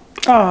it.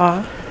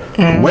 Aw.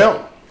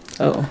 Well,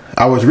 Oh.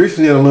 I was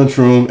recently in a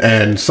lunchroom,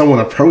 and someone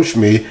approached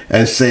me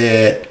and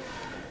said,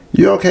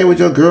 "You okay with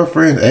your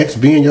girlfriend's ex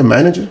being your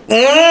manager?"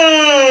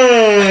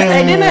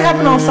 Hey, didn't that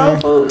happen on Soul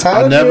Food?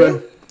 I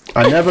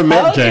never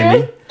met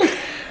Jamie,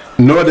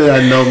 nor did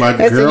I know my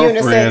That's a unisex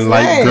girlfriend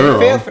like name. Feel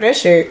girl, for that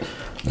shit.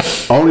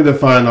 only to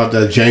find out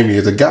that Jamie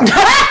is a guy.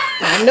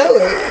 I know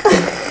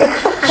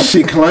it.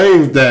 She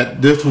claims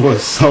that this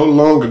was so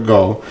long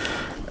ago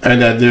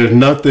and that there's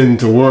nothing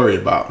to worry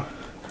about.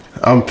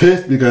 I'm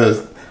pissed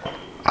because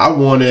I'm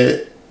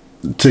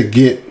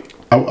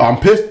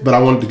pissed, but I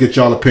wanted to get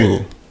y'all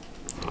opinion.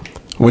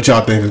 What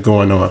y'all think is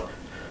going on?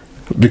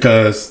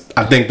 Because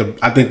I think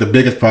the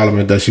biggest problem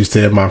is that she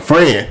said my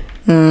friend,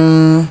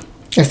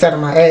 Instead of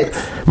my ex.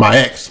 my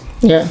ex.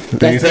 Yeah.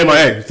 They ain't say my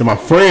ex. So my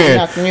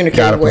friend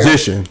got a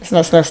position.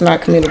 That's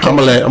not communication. I'm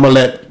gonna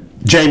let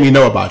Jamie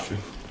know about you,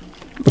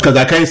 because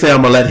I can't say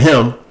I'm gonna let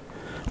him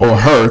or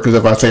her, because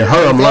if I say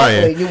her, I'm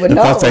lying. You would if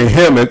know. I say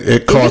him,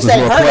 it causes more If you say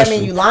her, that questions.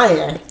 mean you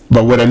lying.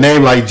 But with a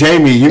name like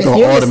Jamie, you It's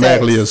gonna unisex.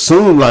 automatically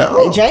assume like,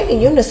 oh,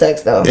 Jamie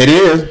unisex though. it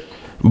is.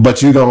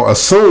 But you gonna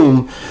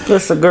assume,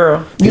 It's a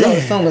girl. You don't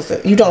assume it's a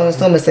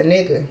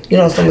nigga. You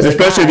don't assume it's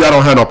especially a if guy. y'all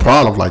don't have no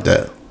problems like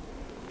that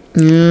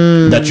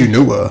that you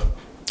knew of.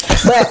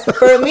 But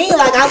for me,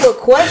 like, I would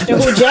question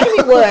who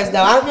Jamie was,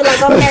 though. I'd be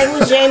like, okay,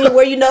 who's Jamie?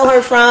 Where you know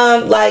her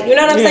from? Like, you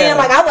know what I'm saying?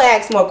 Like, I would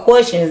ask more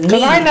questions.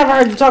 Because I ain't never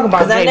heard you talk about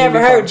Because I Jamie never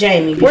before. heard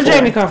Jamie before. Where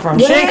Jamie come from?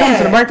 She ain't come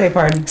to the birthday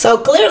party. So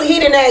clearly he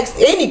didn't ask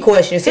any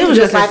questions. He was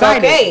just like,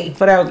 excited okay.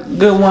 for that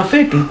good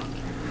 150.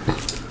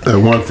 At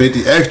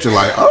 150 extra,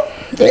 like, oh,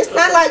 It's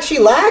not like she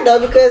lied,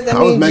 though, because, I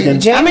was mean, making-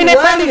 Jamie I mean, they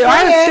was probably a are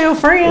friend. still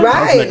friends.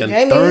 Right. making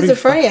Jamie is 30. a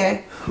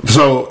friend.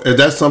 so is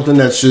that something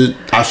that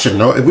I should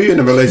know? If we in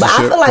a But relationship,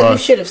 I feel like for you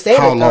should have said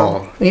how it, though.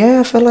 long? Yeah,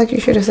 I feel like you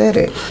should have said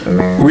it.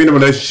 Man. We in a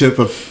relationship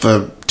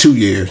for 2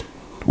 years.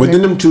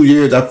 Within them 2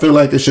 years, I feel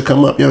like it should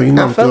come up. Yo, you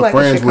know, I I'm feel still like it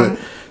friends should with come-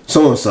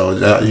 so and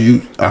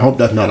so. I hope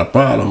that's not a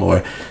problem.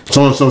 Or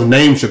so and so's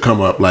name should come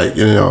up. Like,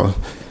 you know,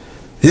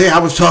 yeah, I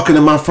was talking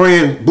to my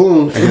friend.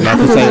 Boom, and then I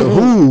can say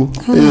who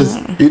is.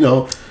 You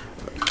know,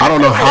 I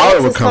don't know how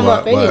it would Exes come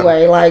up. But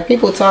anyway. Like,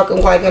 people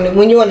talking, like,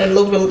 when you're in a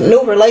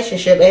new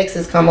relationship,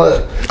 exes come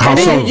up. How And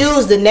then soon? you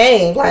use the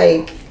name,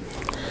 like,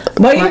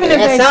 But even if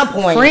at they some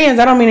point. friends,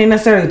 I don't mean they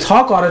necessarily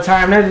talk all the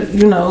time. That,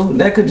 you know,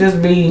 that could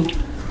just be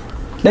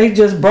they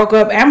just broke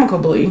up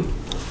amicably.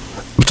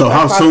 So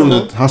how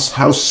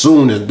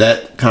soon is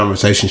that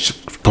conversation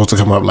supposed to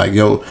come up? Like,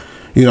 yo,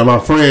 you know, my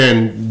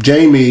friend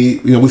Jamie,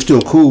 you know, we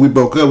still cool. We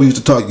broke up. We used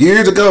to talk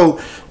years ago,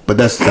 but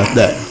that's that.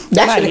 that should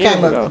have years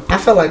came ago. up. I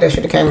feel like that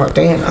should have came up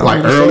then.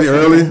 Like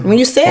early. When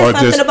you said Or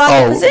something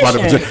about the position. I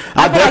feel like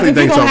definitely if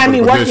think you gonna have something me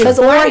for working the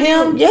position. for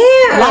him,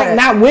 Yeah. like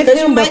not with 'Cause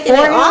him you making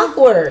before it him,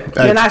 awkward.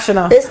 then I should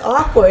know. It's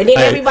awkward. Then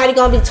Hey. everybody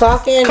gonna be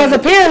talking. Because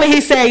apparently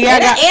he said, yeah,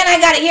 and I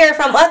gotta hear it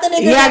from other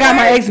niggas. I got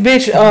my ex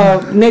bitch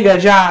nigga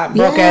job,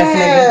 broke ass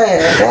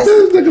nigga.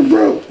 This nigga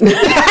broke.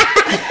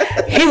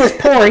 He was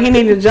poor. He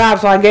needed a job,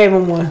 so I gave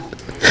him one.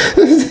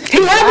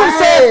 He had to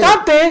say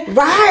something.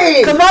 Right.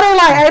 Because why they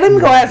like, hey, let me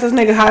go ask this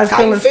nigga how his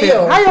feelings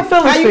feel. How your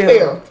feelings How you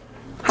feel?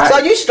 So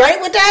you straight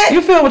with that?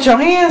 You feel with your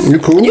hands? You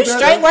cool? You with that?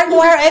 straight working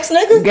with her ex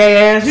nigga? Gay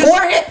ass. You,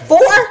 Four?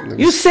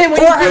 you sit when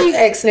For you her pee?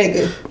 ex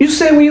nigga. You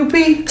sit when you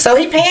pee? So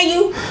he paying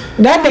you?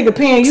 That nigga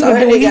paying you So to that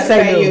do what nigga he gotta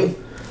say pay do. you.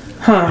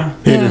 Huh.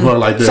 He just went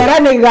like this. So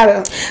that nigga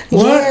gotta.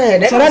 What? Yeah,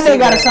 that so that must nigga be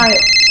gotta good. sign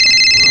it.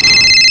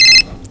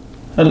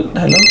 Hello?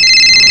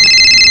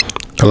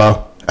 Hello?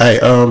 Hey,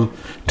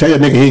 tell your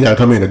nigga he ain't gotta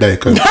come in today,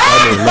 cause I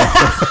didn't know.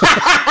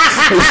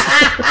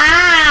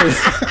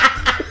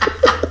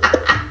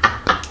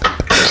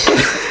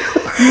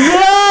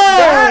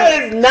 That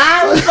is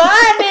not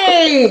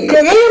funny.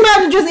 Can you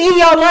imagine just eating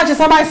your lunch and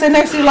somebody sit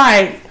next to you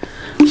like,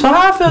 so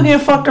how I feel getting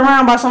fucked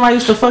around by somebody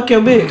used to fuck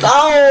your bitch?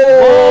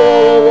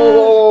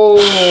 Oh.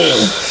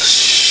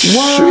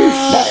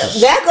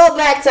 That go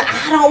back to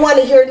I don't want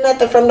to hear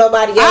nothing from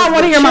nobody else. I don't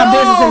want to hear my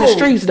business in the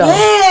streets though.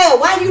 Yeah,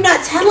 why you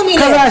not telling me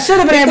that? Because I should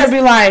have been able to be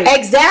like,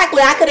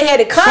 exactly, I could have had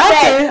a Something.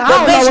 comeback, I but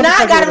don't know bitch, what the now I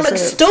fuck gotta you look would've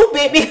said.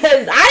 stupid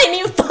because I didn't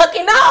even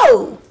fucking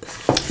know.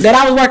 that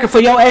I was working for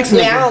your ex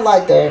nigga. Yeah, I don't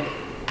like that.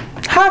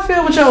 How I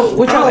feel with your I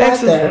don't like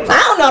exes? that. I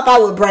don't know if I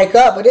would break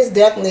up, but it's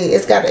definitely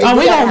got. Oh,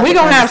 we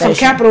gonna have some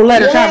capital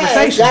letter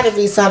conversation. It's got to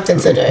be something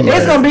to that.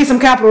 There's gonna be some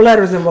capital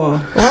letters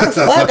involved. Why the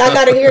fuck? I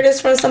gotta hear this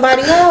from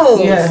somebody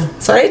else. Yeah.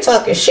 So they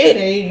talking shit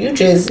and you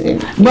just.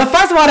 But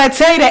first of all, they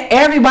tell you that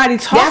everybody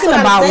talking what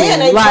I'm about saying,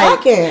 me, they like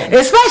talking.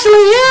 especially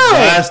you.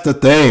 That's the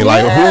thing.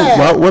 Like,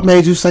 Yeah. what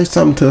made you say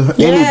something to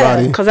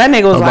anybody? Cause that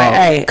nigga was like, About-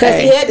 hey,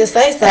 Because he had to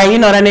say something. hey, you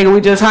know that nigga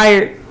we just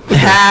hired?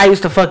 I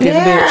used to fuck this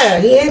yeah,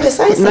 bitch. he had to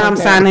say something. Now I'm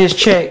signing his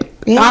check.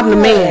 Yeah. I'm the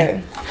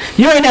man.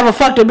 You ain't never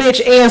fucked a bitch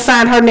and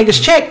signed her nigga's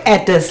check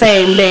at the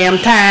same damn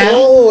time.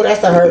 Oh,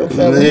 that's a hurtful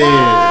feeling.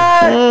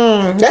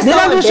 Man. That's Then so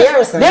I'm just-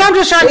 embarrassing. then I'm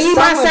just trying to It's eat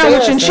my so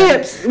sandwich and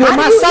embarrassing. chips with How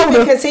my do you soda.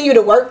 even continue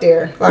to work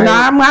there? Like,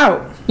 Nah, I'm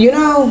out. you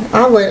know, I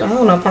don't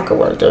know if I could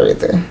work there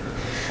either.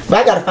 But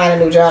I gotta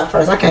find a new job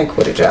first. I can't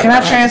quit a job. Can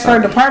I transfer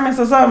departments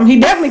or something? He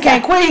definitely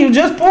can't quit. He was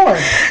just poor.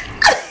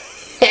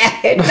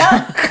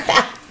 No.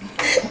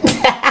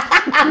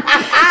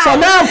 So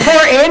now I'm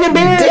poor and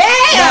embarrassed.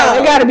 Damn.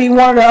 No, it gotta be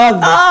one or the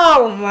other.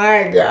 Oh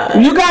my god.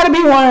 You gotta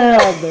be one or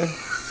the other.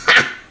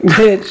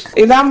 Bitch.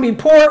 Either I'm gonna be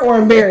poor or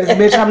embarrassed,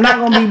 bitch. I'm not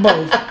gonna be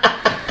both.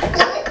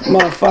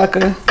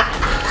 Motherfucker.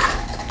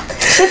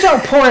 Sit your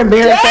poor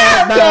embarrassed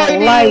ass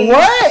down. Like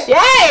what?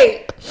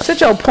 Yay. Sit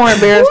your poor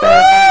embarrassed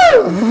ass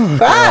down.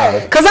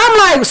 Right. Cause I'm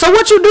like, so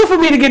what you do for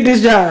me to get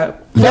this job?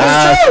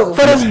 That's true.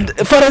 For this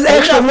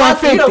extra You done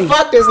 150.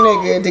 fuck this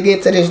nigga to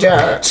get to this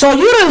job. So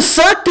you done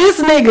suck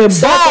this nigga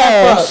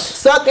balls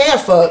Sucked and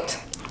fucked.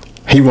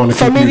 He want to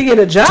for keep me you, to get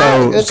a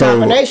job. Good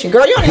combination.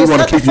 Girl, you don't He even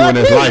want suck to keep the you in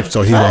fuck his me. life,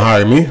 so he gonna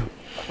hire me.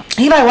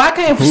 He like, well, I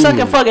can't suck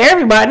and fuck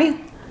everybody.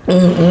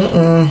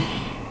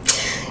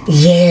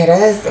 Yeah,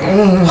 that's.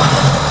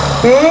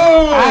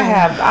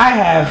 I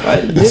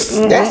have.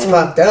 That's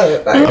fucked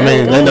up. Like, I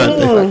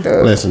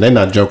mean, they're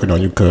not joking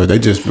on you, cuz they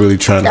just really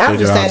trying to I'm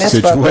figure just out saying the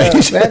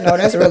that's situation. fucked up.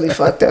 That's really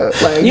fucked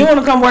up. Like, You want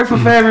to come work for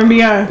Forever and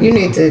Beyond? you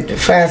need to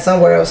find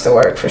somewhere else to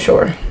work for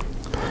sure.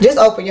 Just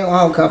open your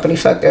own company.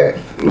 Fuck that.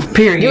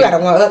 Period. You gotta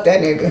one up that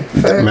nigga.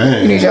 Fuck.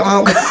 Man. You need your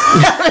own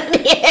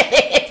company.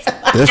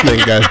 This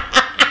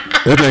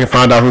nigga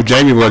found out who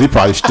Jamie was. He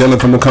probably stealing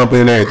from the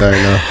company and everything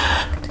now.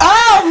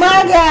 Oh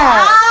my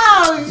god.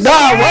 Oh,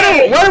 Dog,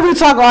 what if we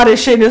talk all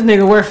this shit? This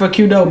nigga work for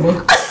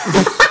Qdoba.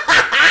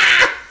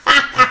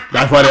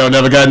 That's why they don't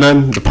never got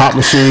nothing. The pop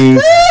machine.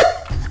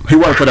 He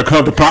worked for the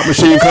pop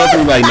machine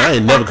company. Like, nah, I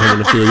ain't never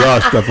coming to fill y'all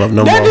stuff up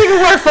no That more.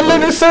 nigga work for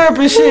Leonard Syrup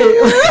and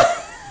shit.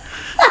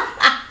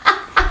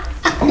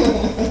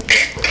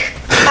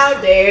 How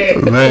dare.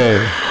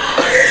 Man,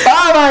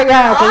 Oh my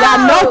god, cause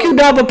I know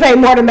Qdoba pay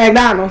more than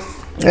McDonald's.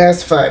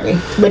 That's funny.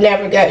 But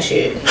never got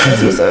shit.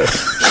 That's what's up.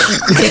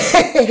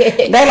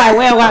 They like,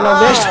 we don't got no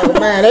vegetables. Oh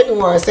man, they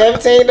want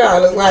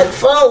 $17. Like,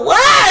 for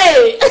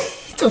what?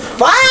 The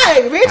fuck?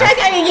 Bitch, I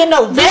can't even get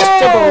no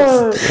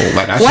vegetables.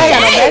 like I We ain't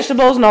got said, no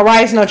vegetables, no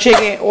rice, no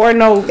chicken, or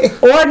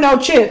no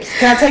chips.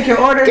 Can I take your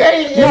order?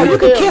 No, you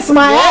can kiss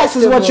my ass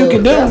is what you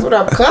can That's do. what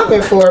I'm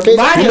coming for, bitch.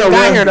 But I You just know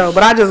got what? here though,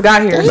 but I just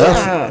got here.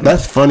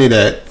 that's funny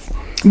that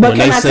But when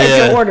can they I take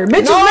said- your order?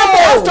 Bitch, No. there's nothing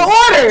else to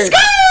order.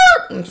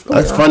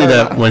 That's funny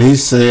that when he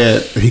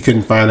said he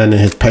couldn't find that in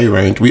his pay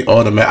range,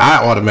 I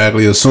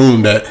automatically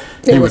assumed that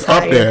he It was was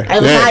up higher. there.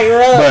 It was higher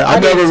up. But I I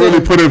did never too. really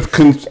put in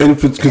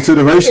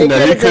consideration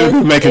that he could've could be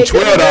been- making it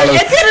could've $12. been-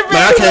 it could've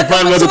Man, I been can't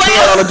find another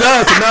 $12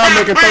 job, so now I'm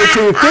making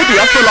 $13.50.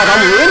 I feel like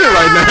I'm winning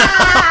right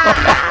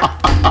now.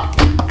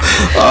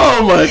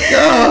 Oh my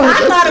God!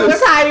 I thought it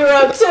was higher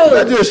up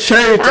That too. just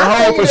changed the I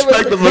whole figured it was-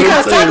 perspective of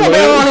Because this thing, Taco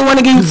Bell man. only want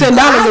to give you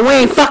 $10 and we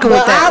ain't fucking with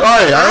But that.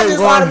 Right, I I ain't just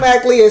going-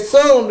 automatically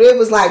assumed it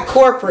was like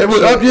corporate. It was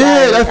shit. up, yeah,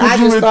 Like, that's what I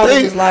you just would thought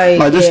think. it was like,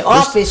 Like, this-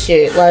 office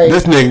shit. Like,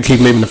 This nigga keep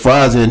leaving the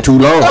fries in too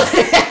long.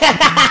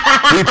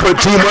 He put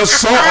too much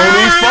salt on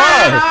these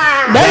fries.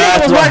 That nigga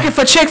That's was why- working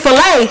for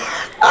Chick-fil-A.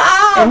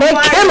 oh, and they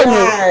my killing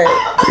it. God.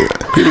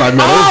 He like,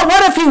 man, Oh,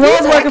 what if he was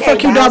He's like, working for "I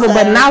can't Qdoba, but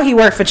outside." now he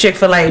work for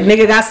Chick-fil-A?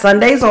 Nigga got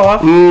Sundays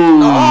off.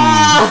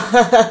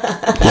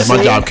 does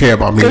my job care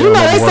about me? Cause you know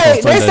I don't work on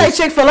they say Sundays.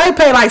 Chick-fil-A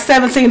pay like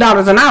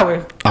 $17 an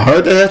hour. I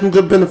heard they had some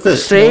good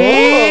benefits.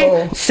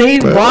 See,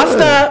 bossed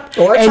up.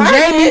 Or and Target.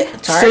 Jamie,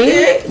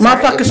 Target.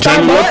 motherfucker Target.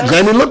 Starbucks.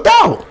 Jamie looked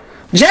out.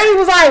 Jamie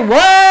was like,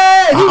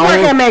 what? He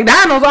work at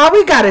McDonald's. All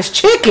we got is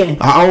chicken.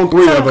 I own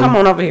 3 Tell of him, them. come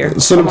on over here.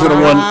 Send them to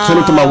the one. Send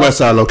them to my West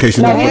Side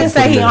location. No, I'm he waiting didn't for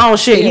say he them there. owned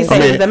shit. He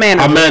said he's the I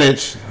manager.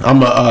 manage.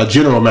 I'm a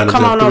general manager.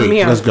 Come on of over 3.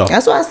 here. Let's go.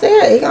 That's what I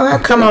said. He gonna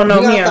have to Come on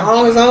over he here. gonna have to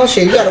own his own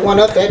shit. You gotta one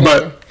up that.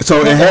 nigga. But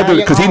so it had to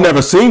because he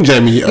never seen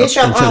Jamie Get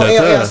your own until that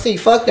time. LLC.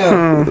 Fuck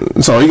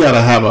them. So he got to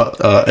have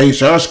a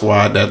HR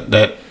squad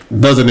that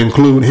doesn't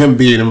include him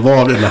being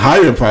involved in the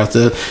hiring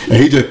process,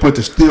 and he just put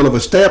the seal of a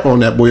stamp on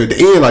that boy at the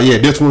end. Like, yeah,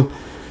 this one,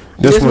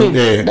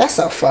 yeah. That's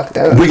so fucked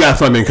up. We got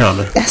something in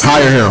common. That's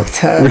Hire him.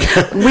 fucked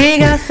up. We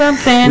got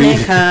something in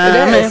That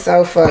common. is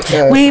so fucked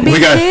up. We We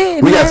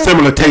got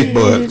similar taste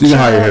buds. You can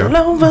hire him.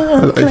 all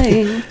over the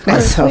place.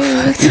 That's so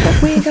fucked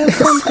up. We got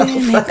something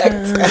in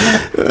common.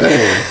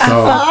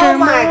 Oh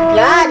my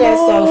God,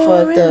 that's so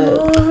fucked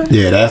up.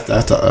 Yeah, that's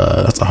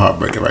a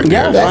heartbreaker right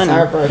there. Y'all That's funny.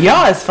 heartbreaking.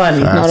 Y'all is funny.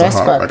 No, that's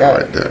a fucked heartbreaker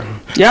up. right there.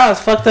 Y'all is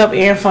fucked up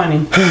and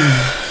funny.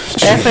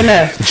 F and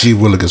F. G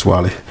Willikers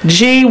Wally.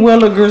 G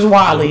Willigers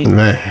Wally.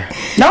 Man.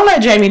 Don't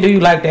let Jamie do you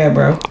like that,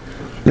 bro.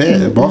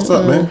 Man, boss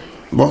up, man.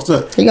 Boss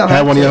up. He gonna Have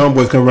have one of your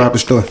homeboys come rob the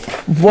store.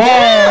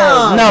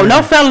 Whoa.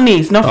 No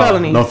felonies. No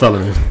felonies. No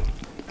felonies.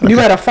 You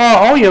better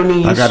fall on your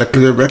knees. I got a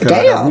clear record.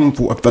 I got Damn. room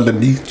for a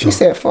felony. She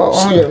said fall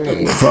on your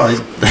knees. Sorry.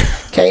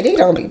 KD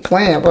don't be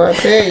playing, bro. I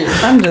tell you.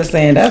 I'm just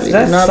saying that's Do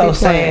not so be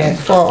playing.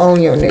 sad. Fall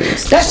on your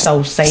knees. That's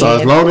so sad. So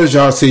as long as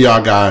y'all see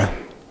y'all guy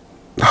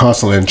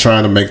hustling,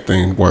 trying to make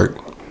things work,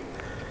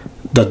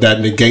 does that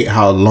negate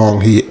how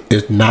long he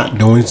is not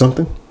doing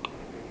something?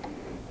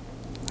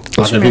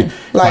 Like you mean?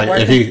 Like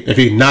if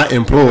he's not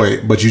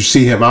employed, but you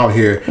see him out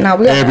here No,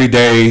 we gotta- every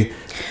day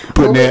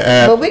putting their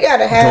app, But we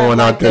gotta have going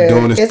like out there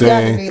doing this it's thing.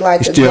 gotta be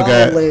like you the still goal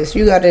got list.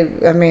 You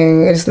gotta. I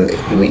mean,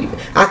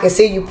 I can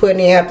see you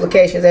putting in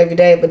applications every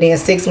day, but then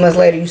 6 months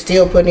later you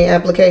still putting in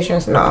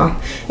applications. No,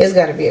 it's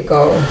gotta be a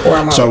goal. Or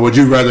am I? So would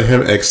you rather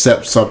him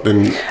accept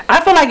something?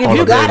 I feel like if On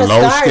you a very gotta low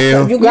start.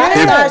 scale? You gotta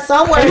Yeah. start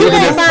somewhere. If you You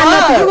ain't ain't find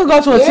nothing, you could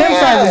go to a temp Yeah.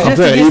 service just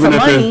to Okay, get some if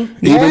money.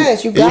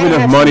 Yes, you gotta even if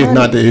have money's some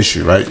not money. the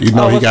issue, right? You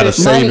know Oh, he got a what's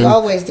this? Money savings.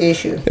 always the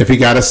issue. If he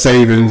got a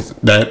savings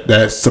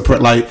that's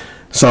like,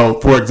 so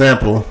for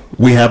example,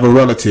 we have a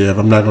relative.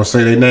 I'm not gonna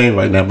say their name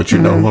right now, but you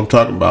know who I'm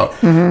talking about.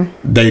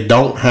 They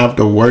don't have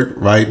to work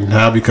right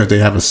now because they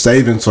have a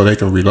savings, so they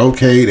can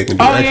relocate. They can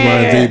do X, Y,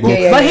 and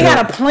Z. But he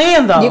got a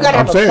plan though. You gotta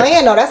have a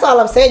plan though. That's all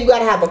I'm saying. You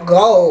gotta have a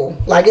goal.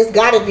 Like it's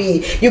gotta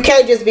be. You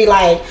can't just be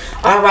like,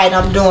 all right,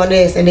 I'm doing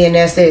this and then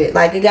that's it.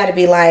 Like it gotta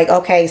be like,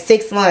 okay,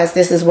 6 months.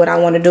 This is what I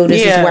want to do.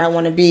 This is where I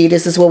want to be.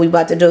 This is what we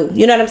about to do.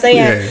 You know what I'm saying?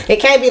 Yeah. It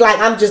can't be like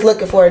I'm just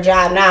looking for a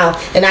job now,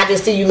 and I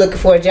just see you looking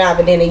for a job,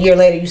 and then a year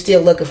later you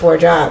still looking for a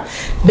job.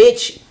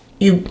 Bitch,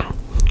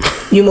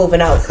 you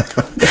moving out.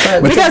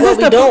 Because what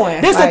we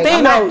doing. This like, the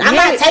thing I'm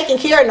not taking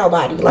care of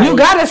nobody. Like, you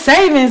got a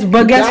savings,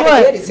 but guess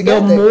what?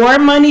 The more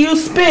money you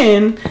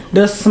spend,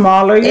 the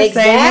smaller your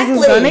savings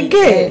is gonna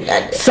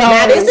get. So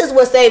now this is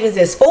what savings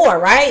is for,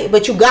 right?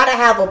 But you gotta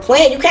have a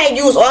plan. You can't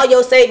use all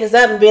your savings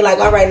up and be like,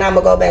 all right, now I'm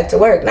gonna go back to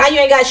work. Now you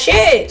ain't got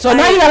shit. So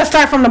now you gotta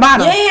start from the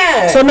bottom.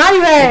 Yeah. So now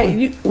you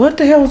had what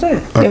the hell was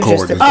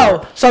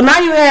that? So now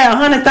you had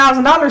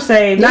 $100,000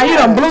 saved. Now you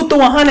done blew through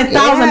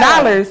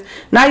 $100,000.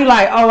 Now you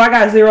like, oh, I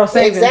got zero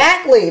savings.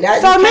 Exactly.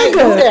 That's so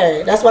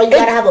nigga. That's why you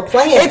gotta have a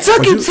plan. It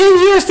took you 10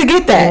 years to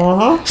get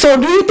that. So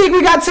do you think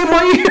we got 10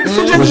 more years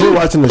to just was you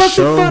watching the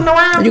show?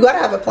 You gotta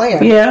have a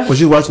plan. Yeah.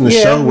 Was you watching the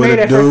show where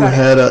the dude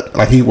had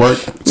he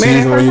worked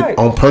seasonally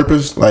on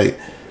purpose? Like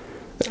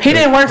he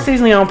didn't work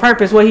seasonally on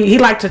purpose. Well, he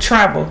liked to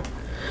travel.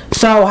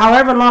 So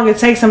however long it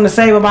takes him to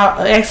save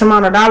about X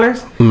amount of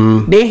dollars,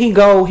 then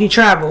he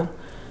travel.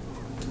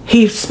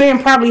 He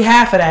spend probably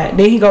half of that.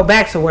 Then he go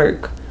back to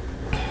work.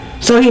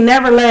 So he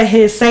never let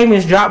his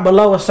savings drop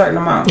below a certain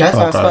amount. That's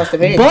how it's supposed to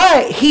be.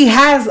 But he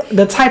has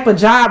the type of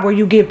job where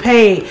you get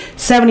paid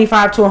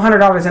 $75 to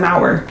 $100 an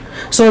hour.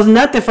 So it's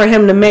nothing for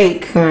him to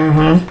make.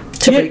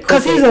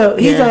 Because he's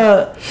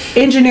a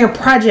engineer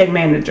project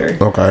manager.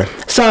 Okay.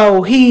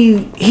 So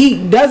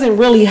he doesn't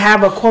really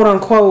have a quote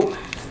unquote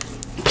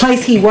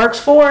place he works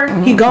for.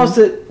 He goes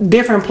to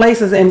different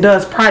places and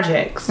does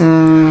projects.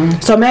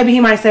 So maybe he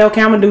might say,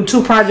 okay, I'm gonna do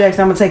 2 projects,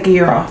 I'm gonna take a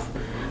year off.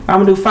 I'm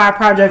gonna do 5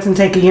 projects and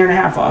take a year and a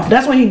half off.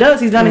 That's what he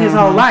does. He's done it his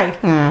whole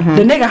life. The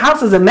nigga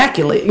house is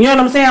immaculate. You know what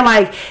I'm saying?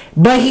 Like,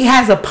 but he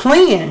has a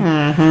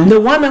plan. The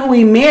woman who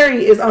he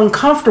married is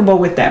uncomfortable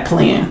with that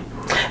plan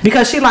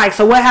because she like,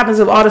 so what happens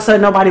if all of a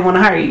sudden nobody want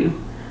to hire you?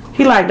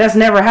 He like, that's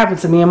never happened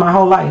to me in my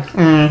whole life.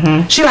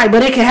 She like,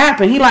 but it can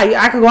happen. He like,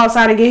 I could go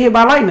outside and get hit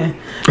by lightning.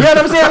 You know what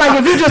I'm saying? Like,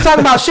 if you just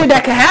talking about shit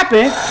that can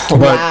happen.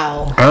 But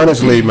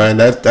honestly, man,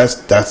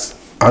 that's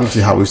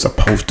honestly how we're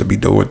supposed to be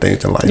doing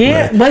things in life.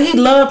 Man. But he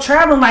loved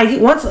traveling. Like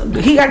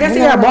I guess he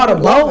had bought a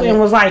boat and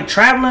was like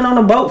traveling on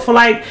a boat for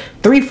like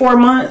 3-4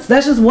 months.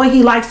 That's just what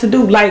he likes to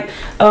do. Like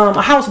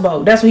a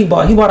houseboat. That's what he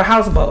bought. He bought a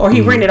houseboat, or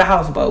he rented a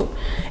houseboat.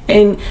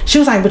 And she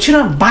was like, but you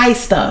don't buy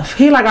stuff.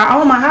 He like, I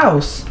own my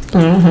house.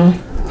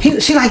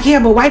 She like,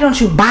 yeah, but why don't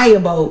you buy a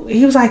boat?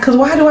 He was like, because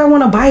why do I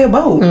want to buy a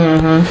boat?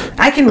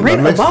 I can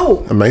rent a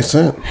boat. That makes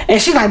sense.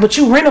 And she like, but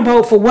you rent a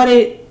boat for what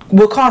it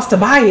will cost to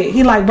buy it.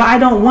 He like, but I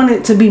don't want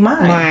it to be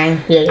mine.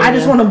 I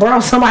just want to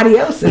borrow somebody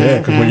else's. Yeah,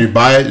 because when you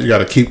buy it, you got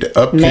to keep the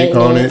upkeep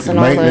on it, the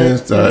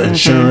maintenance, the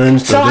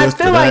insurance. So I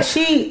feel like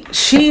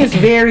she is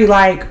very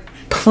like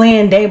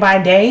playing day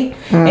by day,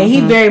 and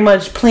he very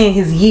much playing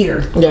his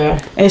year.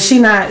 Yeah, and she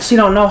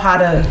don't know how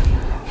to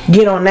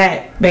get on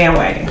that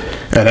bandwagon.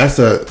 And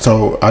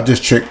so I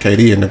just tricked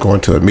Katie into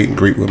going to a meet and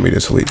greet with me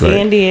this week, right?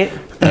 And did.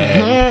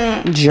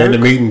 And in the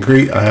meet and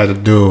greet, I had to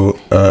do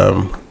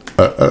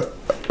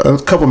a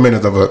couple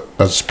minutes of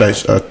a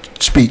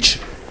speech,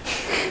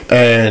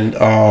 and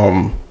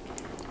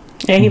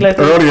he let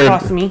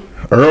me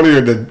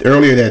earlier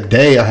that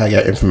day I had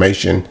got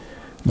information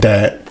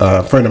that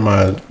a friend of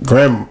mine's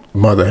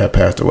grandmother had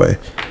passed away,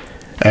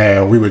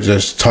 and we were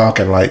just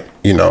talking like,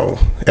 you know,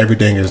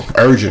 everything is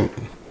urgent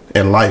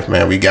in life,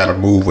 man. We gotta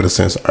move with a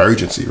sense of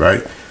urgency,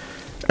 right?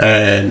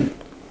 And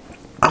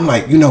I'm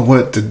like, you know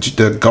what,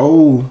 the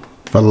goal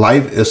for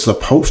life is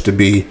supposed to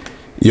be,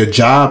 your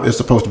job is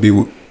supposed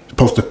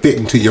to fit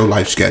into your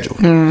life schedule,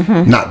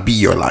 not be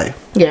your life.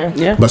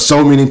 Yeah. But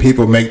so many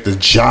people make the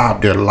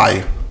job their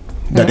life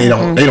that they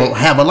don't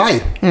have a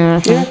life.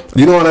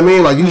 You know what I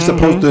mean? Like you're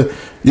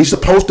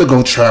supposed to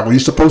go travel.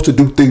 You're supposed to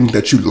do things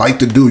that you like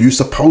to do. You're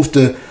supposed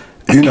to,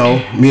 you know,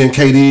 me and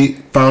Katie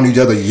found each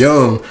other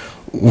young.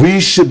 We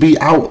should be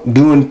out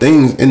doing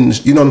things in,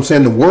 you know what I'm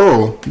saying, the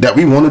world that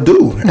we want to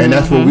do, and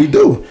that's what we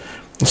do.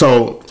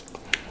 So,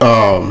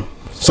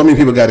 so many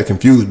people got it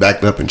confused,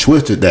 backed up, and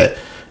twisted that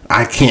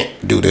I can't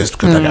do this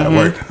because I gotta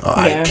work. Or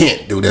I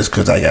can't do this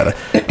because I gotta.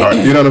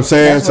 You know what I'm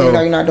saying? That's when you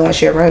know you're not doing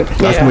shit right.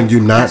 That's when you're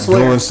not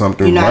doing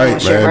something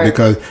right, man. Right.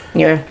 Because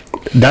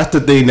that's the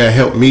thing that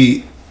helped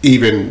me.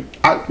 Even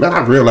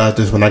I realized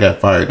this when I got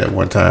fired that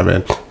one time,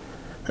 and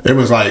it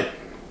was like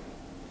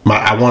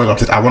I want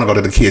to go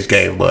to the kids'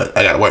 game, but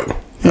I gotta work.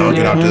 I don't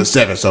get off till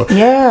 7, so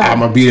I'm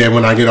gonna be there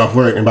when I get off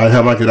work. And by the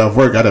time I get off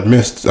work, I'd have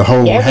missed the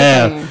whole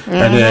half.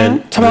 And then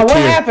what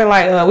happened?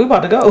 Like we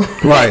about to go.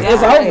 Right,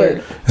 it's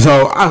over.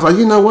 So I was like,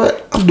 you know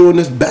what? I'm doing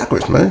this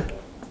backwards, man.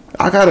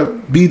 I gotta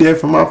be there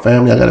for my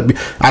family.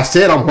 I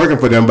said I'm working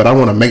for them, but I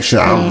want to make sure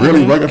I'm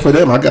really working for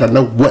them. I gotta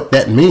know what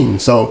that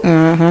means. So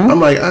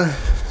I'm like,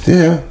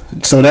 Yeah.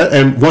 So that,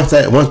 and once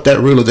that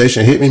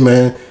realization hit me,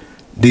 man,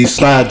 these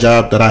side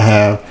jobs that I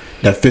have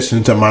that fits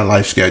into my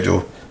life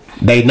schedule,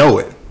 they know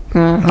it.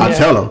 I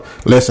tell them,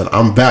 listen,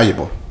 I'm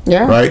valuable.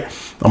 Yeah. Right.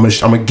 I'm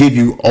gonna give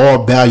you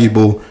all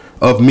valuable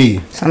of me,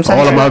 Sometimes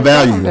all of my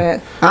value. I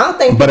don't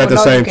think. But at the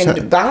same time,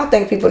 time, I don't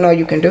think people know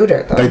you can do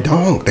that. Though. They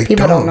don't.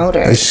 People don't know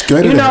that. They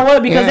scared You of know that.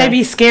 what? Because they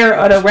be scared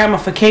of the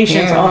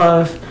ramifications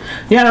of.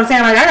 You know what I'm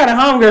saying? Like, I got a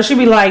homegirl. She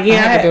be like, I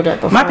had to do that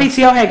before. my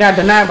PTO had got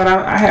denied, but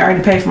I had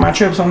already paid for my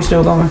trip, so I'm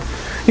still going.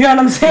 You know what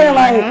I'm saying?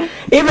 Like,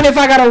 even if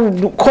I got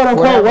to quote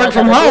unquote work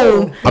from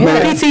home,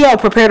 PTO,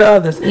 prepare to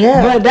others.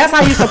 Yeah. But that's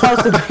how you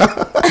supposed to be.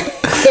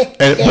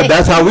 But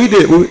that's how we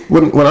did.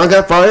 When I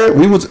got fired,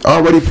 we was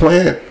already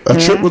planned. A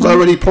trip was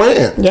already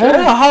planned. There's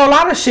a whole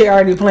lot of shit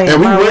already planned. And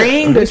we My went-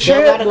 ring, the still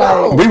trip. gotta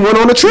go. Like, We went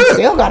on a trip.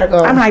 Still gotta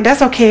go. I'm like,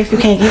 that's okay if you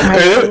can't get my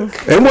ring.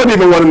 It wasn't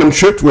even one of them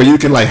trips where you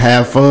can like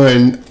have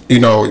fun. You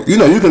know,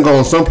 you can go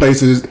in some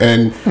places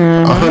and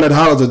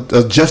 $100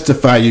 will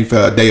justify you for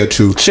a day or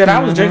two. Shit, I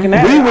was drinking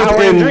that.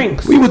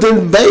 We was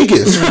in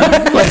Vegas.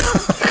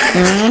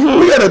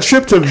 We had a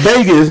trip to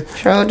Vegas.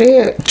 Sure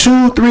did.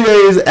 2-3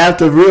 days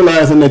after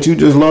realizing that you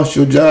just lost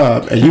your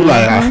job, and you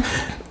like,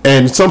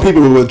 and some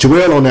people were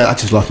Joel on that. I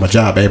just lost my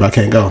job, babe. I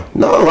can't go.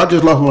 No, I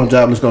just lost my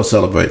job. Let's go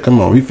celebrate. Come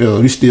on, we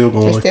still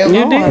going. Still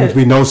You going. did.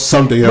 We know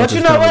something else. But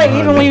you know what?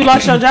 Even when you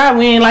lost your job,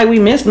 we ain't like we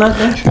missed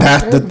nothing.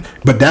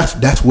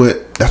 That's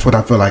what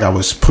I feel like I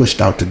was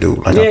pushed out to do.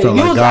 Like I felt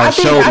like God I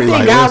showed me think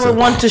like, God listen, would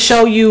want to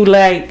show you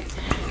like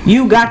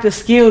you got the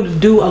skill to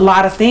do a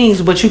lot of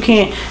things, but you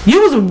can't.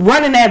 You was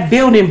running that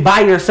building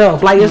by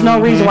yourself. Like there's no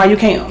reason why you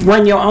can't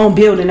run your own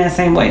building that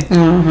same way.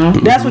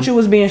 That's what you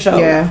was being shown.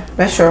 Yeah,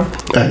 that's true.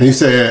 and he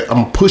said,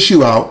 "I'm gonna push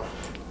you out,"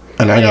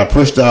 and I got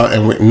pushed out,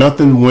 and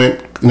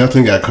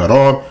nothing got cut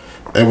off.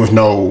 There was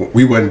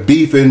we wasn't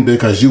beefing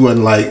because you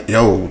wasn't like,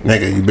 yo,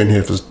 nigga, you been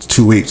here for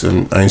 2 weeks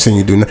and I ain't seen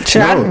you do nothing.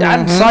 Shit,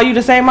 I saw you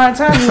the same amount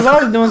of time. You was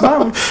always doing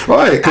something.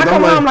 Right, I because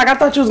come I'm home like I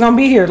thought you was gonna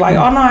be here. Like,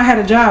 oh no, I had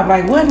a job.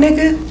 Like, what,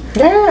 nigga?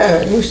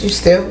 Yeah, you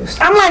still.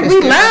 I'm like,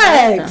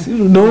 relax.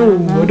 No,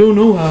 I don't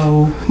know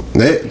how.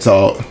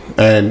 so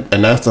and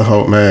that's the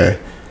whole man.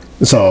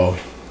 So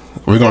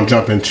we're gonna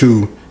jump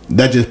into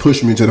that. Just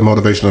pushed me to the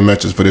motivational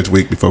message for this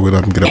week before we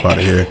let them get up out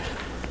of here.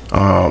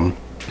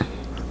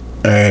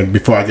 And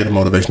before I get a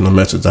motivational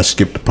message, I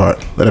skipped the part.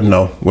 Let them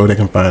know where they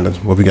can find us,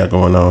 what we got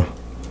going on.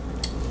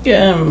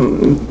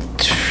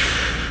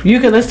 You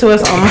can listen to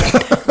us on.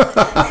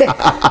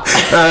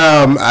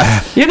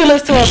 You can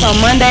listen to us on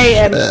Monday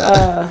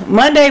at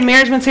Monday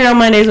Marriage Material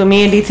Mondays with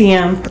me and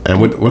DTM. And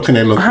what can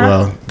they look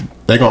for?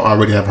 They're gonna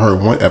already have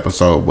heard one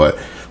episode, but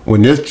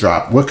when this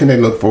drop, what can they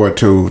look forward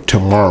to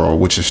tomorrow,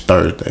 which is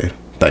Thursday?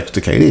 Thanks to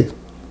Katie.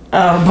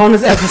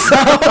 Bonus episode.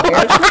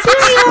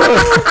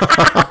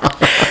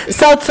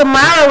 So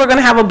tomorrow we're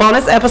gonna have a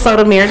bonus episode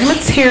of Marriage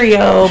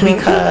Material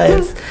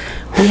because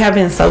we have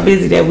been so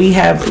busy that we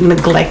have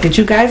neglected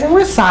you guys, and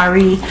we're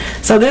sorry.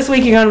 So this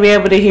week you're gonna be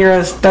able to hear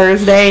us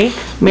Thursday,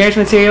 Marriage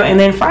Material, and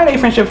then Friday,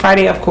 Friendship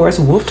Friday, of course,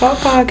 Wolf Talk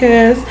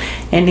Podcast,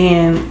 and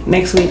then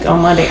next week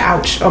on Monday,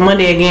 on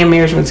Monday again,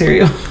 Marriage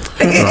Material.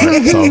 All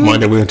right, so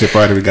Monday, Wednesday,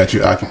 Friday, we got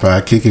you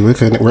occupied. Kiki,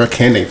 where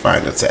can they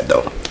find us at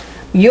though?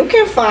 You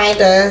can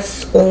find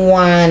us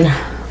on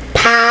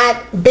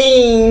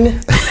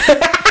Podbean,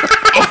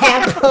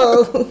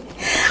 Apple,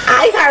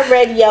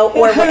 iHeartRadio,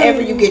 or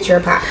wherever you get your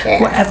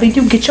podcast. Wherever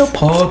you get your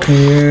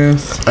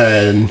podcast.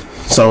 And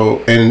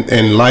so,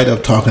 in light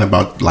of talking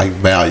about like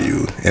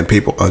value and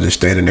people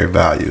understanding their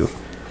value,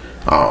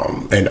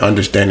 and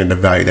understanding the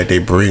value that they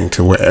bring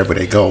to wherever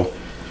they go,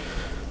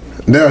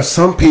 there are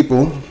some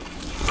people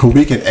who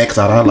we can X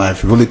out our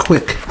life really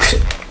quick.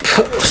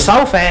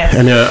 So fast.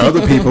 And there are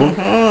other people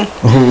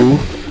who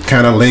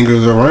kind of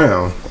lingers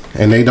around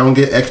and they don't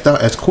get X'd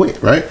out as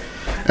quick, right?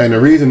 And the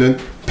reason that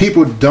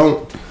people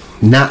don't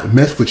not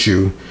mess with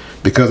you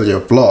because of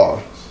your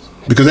flaws,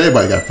 because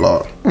everybody got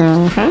flaws.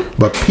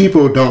 But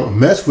people don't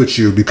mess with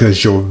you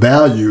because your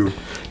value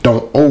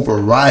don't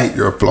override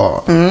your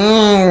flaw.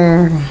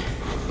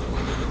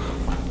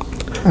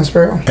 That's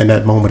real. And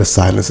that moment of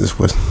silence is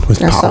was That's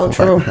powerful.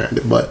 so true. Right behind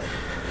it. But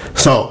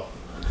so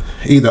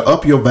either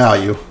up your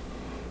value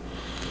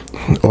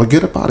or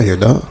get up out of here,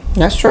 dog.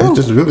 That's true. It's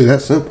just really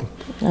that simple.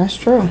 That's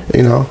true.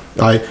 You know,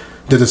 like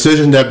the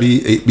decision that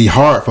be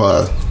hard for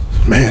us.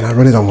 Man, I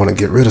really don't want to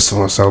get rid of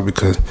so and so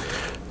because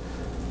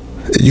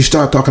you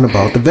start talking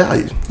about the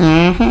value,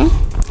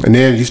 and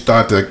then you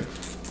start to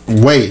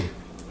weigh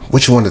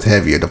which one is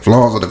heavier, the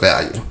flaws or the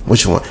value.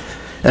 Which one?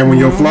 And when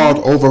your flaws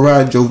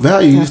override your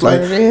value, it's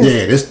like, what it is.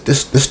 yeah,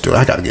 this dude,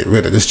 I gotta get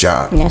rid of this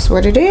job. That's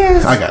what it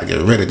is. I gotta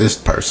get rid of this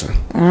person.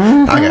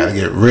 I gotta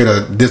get rid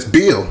of this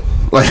bill.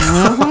 Like,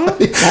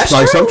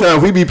 like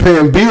sometimes we be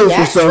paying bills for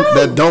That's something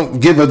true. that don't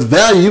give us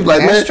value. Like,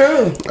 That's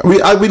man,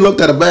 true. we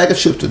looked at a bag of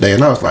chips today,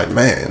 and I was like,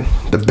 man,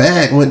 the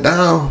bag went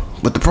down,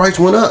 but the price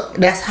went up.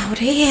 That's how it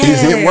is.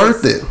 Is it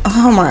worth it?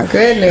 Oh my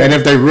goodness. And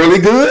if they really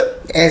good,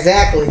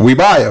 Exactly. we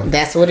buy them.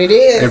 That's what it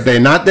is. If they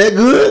not that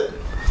good,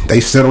 they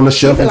sit on the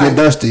shelf and like-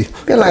 get dusty.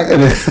 Feel like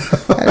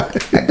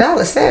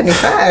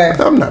 $1.75.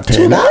 I'm not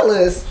paying that.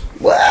 $2.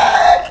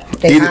 What?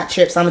 They hot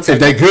chips. I'm gonna take if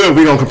they good,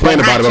 we gonna complain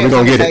They about it, hot but we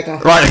gonna chips, get I'm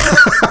it.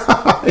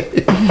 gonna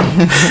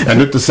Right.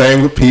 And it's the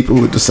same with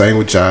people, it's the same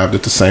with jobs,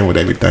 it's the same with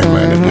everything,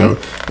 man.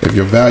 If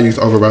your values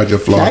override your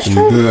flaws, That's then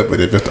you're true. good. But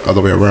if it's the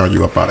other way around,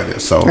 you up out of it.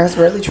 So That's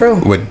really true.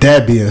 with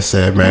that being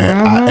said, man,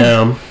 I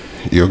am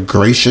your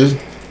gracious,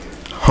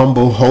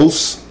 humble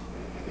host,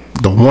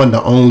 the one,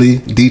 the only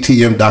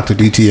DTM, Dr.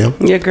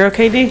 DTM. Your girl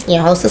KD.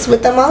 Your hostess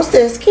with the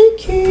mostest,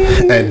 Kiki.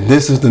 And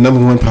this is the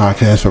 #1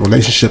 podcast for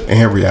relationship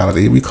and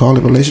reality. We call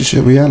it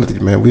relationship reality,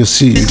 man. We'll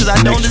see you Cause I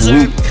don't next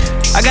deserve week.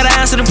 it. I gotta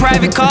answer the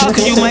private call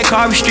cause you might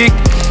call restrict.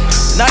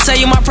 And I tell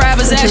you my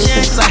private possession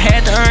cause I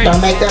had to earn it.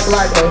 Don't make that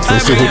block list.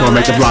 Let's see who's gonna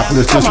make the block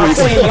list this week.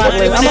 Queen Block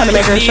List. I'm about to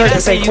make her shirt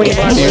that say Queen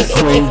Block List. It's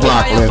Queen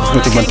Block List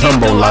with the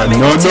Matumbo line.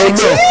 No.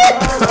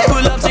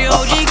 Pull up to your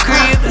OG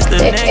crib, it's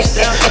the next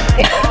step.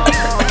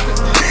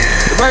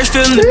 The worst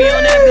feeling to be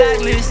on that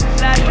blacklist.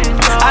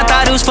 I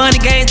thought it was funny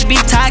games to be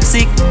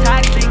toxic.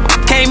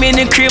 Came in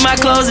the crib, my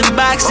clothes in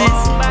boxes.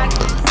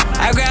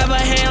 I grab her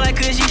hand like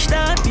could she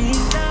stop me?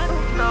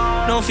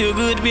 Don't feel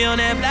good to be on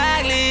that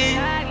blacklist.